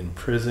in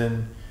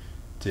prison?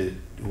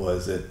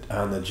 Was it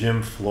on the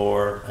gym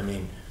floor? I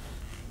mean,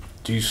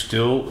 do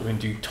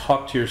you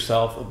talk to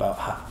yourself about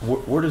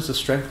where does the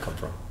strength come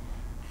from?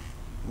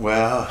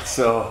 Well,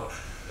 so,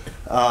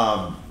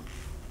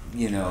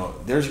 you know,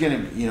 there's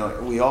going to, you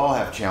know, we all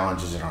have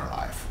challenges in our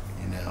life.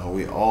 You know,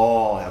 we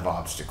all have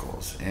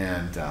obstacles.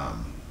 And,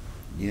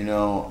 you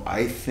know,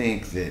 I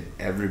think that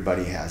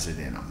everybody has it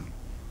in them.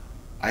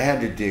 I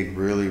had to dig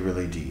really,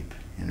 really deep.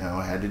 You know,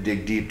 I had to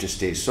dig deep to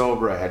stay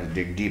sober. I had to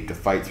dig deep to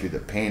fight through the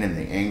pain and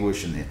the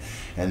anguish and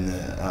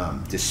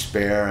the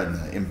despair and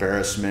the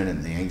embarrassment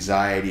and the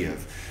anxiety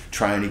of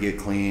trying to get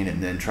clean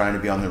and then trying to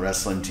be on the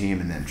wrestling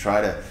team and then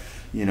try to,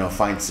 you know,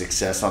 find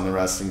success on the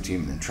wrestling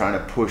team and then trying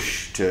to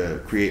push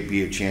to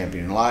be a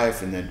champion in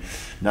life and then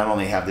not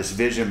only have this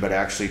vision but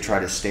actually try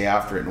to stay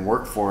after it and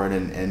work for it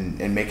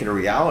and make it a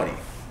reality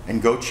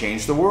and go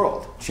change the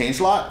world, change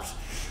lives.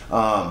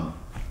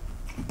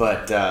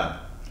 But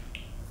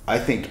I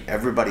think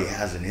everybody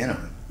has it in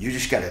them. You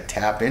just got to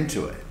tap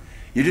into it.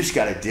 You just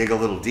got to dig a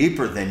little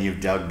deeper than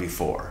you've dug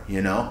before,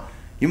 you know?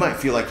 You might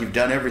feel like you've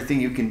done everything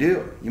you can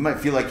do. You might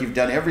feel like you've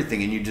done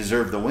everything and you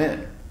deserve the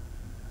win.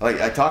 Like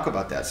I talk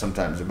about that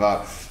sometimes,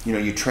 about, you know,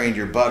 you trained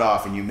your butt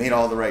off and you made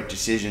all the right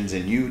decisions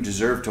and you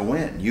deserve to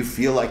win. You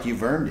feel like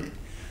you've earned it.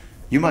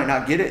 You might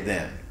not get it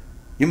then.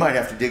 You might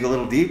have to dig a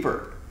little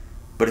deeper.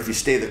 But if you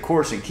stay the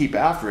course and keep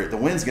after it, the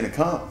win's going to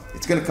come.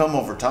 It's going to come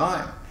over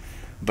time.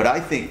 But I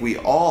think we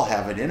all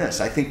have it in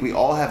us. I think we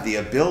all have the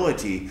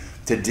ability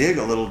to dig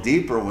a little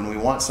deeper when we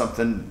want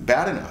something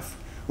bad enough,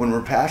 when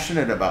we're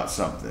passionate about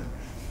something,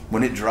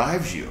 when it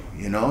drives you,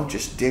 you know,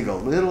 just dig a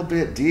little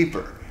bit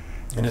deeper.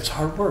 And it's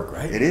hard work,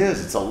 right? It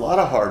is. It's a lot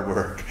of hard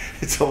work.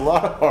 It's a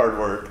lot of hard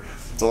work.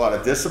 It's a lot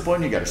of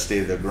discipline. You got to stay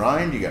the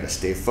grind. You got to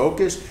stay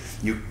focused.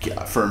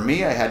 For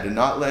me, I had to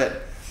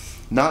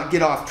not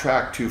get off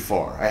track too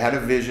far. I had a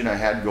vision. I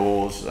had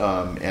goals,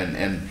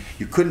 and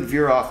you couldn't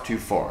veer off too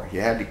far.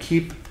 You had to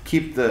keep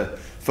the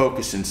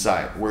focus in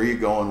sight. Where you're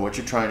going, what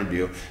you're trying to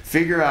do.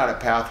 Figure out a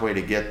pathway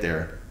to get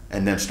there,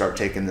 and then start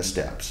taking the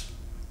steps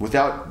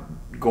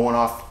without going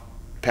off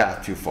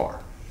path too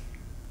far.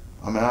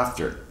 I'm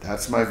after it.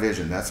 That's my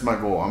vision. That's my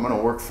goal. I'm going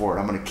to work for it.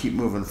 I'm going to keep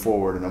moving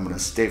forward, and I'm going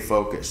to stay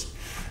focused.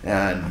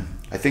 And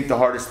I think the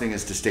hardest thing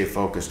is to stay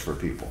focused for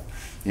people.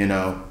 You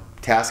know,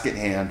 task at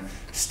hand,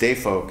 stay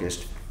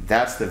focused.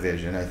 That's the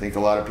vision. I think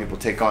a lot of people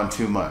take on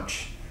too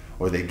much,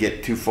 or they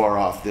get too far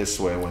off this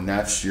way when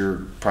that's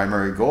your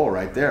primary goal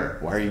right there.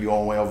 Why are you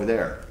going way over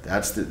there?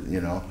 That's the,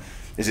 you know,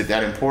 is it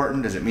that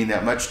important? Does it mean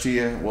that much to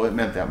you? Well, it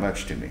meant that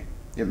much to me.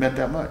 It meant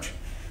that much.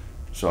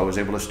 So I was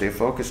able to stay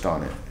focused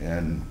on it.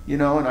 And, you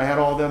know, and I had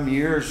all them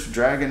years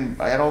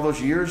I had all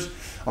those years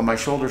on my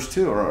shoulders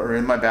too, or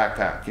in my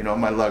backpack, you know,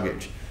 my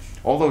luggage.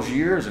 All those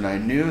years, and I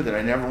knew that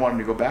I never wanted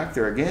to go back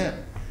there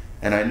again.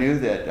 And I knew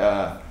that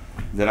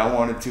I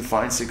wanted to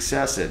find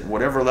success at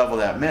whatever level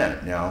that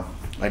meant. Now,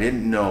 I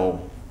didn't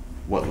know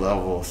what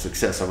level of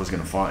success I was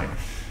going to find,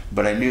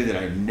 but I knew that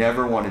I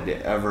never wanted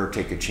to ever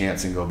take a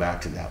chance and go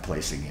back to that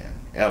place again,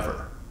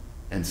 ever.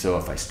 And so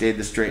if I stayed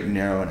the straight and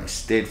narrow and I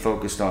stayed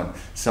focused on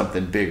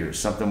something bigger,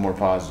 something more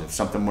positive,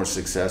 something more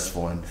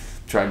successful, and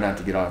tried not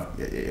to get off,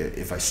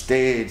 if I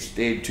stayed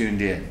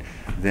tuned in,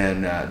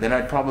 then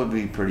I'd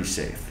probably be pretty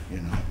safe, you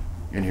know.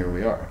 And here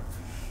we are.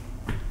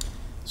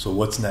 So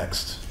what's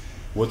next?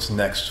 What's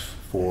next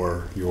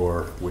for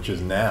which is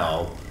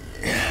now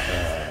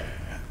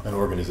an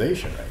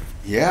organization, right?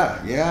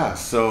 Yeah.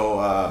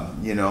 So,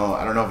 you know,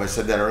 I don't know if I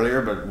said that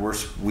earlier, but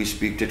we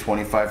speak to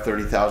 25,000,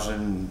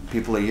 30,000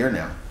 people a year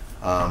now.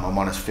 I'm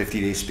on a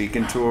 50-day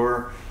speaking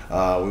tour.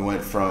 We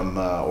went from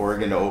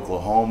Oregon to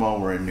Oklahoma.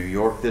 We're in New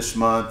York this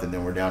month, and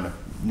then we're down to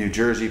New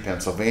Jersey,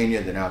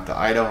 Pennsylvania, then out to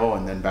Idaho,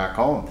 and then back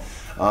home.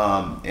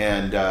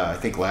 I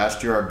think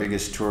last year our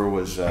biggest tour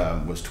was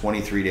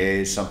 23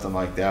 days, something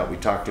like that. We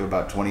talked to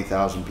about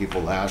 20,000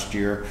 people last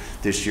year.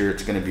 This year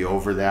it's going to be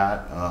over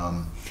that.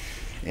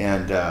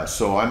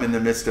 So I'm in the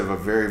midst of a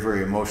very,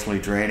 very emotionally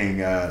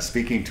draining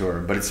speaking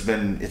tour, but it's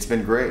been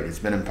great. It's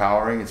been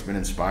empowering. It's been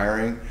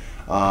inspiring.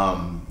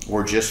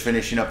 We're just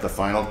finishing up the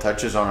final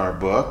touches on our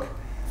book.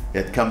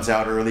 It comes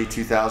out early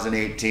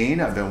 2018.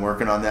 I've been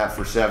working on that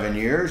for 7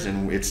 years,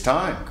 and it's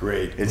time.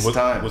 Great. It's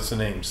time. What's the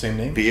name? Same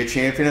name? Be a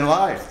Champion in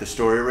Life, the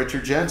story of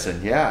Richard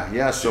Jensen.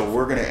 Yeah. So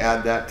we're going to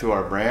add that to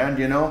our brand,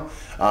 you know.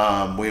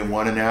 We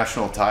won a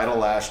national title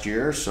last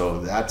year,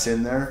 so that's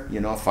in there, you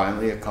know,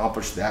 finally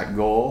accomplished that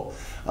goal.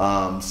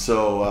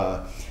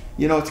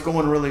 You know, it's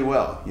going really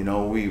well. You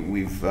know,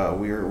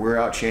 we're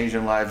out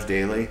changing lives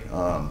daily.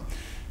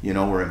 You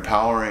know, we're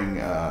empowering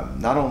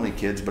not only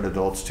kids but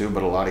adults too,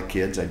 but a lot of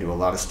kids. I do a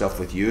lot of stuff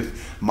with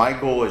youth. My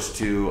goal is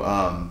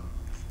to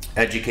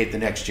educate the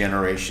next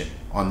generation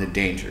on the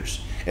dangers,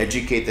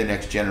 educate the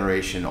next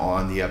generation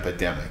on the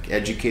epidemic,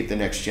 educate the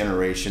next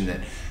generation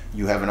that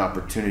you have an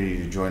opportunity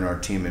to join our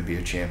team and be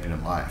a champion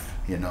in life,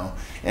 you know.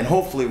 And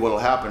hopefully what will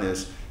happen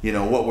is, you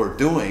know, what we're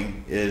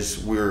doing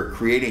is we're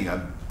creating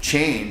a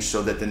change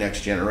so that the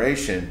next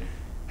generation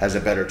has a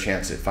better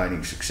chance at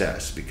finding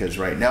success, because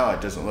right now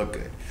it doesn't look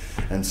good.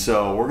 And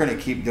so we're going to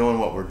keep doing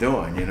what we're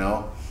doing, you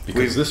know.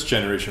 Because this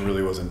generation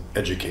really wasn't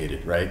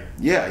educated, right?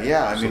 Yeah.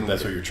 I mean,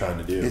 that's what you're trying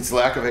to do. It's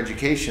lack of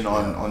education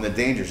on the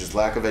dangers. It's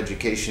lack of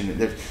education.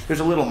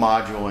 There's a little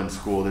module in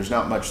school. There's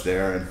not much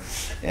there,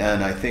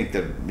 and I think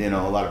that, you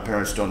know, a lot of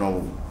parents don't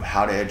know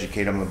how to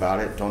educate them about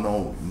it. Don't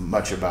know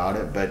much about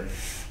it. But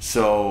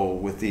so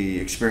with the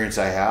experience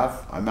I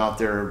have, I'm out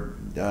there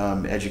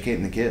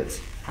educating the kids.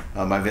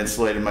 I've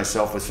insulated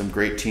myself with some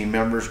great team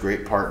members,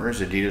 great partners,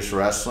 Adidas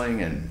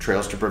Wrestling and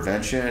Trails to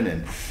Prevention,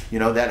 and, you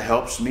know, that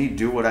helps me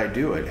do what I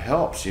do. It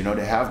helps, you know,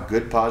 to have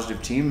good,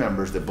 positive team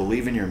members that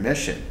believe in your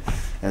mission.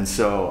 And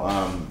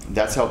so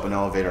that's helping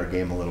elevate our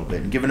game a little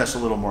bit and giving us a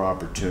little more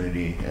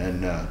opportunity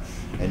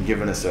and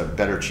giving us a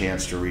better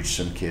chance to reach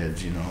some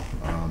kids, you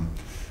know.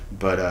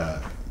 But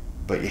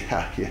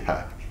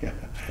yeah.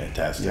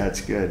 Fantastic. Yeah,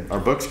 it's good. Our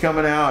book's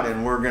coming out,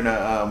 and we're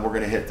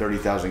gonna hit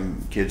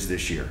 30,000 kids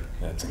this year.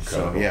 That's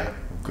incredible. So, yeah.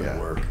 Good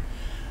work.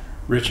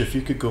 Rich, if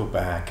you could go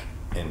back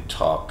and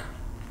talk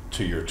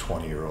to your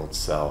 20-year-old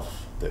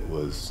self that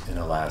was in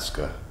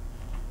Alaska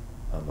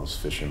on those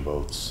fishing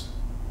boats,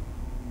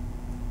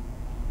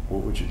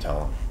 what would you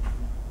tell him?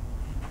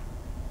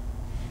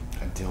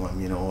 I'd tell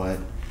him, you know what?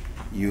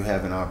 You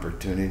have an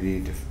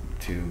opportunity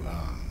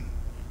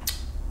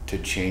to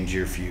change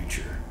your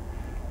future.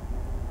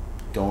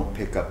 Don't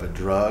pick up a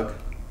drug.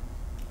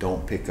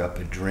 Don't pick up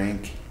a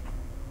drink,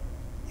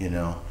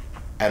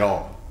 at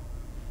all.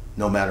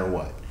 No matter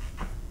what.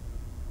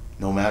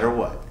 No matter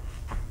what.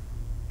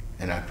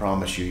 And I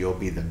promise you, you'll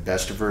be the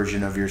best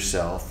version of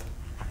yourself.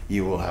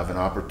 You will have an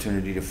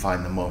opportunity to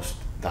find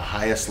the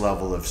highest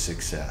level of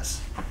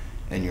success,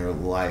 and your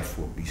life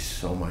will be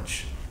so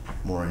much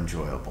more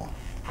enjoyable.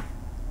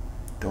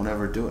 Don't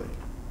ever do it.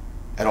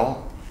 At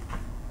all.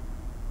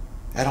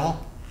 At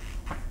all.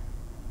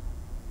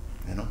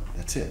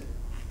 That's it.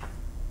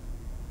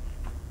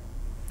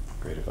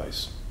 Great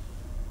advice.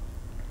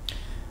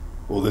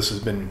 Well, this has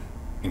been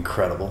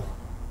incredible.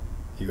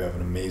 You have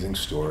an amazing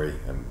story.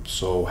 I'm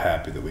so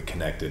happy that we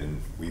connected,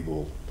 and we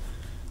will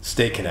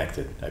stay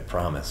connected. I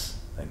promise.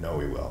 I know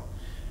we will.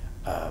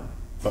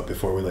 But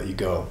before we let you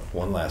go,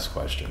 one last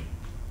question.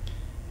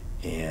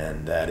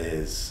 And that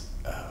is,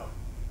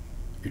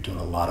 you're doing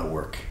a lot of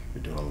work.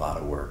 You're doing a lot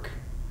of work.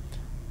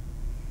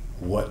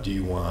 What do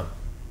you want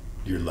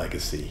your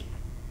legacy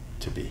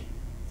to be?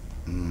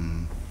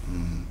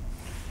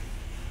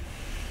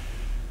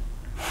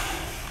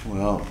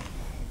 Well,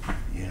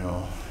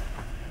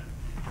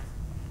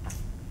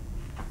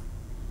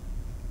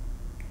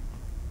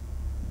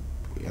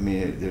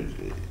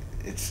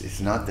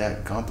 it's not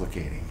that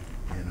complicating,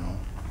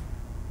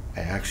 I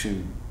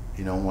actually,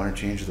 want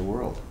to change the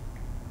world.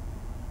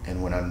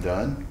 And when I'm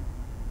done,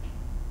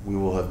 we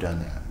will have done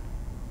that.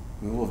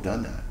 We will have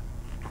done that,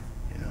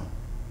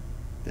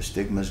 The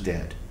stigma's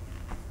dead.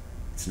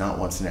 It's not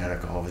once an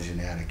addict, always an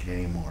addict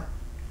anymore.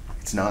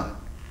 It's not.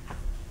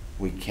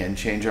 We can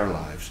change our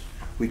lives.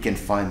 We can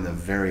find the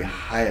very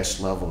highest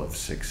level of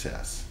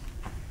success.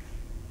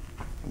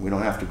 We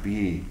don't have to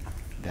be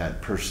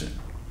that person.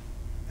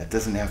 That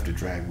doesn't have to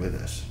drag with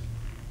us.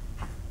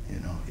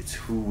 It's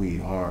who we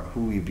are,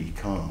 who we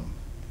become.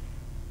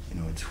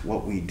 It's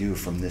what we do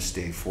from this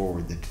day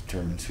forward that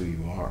determines who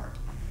you are.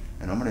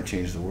 And I'm going to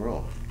change the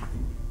world.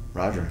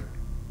 Roger,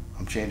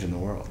 I'm changing the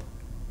world.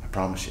 I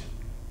promise you.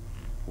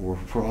 We're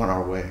on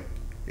our way.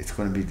 It's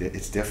going to be,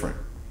 it's different.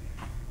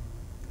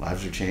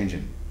 Lives are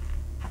changing.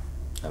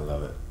 I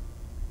love it.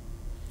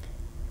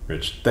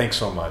 Rich, thanks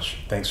so much.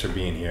 Thanks for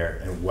being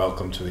here, and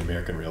welcome to the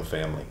American Real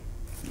family.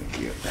 Thank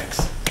you.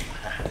 Thanks.